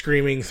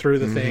screaming through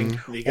the thing,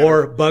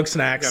 or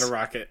Bugsnax. You gotta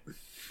rock it.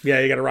 Yeah,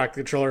 you got to rock the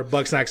controller.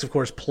 Bugsnax, of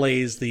course,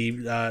 plays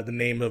the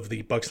name of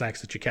the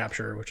Bugsnax that you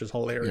capture, which is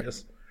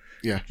hilarious.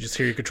 Yeah. You just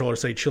hear your controller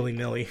say Chili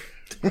Nilly.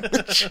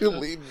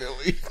 Chili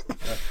Nilly.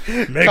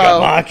 Mega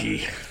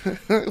Maki.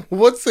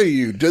 What say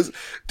you? Does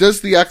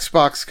the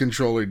Xbox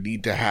controller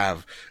need to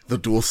have the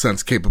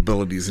DualSense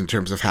capabilities in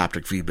terms of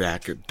haptic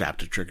feedback,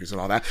 adaptive triggers,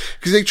 and all that?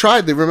 Because they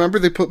remember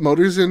they put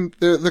motors in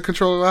the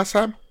controller last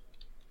time?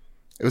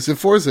 It was in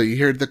Forza.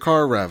 You heard the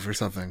car rev or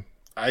something.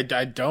 I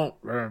don't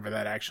remember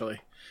that,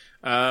 actually.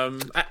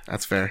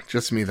 That's fair.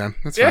 Just me then.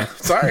 That's yeah,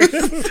 fine. Sorry.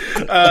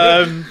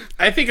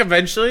 I think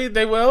eventually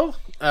they will.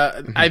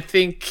 I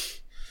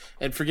think,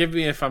 and forgive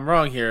me if I'm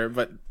wrong here,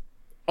 but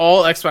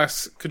all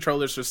Xbox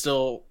controllers are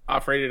still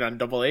operated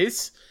on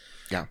AA's.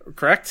 Yeah.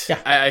 Correct? Yeah.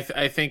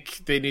 I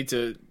think they need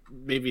to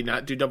maybe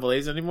not do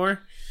AA's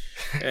anymore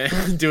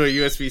and do a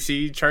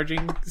USB-C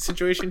charging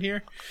situation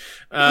here.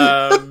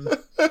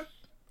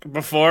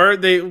 Before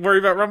they worry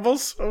about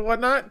rumbles or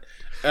whatnot.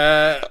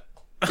 Yeah.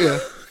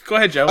 Go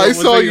ahead, Joe. I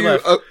saw you.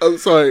 I'm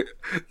sorry.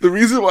 The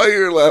reason why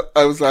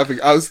I was laughing,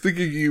 I was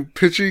thinking you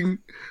pitching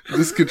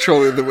this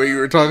controller the way you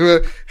were talking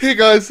about. Hey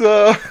guys,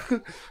 so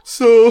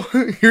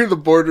here in the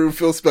boardroom,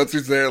 Phil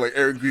Spencer's there, like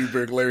Aaron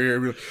Greenberg, Larry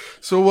Harry.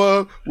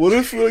 So, what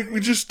if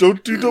we just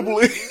don't do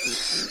AA?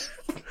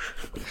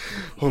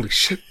 Holy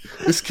shit!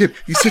 This kid.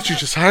 You said you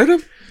just hired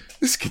him?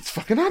 This kid's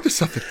fucking onto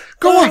something.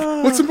 Go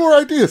on. What's some more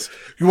ideas?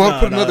 You want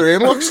to put another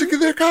analog stick in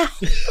there, Kyle?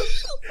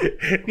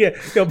 Yeah,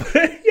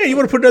 you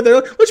want to put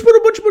another? Let's put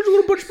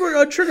a bunch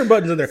more trigger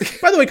buttons in there.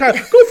 By the way, Kyle,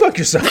 go fuck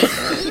yourself.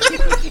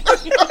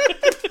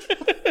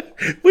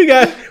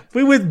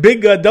 we with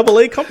big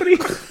AA company.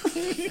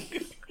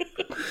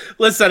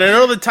 Listen, I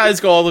know the ties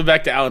go all the way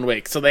back to Alan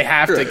Wake, so they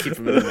have to keep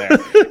him in there.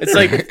 It's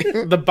like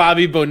the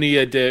Bobby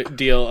Bonilla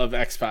deal of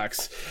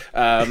Xbox.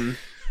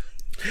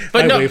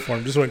 But my no,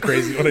 waveform just went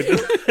crazy when I did.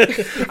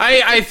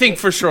 I think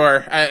for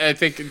sure. I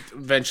think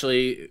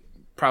eventually,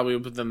 probably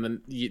within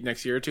the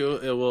next year or two,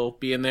 it will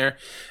be in there.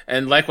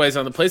 And likewise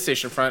on the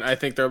PlayStation front, I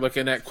think they're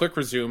looking at Quick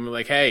Resume,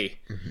 like, hey,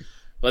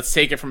 let's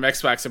take it from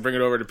Xbox and bring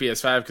it over to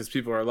PS5 because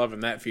people are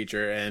loving that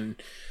feature.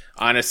 And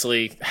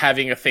honestly,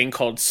 having a thing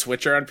called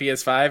Switcher on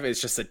PS5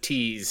 is just a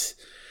tease.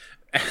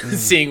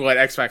 Seeing what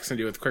Xbox can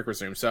do with Quick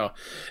Resume. So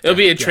it'll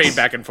be a trade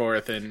back and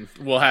forth, and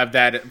we'll have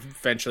that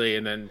eventually,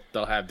 and then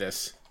they'll have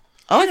this.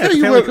 I like how it's a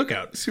you family went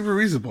cookout. super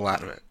reasonable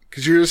out of it.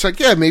 Because you're just like,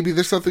 yeah, maybe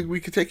there's something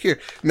we could take here.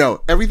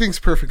 No, everything's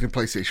perfect in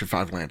PlayStation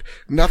 5 land.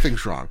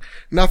 Nothing's wrong.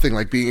 Nothing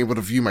like being able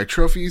to view my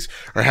trophies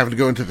or having to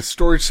go into the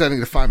storage setting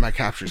to find my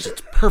captures.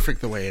 It's perfect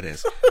the way it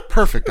is.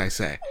 Perfect, I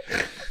say.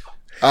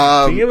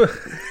 That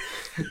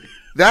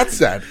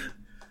said,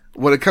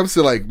 when it comes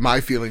to like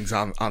my feelings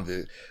on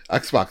the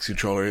Xbox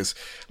controller is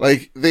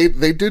like they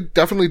did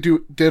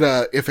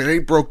if it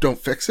ain't broke, don't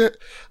fix it.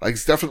 Like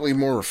it's definitely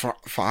more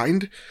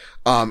refined.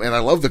 And I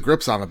love the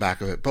grips on the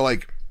back of it, but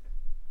like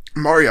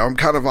Mario, I'm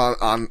kind of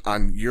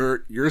on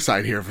your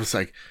side here. It's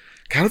like,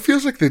 kind of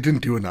feels like they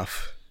didn't do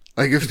enough.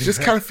 Like it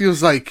just kind of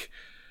feels like,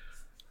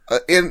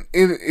 and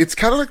it's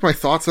kind of like my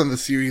thoughts on the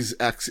Series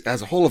X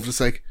as a whole of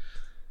just like,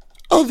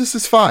 oh, this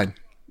is fine.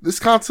 This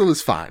console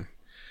is fine.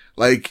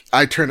 Like,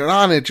 I turn it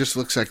on, it just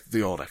looks like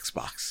the old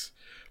Xbox.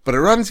 But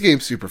it runs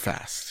games super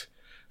fast.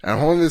 And I'm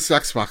holding this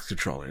Xbox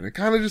controller, and it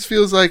kind of just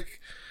feels like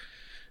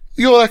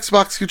the old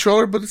Xbox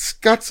controller, but it's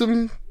got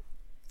some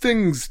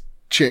things,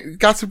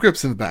 got some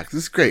grips in the back.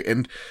 This is great.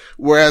 And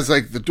whereas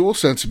like the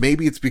DualSense,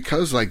 maybe it's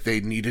because like they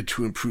needed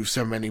to improve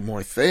so many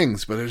more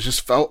things, but it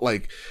just felt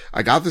like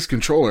I got this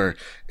controller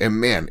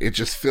and man, it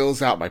just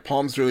fills out my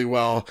palms really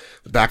well.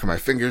 The back of my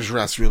fingers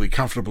rest really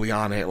comfortably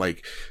on it.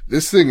 Like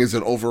this thing is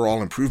an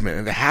overall improvement,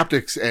 and the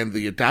haptics and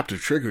the adaptive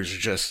triggers are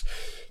just,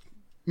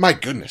 my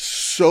goodness,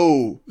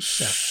 so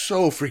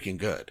freaking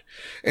good.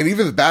 And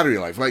even the battery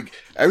life, like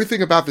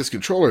everything about this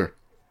controller,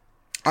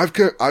 I've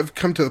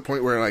come to the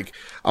point where like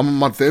I'm a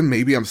month in,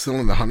 maybe I'm still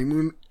in the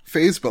honeymoon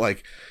phase, but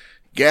like,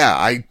 yeah,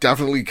 I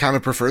definitely kind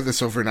of prefer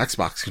this over an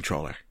Xbox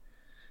controller.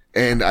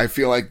 And I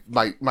feel like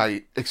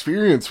my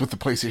experience with the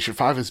PlayStation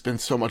 5 has been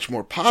so much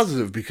more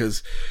positive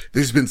because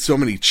there's been so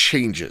many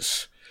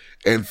changes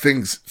and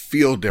things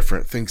feel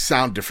different, things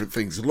sound different,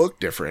 things look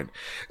different.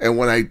 And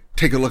when I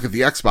take a look at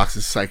the Xbox,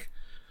 it's like,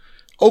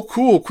 oh,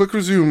 cool, quick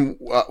resume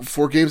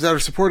for games that are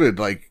supported,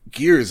 like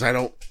Gears.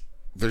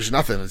 There's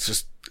nothing. It's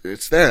just,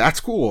 it's there.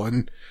 That's cool.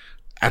 And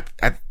at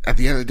the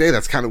end of the day,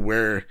 that's kind of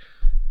where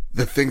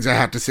the things I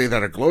have to say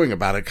that are glowing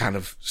about it kind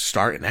of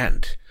start and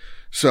end.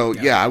 So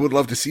yeah, I would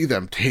love to see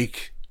them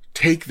take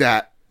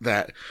that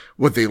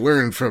what they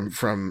learned from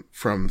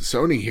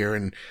Sony here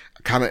and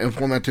kind of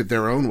implement it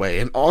their own way.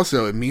 And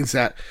also it means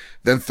that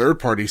then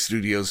third party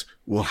studios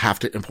will have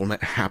to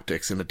implement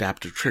haptics and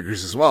adaptive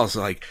triggers as well.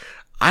 So like,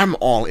 I'm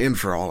all in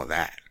for all of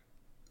that.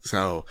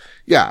 So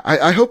yeah,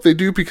 I hope they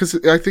do because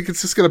I think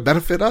it's just going to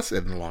benefit us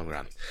in the long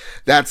run.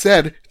 That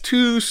said,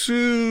 too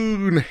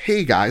soon.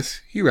 Hey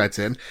guys, he writes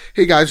in,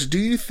 hey guys, do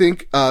you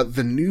think,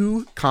 the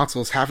new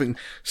consoles having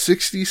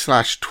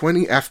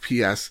 60/20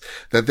 FPS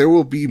that there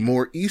will be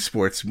more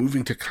esports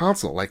moving to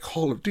console like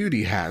Call of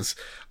Duty has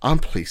on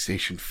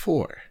PlayStation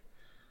 4?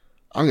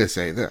 I'm going to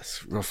say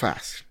this real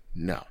fast.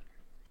 No.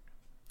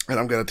 And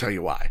I'm going to tell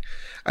you why.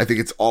 I think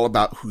it's all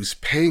about who's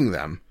paying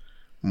them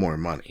more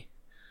money.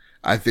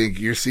 I think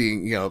you're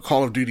seeing,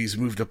 Call of Duty's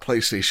move to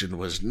PlayStation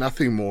was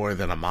nothing more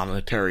than a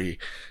monetary,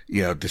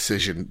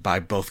 decision by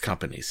both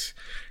companies,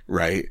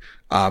 right?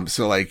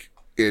 So like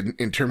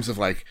in terms of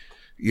like,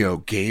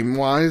 game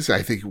wise,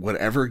 I think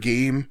whatever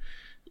game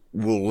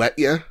will let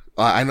you,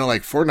 I know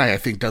like Fortnite, I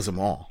think does them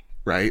all,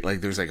 right?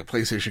 Like there's like a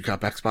PlayStation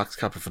Cup, Xbox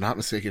Cup, if I'm not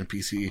mistaken,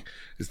 PC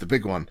is the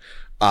big one.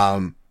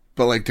 But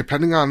like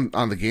depending on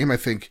the game, I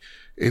think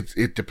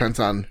it depends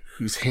on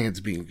whose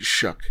hands being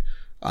shook.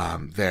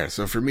 There.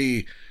 So for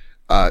me,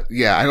 I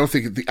don't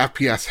think the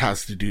FPS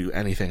has to do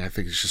anything. I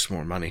think it's just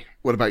more money.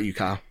 What about you,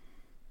 Kyle?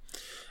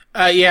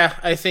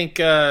 I think,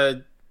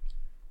 the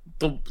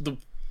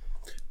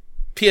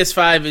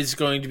PS5 is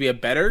going to be a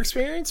better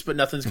experience, but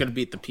nothing's going to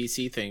beat the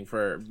PC thing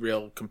for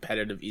real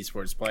competitive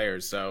esports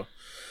players. So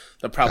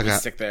they'll probably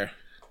stick there.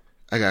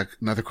 I got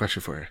another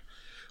question for you.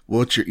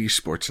 What's your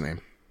esports name?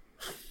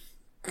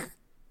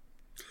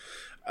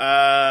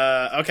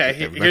 Okay.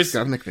 Here's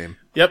got a nickname.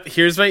 Yep.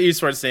 Here's my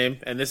esports name,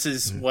 and this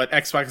is what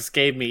Xbox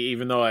gave me,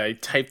 even though I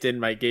typed in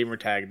my gamer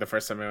tag the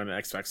first time I went to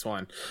Xbox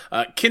One.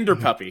 Kinder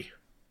Puppy.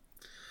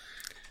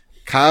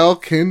 Kyle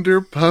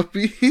Kinder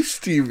Puppy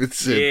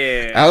Stevenson.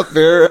 Yeah. Out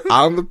there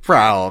on the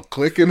prowl,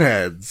 clicking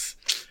heads.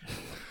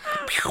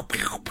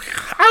 Awoo!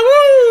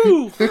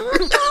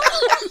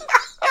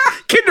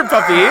 Kinder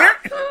Puppy here.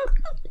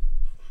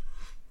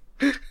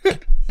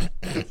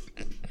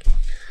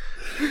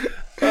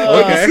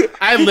 Okay.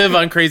 I live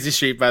on Crazy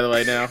Street, by the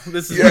way, now.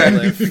 This is where I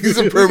live. He's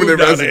a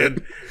permanent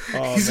resident.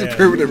 He's a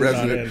permanent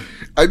resident.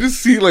 I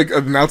just see like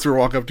an announcer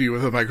walk up to you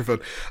with a microphone.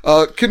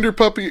 Kinder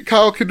Puppy,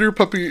 Kyle Kinder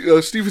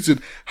Puppy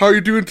Stevenson, how are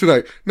you doing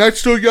tonight? Night's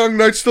still young,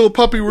 night's still a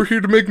puppy, we're here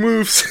to make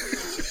moves.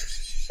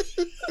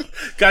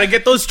 Gotta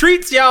get those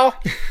treats, y'all.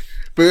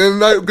 But then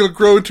night we're gonna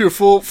grow into a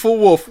full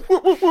wolf.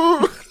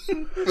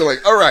 They're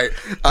like, all right,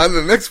 I'm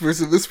the next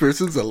person. This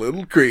person's a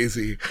little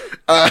crazy.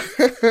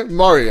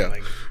 Mario,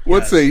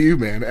 what say you,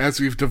 man? As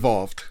we've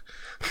devolved.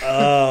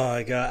 Oh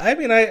my god! I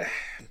mean, I'm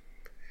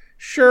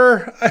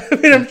sure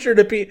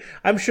the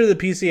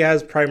PC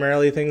has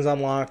primarily things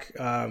on lock,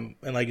 and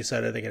like you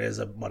said, I think it is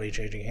a money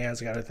changing hands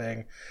kind of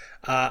thing.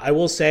 I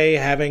will say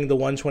having the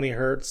 120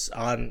 hertz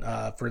on,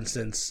 for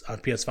instance, on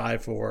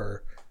PS5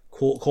 for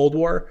Cold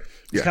War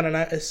is kind of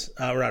nice.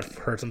 Or not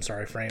hertz, I'm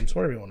sorry, frames,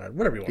 whatever you want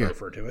to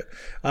refer to it.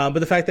 But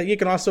the fact that you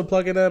can also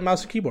plug in a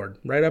mouse and keyboard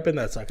right up in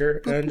that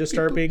sucker and just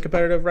start being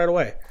competitive right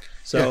away.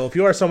 So if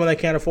you are someone that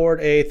can't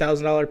afford a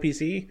 $1,000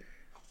 PC,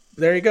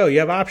 there you go. You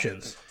have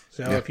options.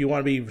 So if you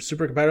want to be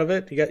super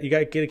competitive, you got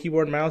to get a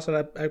keyboard and mouse and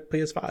a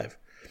PS5.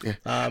 Yeah.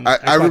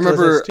 I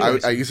remember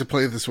I used to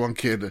play with this one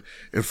kid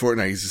in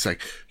Fortnite. He's just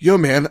like, yo,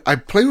 man, I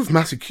play with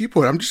mouse and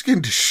keyboard. I'm just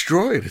getting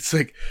destroyed. It's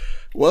like,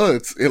 well,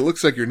 it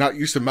looks like you're not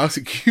used to mouse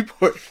and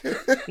keyboard.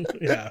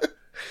 Yeah.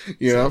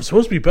 You know? It's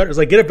supposed to be better. It's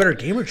like, get a better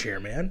gamer chair,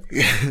 man.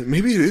 Yeah,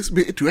 maybe it is.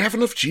 Do I have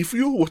enough G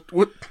Fuel?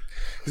 What?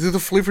 Is it the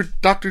flavored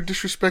Dr.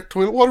 Disrespect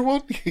toilet water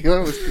one? You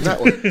know, that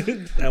one.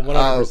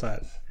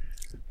 100%.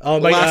 Oh,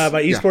 my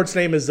esports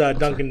name is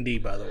Duncan D,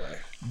 by the way.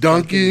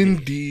 Duncan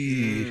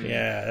D.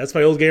 Yeah, that's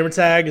my old gamer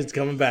tag. It's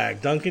coming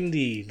back. Duncan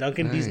D.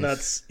 Duncan D's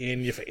nuts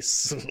in your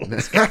face.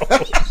 Let's go.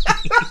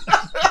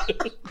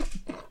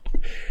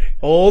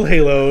 Old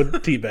Halo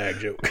teabag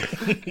joke.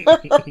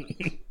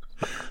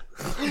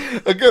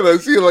 Again, I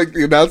see like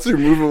the announcer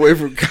move away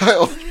from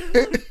Kyle,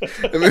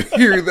 and then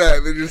hear that,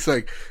 and they're just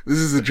like, "This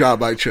is a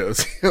job I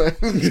chose."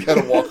 You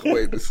gotta walk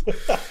away.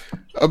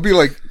 I'll be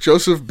like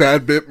Joseph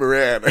Badbit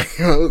Moran.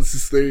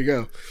 There you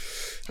go.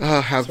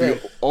 How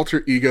the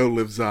alter ego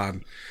lives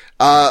on.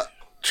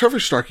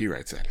 Trevor Starkey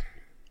writes in.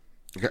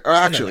 Okay, or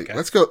actually,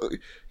 let's go.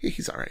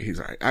 He's all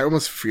right. I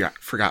almost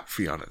forgot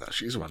Fiona though.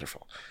 She's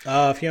wonderful.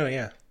 Fiona,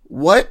 yeah.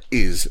 What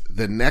is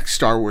the next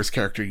Star Wars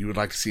character you would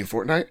like to see in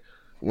Fortnite?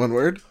 One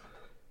word.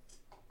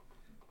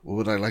 What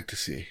would I like to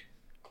see?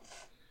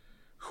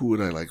 Who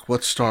would I like?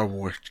 What Star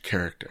Wars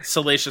character?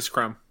 Salacious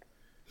Crumb.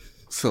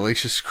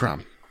 Salacious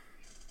Crumb.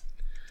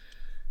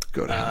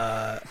 Go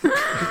down.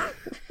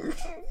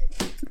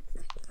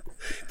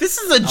 This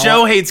is a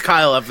Joe Hates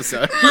Kyle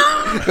episode.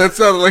 That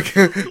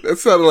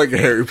sounded like a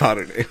Harry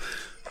Potter name.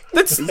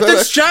 That's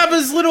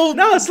Jabba's little.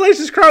 No,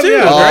 Salacious Crumb. Dude,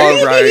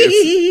 Yeah,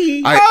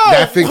 right?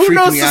 That thing who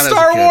freaked knows me the out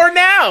Star as a kid. Wars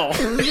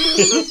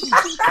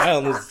now?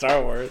 Kyle knows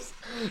Star Wars.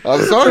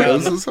 I'm sorry.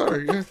 I'm so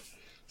sorry. Yeah.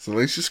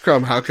 Salacious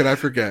Crumb. How could I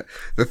forget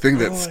the thing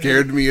that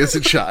scared me as a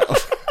child?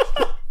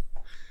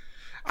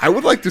 I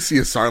would like to see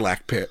a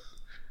Sarlacc pit.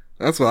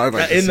 That's what I'd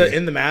like to see.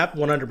 In the map,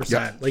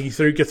 100%. Like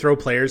you could throw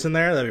players in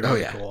there. That'd be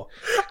really cool.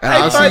 And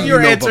I thought you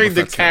were answering Boba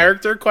the Fett's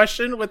character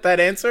question with that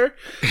answer.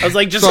 I was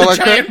like, just Sarlacc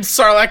a giant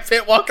Sarlacc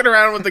pit walking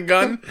around with a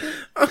gun.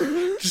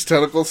 just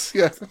tentacles.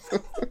 Yeah.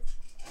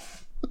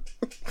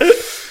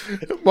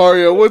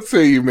 Mario, what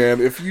say you,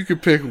 man? If you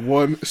could pick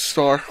one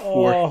Star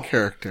Wars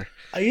character,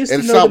 I used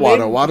and to it's know not the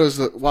name.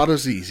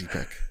 Watto's the easy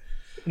pick.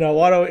 No,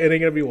 Watto. It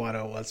ain't gonna be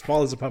Watto. As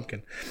small as a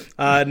pumpkin.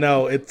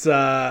 No, it's.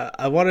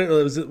 I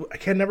wanted. I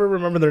can never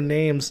remember their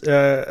names.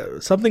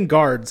 Something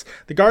guards.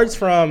 The guards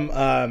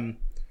from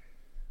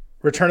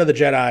Return of the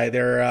Jedi.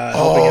 They're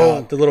helping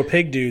out the little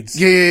pig dudes.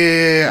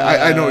 Yeah.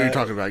 I know what you're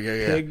talking about.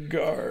 Yeah. Pig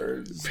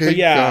guards. Pig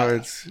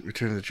guards.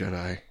 Return of the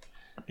Jedi.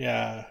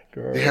 Yeah.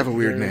 They have a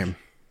weird name.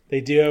 They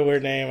do have a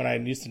weird name, and I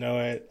used to know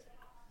it.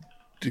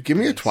 Dude, give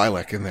me a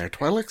Twi'lek in there.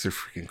 Twi'leks are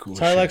freaking cool.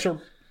 Twi'leks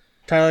are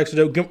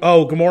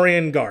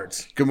Gamorrean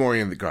guards.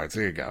 Gamorrean the guards.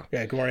 There you go.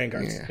 Yeah, Gamorrean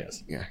guards.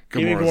 Yes. Yeah.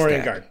 Give me a Gamorrean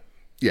dad. guard.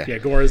 Yeah. Yeah,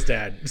 Gamora's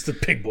dad. It's the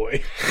pig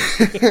boy.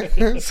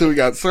 So we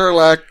got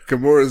Sarlacc,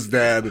 Gamora's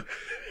dad.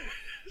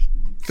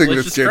 Thing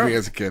that scared me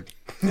as a kid.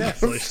 Yeah,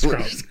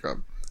 Salacious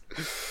Crumb.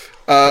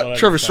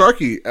 Trevor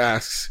Starkey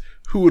asks,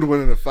 who would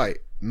win in a fight?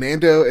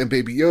 Mando and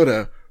Baby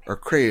Yoda or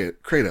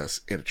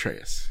Kratos and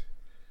Atreus?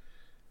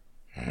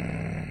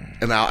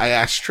 And now I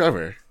asked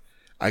Trevor,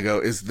 I go,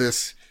 is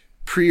this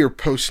pre or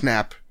post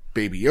snap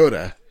Baby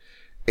Yoda?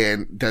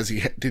 And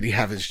did he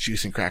have his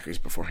juice and crackers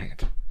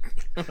beforehand?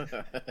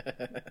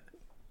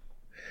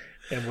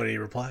 And what did he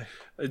reply?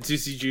 A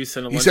juicy juice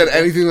and a He said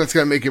anything that's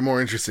going to make it more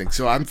interesting.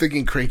 So I'm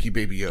thinking cranky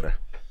Baby Yoda.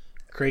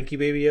 Cranky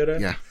Baby Yoda?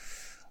 Yeah.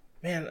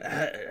 Man,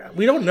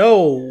 we don't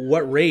know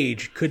what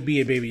rage could be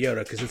a Baby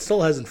Yoda because it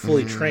still hasn't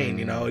fully trained.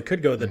 You know, it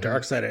could go the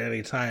dark side at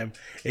any time.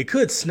 It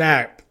could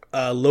snap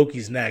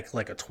Loki's neck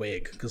like a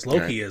twig because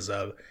Loki is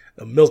a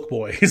milk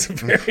boy. He's a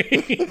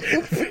very,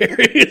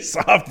 very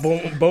soft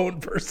bone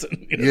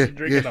person. He doesn't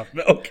drink enough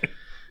milk.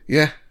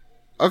 Yeah.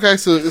 Okay,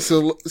 so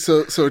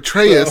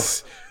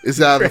Atreus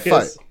is out of the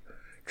fight.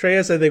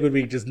 Atreus, I think, would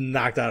be just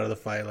knocked out of the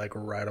fight like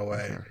right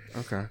away.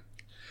 Okay.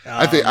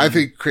 I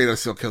think Kratos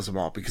still kills them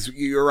all because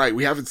you're right.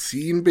 We haven't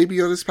seen Baby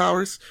Yoda's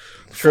powers.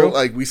 True.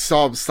 Like we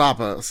saw him stop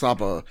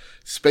a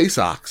space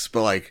ox,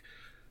 but like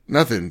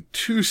nothing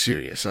too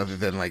serious other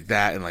than like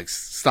that and like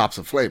stop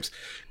some flames.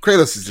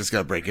 Kratos is just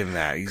gonna break into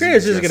that.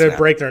 Kratos is gonna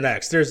break their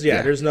necks.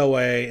 There's no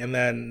way,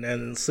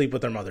 and sleep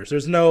with their mothers.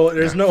 There's no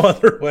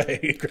other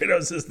way.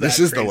 Kratos is that. This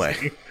is crazy. the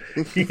way.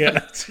 Yeah,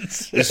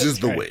 this is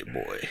the way,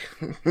 boy.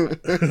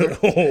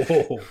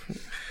 Oh.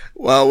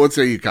 Well, what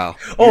say you, Kyle?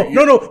 Oh,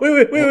 no,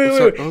 wait.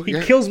 Oh, He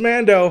yeah. kills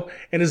Mando,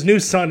 and his new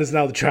son is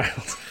now the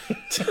child.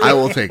 I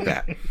will take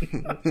that.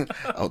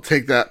 I'll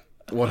take that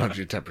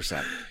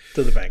 110%.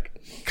 To the bank.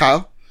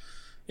 Kyle,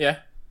 Yeah.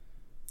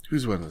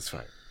 who's winning this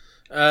fight?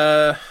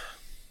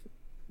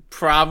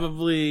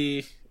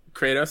 Probably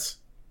Kratos.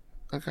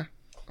 Okay.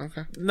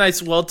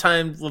 Nice,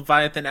 well-timed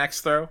Leviathan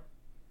axe throw.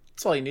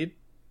 That's all you need.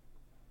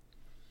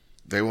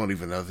 They won't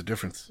even know the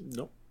difference.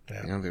 Nope.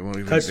 You know, they won't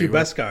even. Cuts they you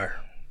won't- Beskar.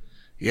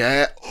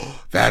 Yeah,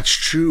 that's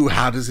true.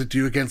 How does it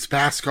do against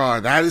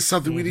Beskar? That is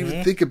something we didn't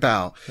even think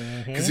about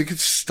because it could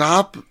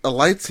stop a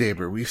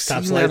lightsaber. We've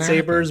Stops seen that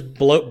lightsabers,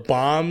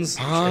 bombs,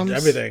 Bombs,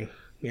 everything.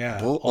 Yeah,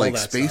 happen. all Like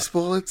that space stuff.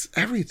 bullets,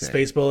 everything.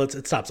 Space bullets.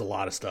 It stops a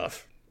lot of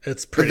stuff.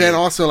 It's but pretty. then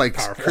also like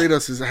powerful.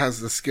 Kratos has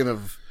the skin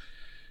of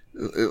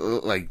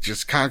like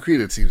just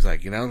concrete. It seems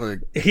like like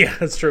Yeah,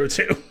 that's true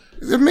too.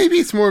 maybe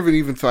it's more of an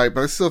even fight,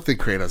 but I still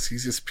think Kratos.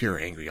 He's just pure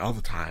angry all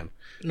the time.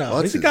 No,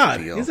 What's he's a his god.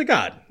 deal? He's a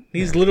god.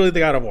 He's literally the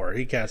God of War.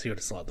 He casts you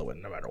to slot the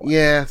win no matter what.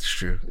 Yeah, that's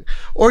true.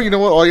 Or you know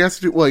what? All you have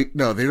to do. Well,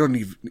 no, they don't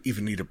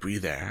even need to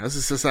breathe there.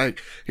 It's just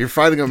like you're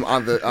fighting them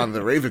on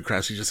the Raven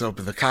Crest. You just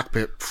open the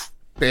cockpit,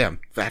 bam,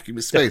 vacuum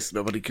of space.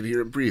 Nobody can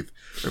hear him breathe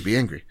or be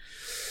angry.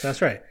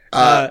 That's right.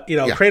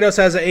 Kratos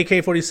has an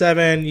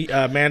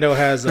AK-47. Mando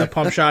has a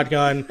pump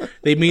shotgun.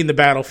 They meet in the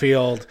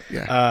battlefield.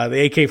 Yeah.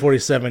 The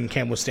AK-47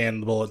 can't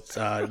withstand the bullet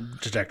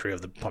trajectory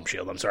of the pump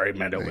shield. I'm sorry,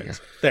 Mando wins.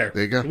 There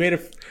you go. You made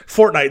it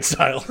Fortnite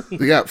style.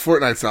 You got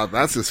Fortnite style.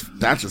 That's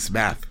just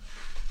math.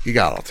 You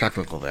got all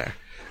technical there.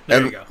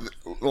 There you go.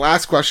 The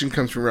last question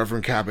comes from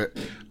Reverend Cabot.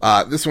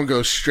 This one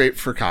goes straight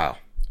for Kyle.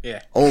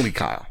 Yeah. Only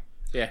Kyle.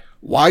 Yeah.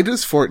 Why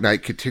does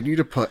Fortnite continue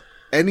to put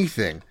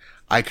anything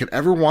I could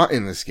ever want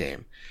in this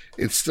game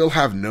and still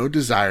have no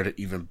desire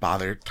to even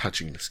bother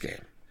touching this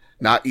game?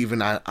 Not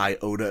even an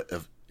iota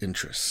of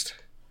interest.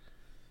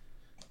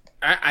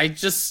 I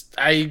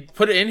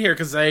put it in here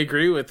because I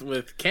agree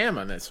with Cam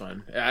on this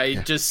one.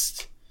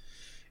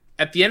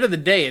 At the end of the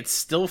day, it's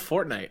still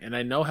Fortnite, and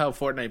I know how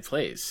Fortnite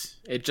plays.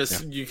 It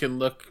just, you can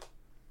look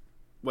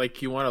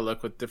like you want to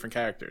look with different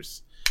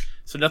characters.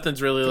 So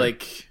nothing's really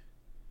like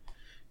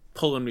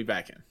pulling me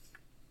back in.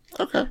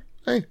 Okay.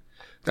 Hey,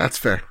 that's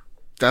fair.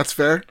 That's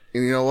fair.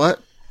 And you know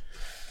what?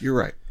 You're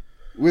right.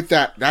 With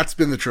that, that's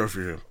been the Trophy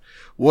Room.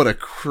 What a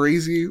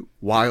crazy,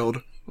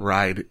 wild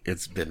ride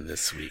it's been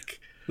this week.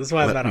 This is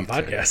why I'm not on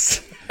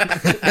podcasts.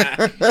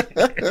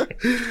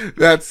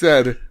 That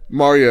said,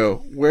 Mario,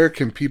 where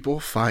can people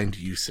find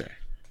you, sir?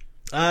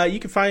 You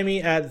can find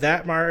me at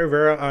that Mario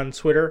Rivera on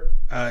Twitter.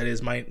 It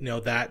is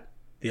the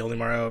only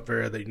Mario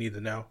Rivera that you need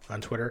to know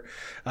on Twitter.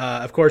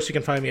 Of course, you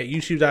can find me at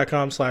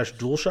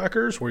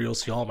youtube.com/DualShockers, where you'll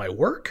see all my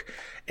work.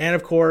 And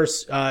of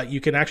course,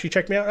 you can actually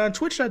check me out on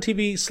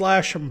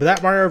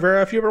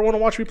twitch.tv/thatMarioRivera if you ever want to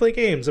watch me play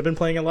games. I've been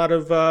playing a lot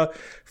of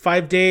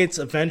 5 Dates.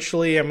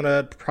 Eventually, I'm going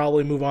to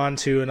probably move on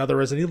to another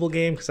Resident Evil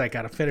game because I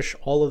got to finish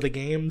all of the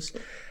games.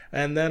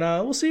 And then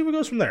we'll see where it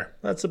goes from there.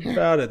 That's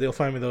about it. They'll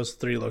find me those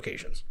 3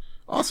 locations.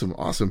 Awesome.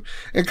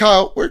 And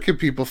Kyle, where can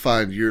people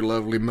find your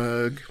lovely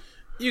mug?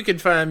 You can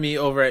find me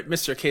over at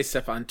Mr.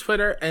 K-Step on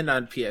Twitter and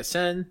on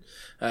PSN.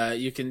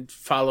 You can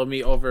follow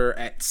me over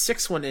at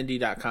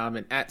 61indie.com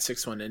and at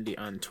 61indie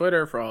on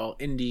Twitter for all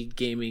indie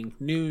gaming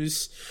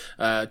news.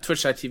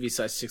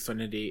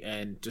 Twitch.tv/61indie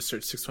and just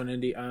search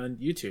 61indie on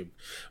YouTube.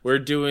 We're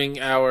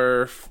doing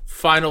our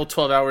final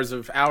 12 hours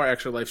of our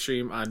extra live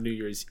stream on New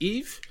Year's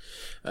Eve.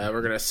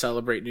 We're going to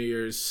celebrate New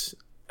Year's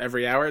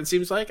every hour, it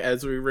seems like,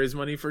 as we raise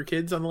money for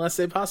kids on the last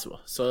day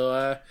possible.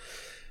 So,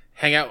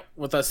 hang out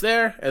with us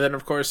there, and then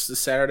of course this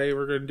Saturday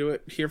we're going to do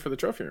it here for the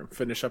Trophy Room.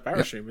 Finish up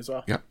our stream as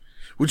well. Yeah.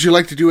 Would you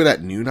like to do it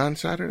at noon on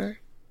Saturday?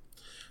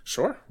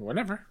 Sure,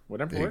 whenever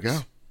there works. You go.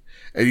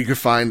 And you can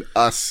find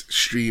us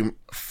stream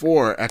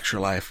for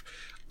Extra Life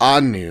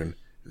on noon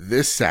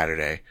this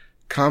Saturday.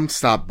 Come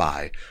stop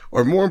by,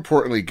 or more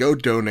importantly, go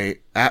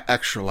donate at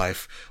Extra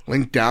Life.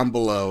 Link down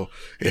below.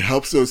 It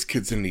helps those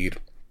kids in need.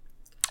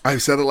 I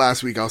said it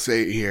last week, I'll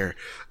say it here.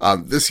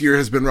 This year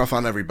has been rough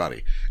on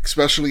everybody,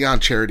 especially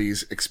on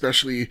charities,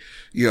 especially,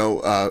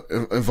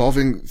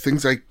 involving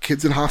things like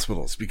kids in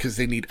hospitals because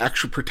they need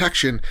extra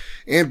protection.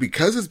 And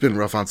because it's been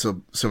rough on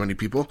so many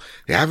people,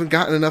 they haven't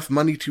gotten enough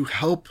money to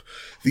help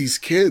these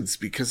kids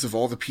because of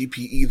all the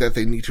PPE that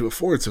they need to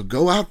afford. So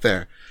go out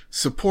there,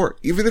 support,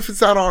 even if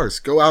it's not ours,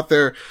 go out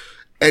there.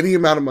 Any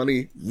amount of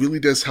money really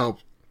does help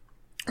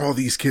all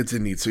these kids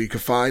in need. So you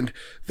can find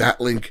that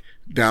link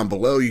down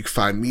below. You can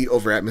find me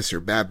over at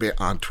Mr. Badbit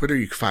on Twitter.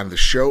 You can find the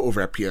show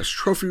over at PS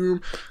Trophy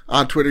Room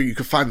on Twitter. You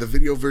can find the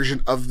video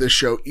version of this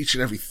show each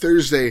and every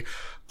Thursday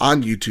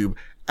on YouTube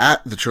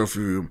at the Trophy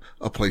Room,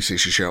 a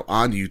PlayStation show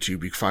on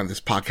YouTube. You can find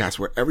this podcast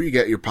wherever you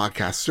get your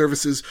podcast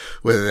services,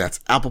 whether that's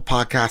Apple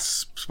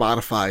Podcasts,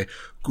 Spotify,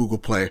 Google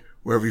Play,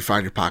 wherever you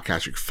find your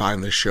podcast, you can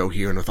find this show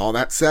here. And with all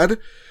that said,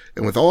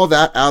 and with all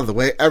that out of the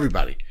way,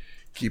 everybody,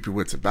 keep your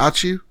wits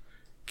about you,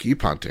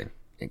 keep hunting,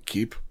 and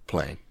keep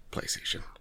playing PlayStation.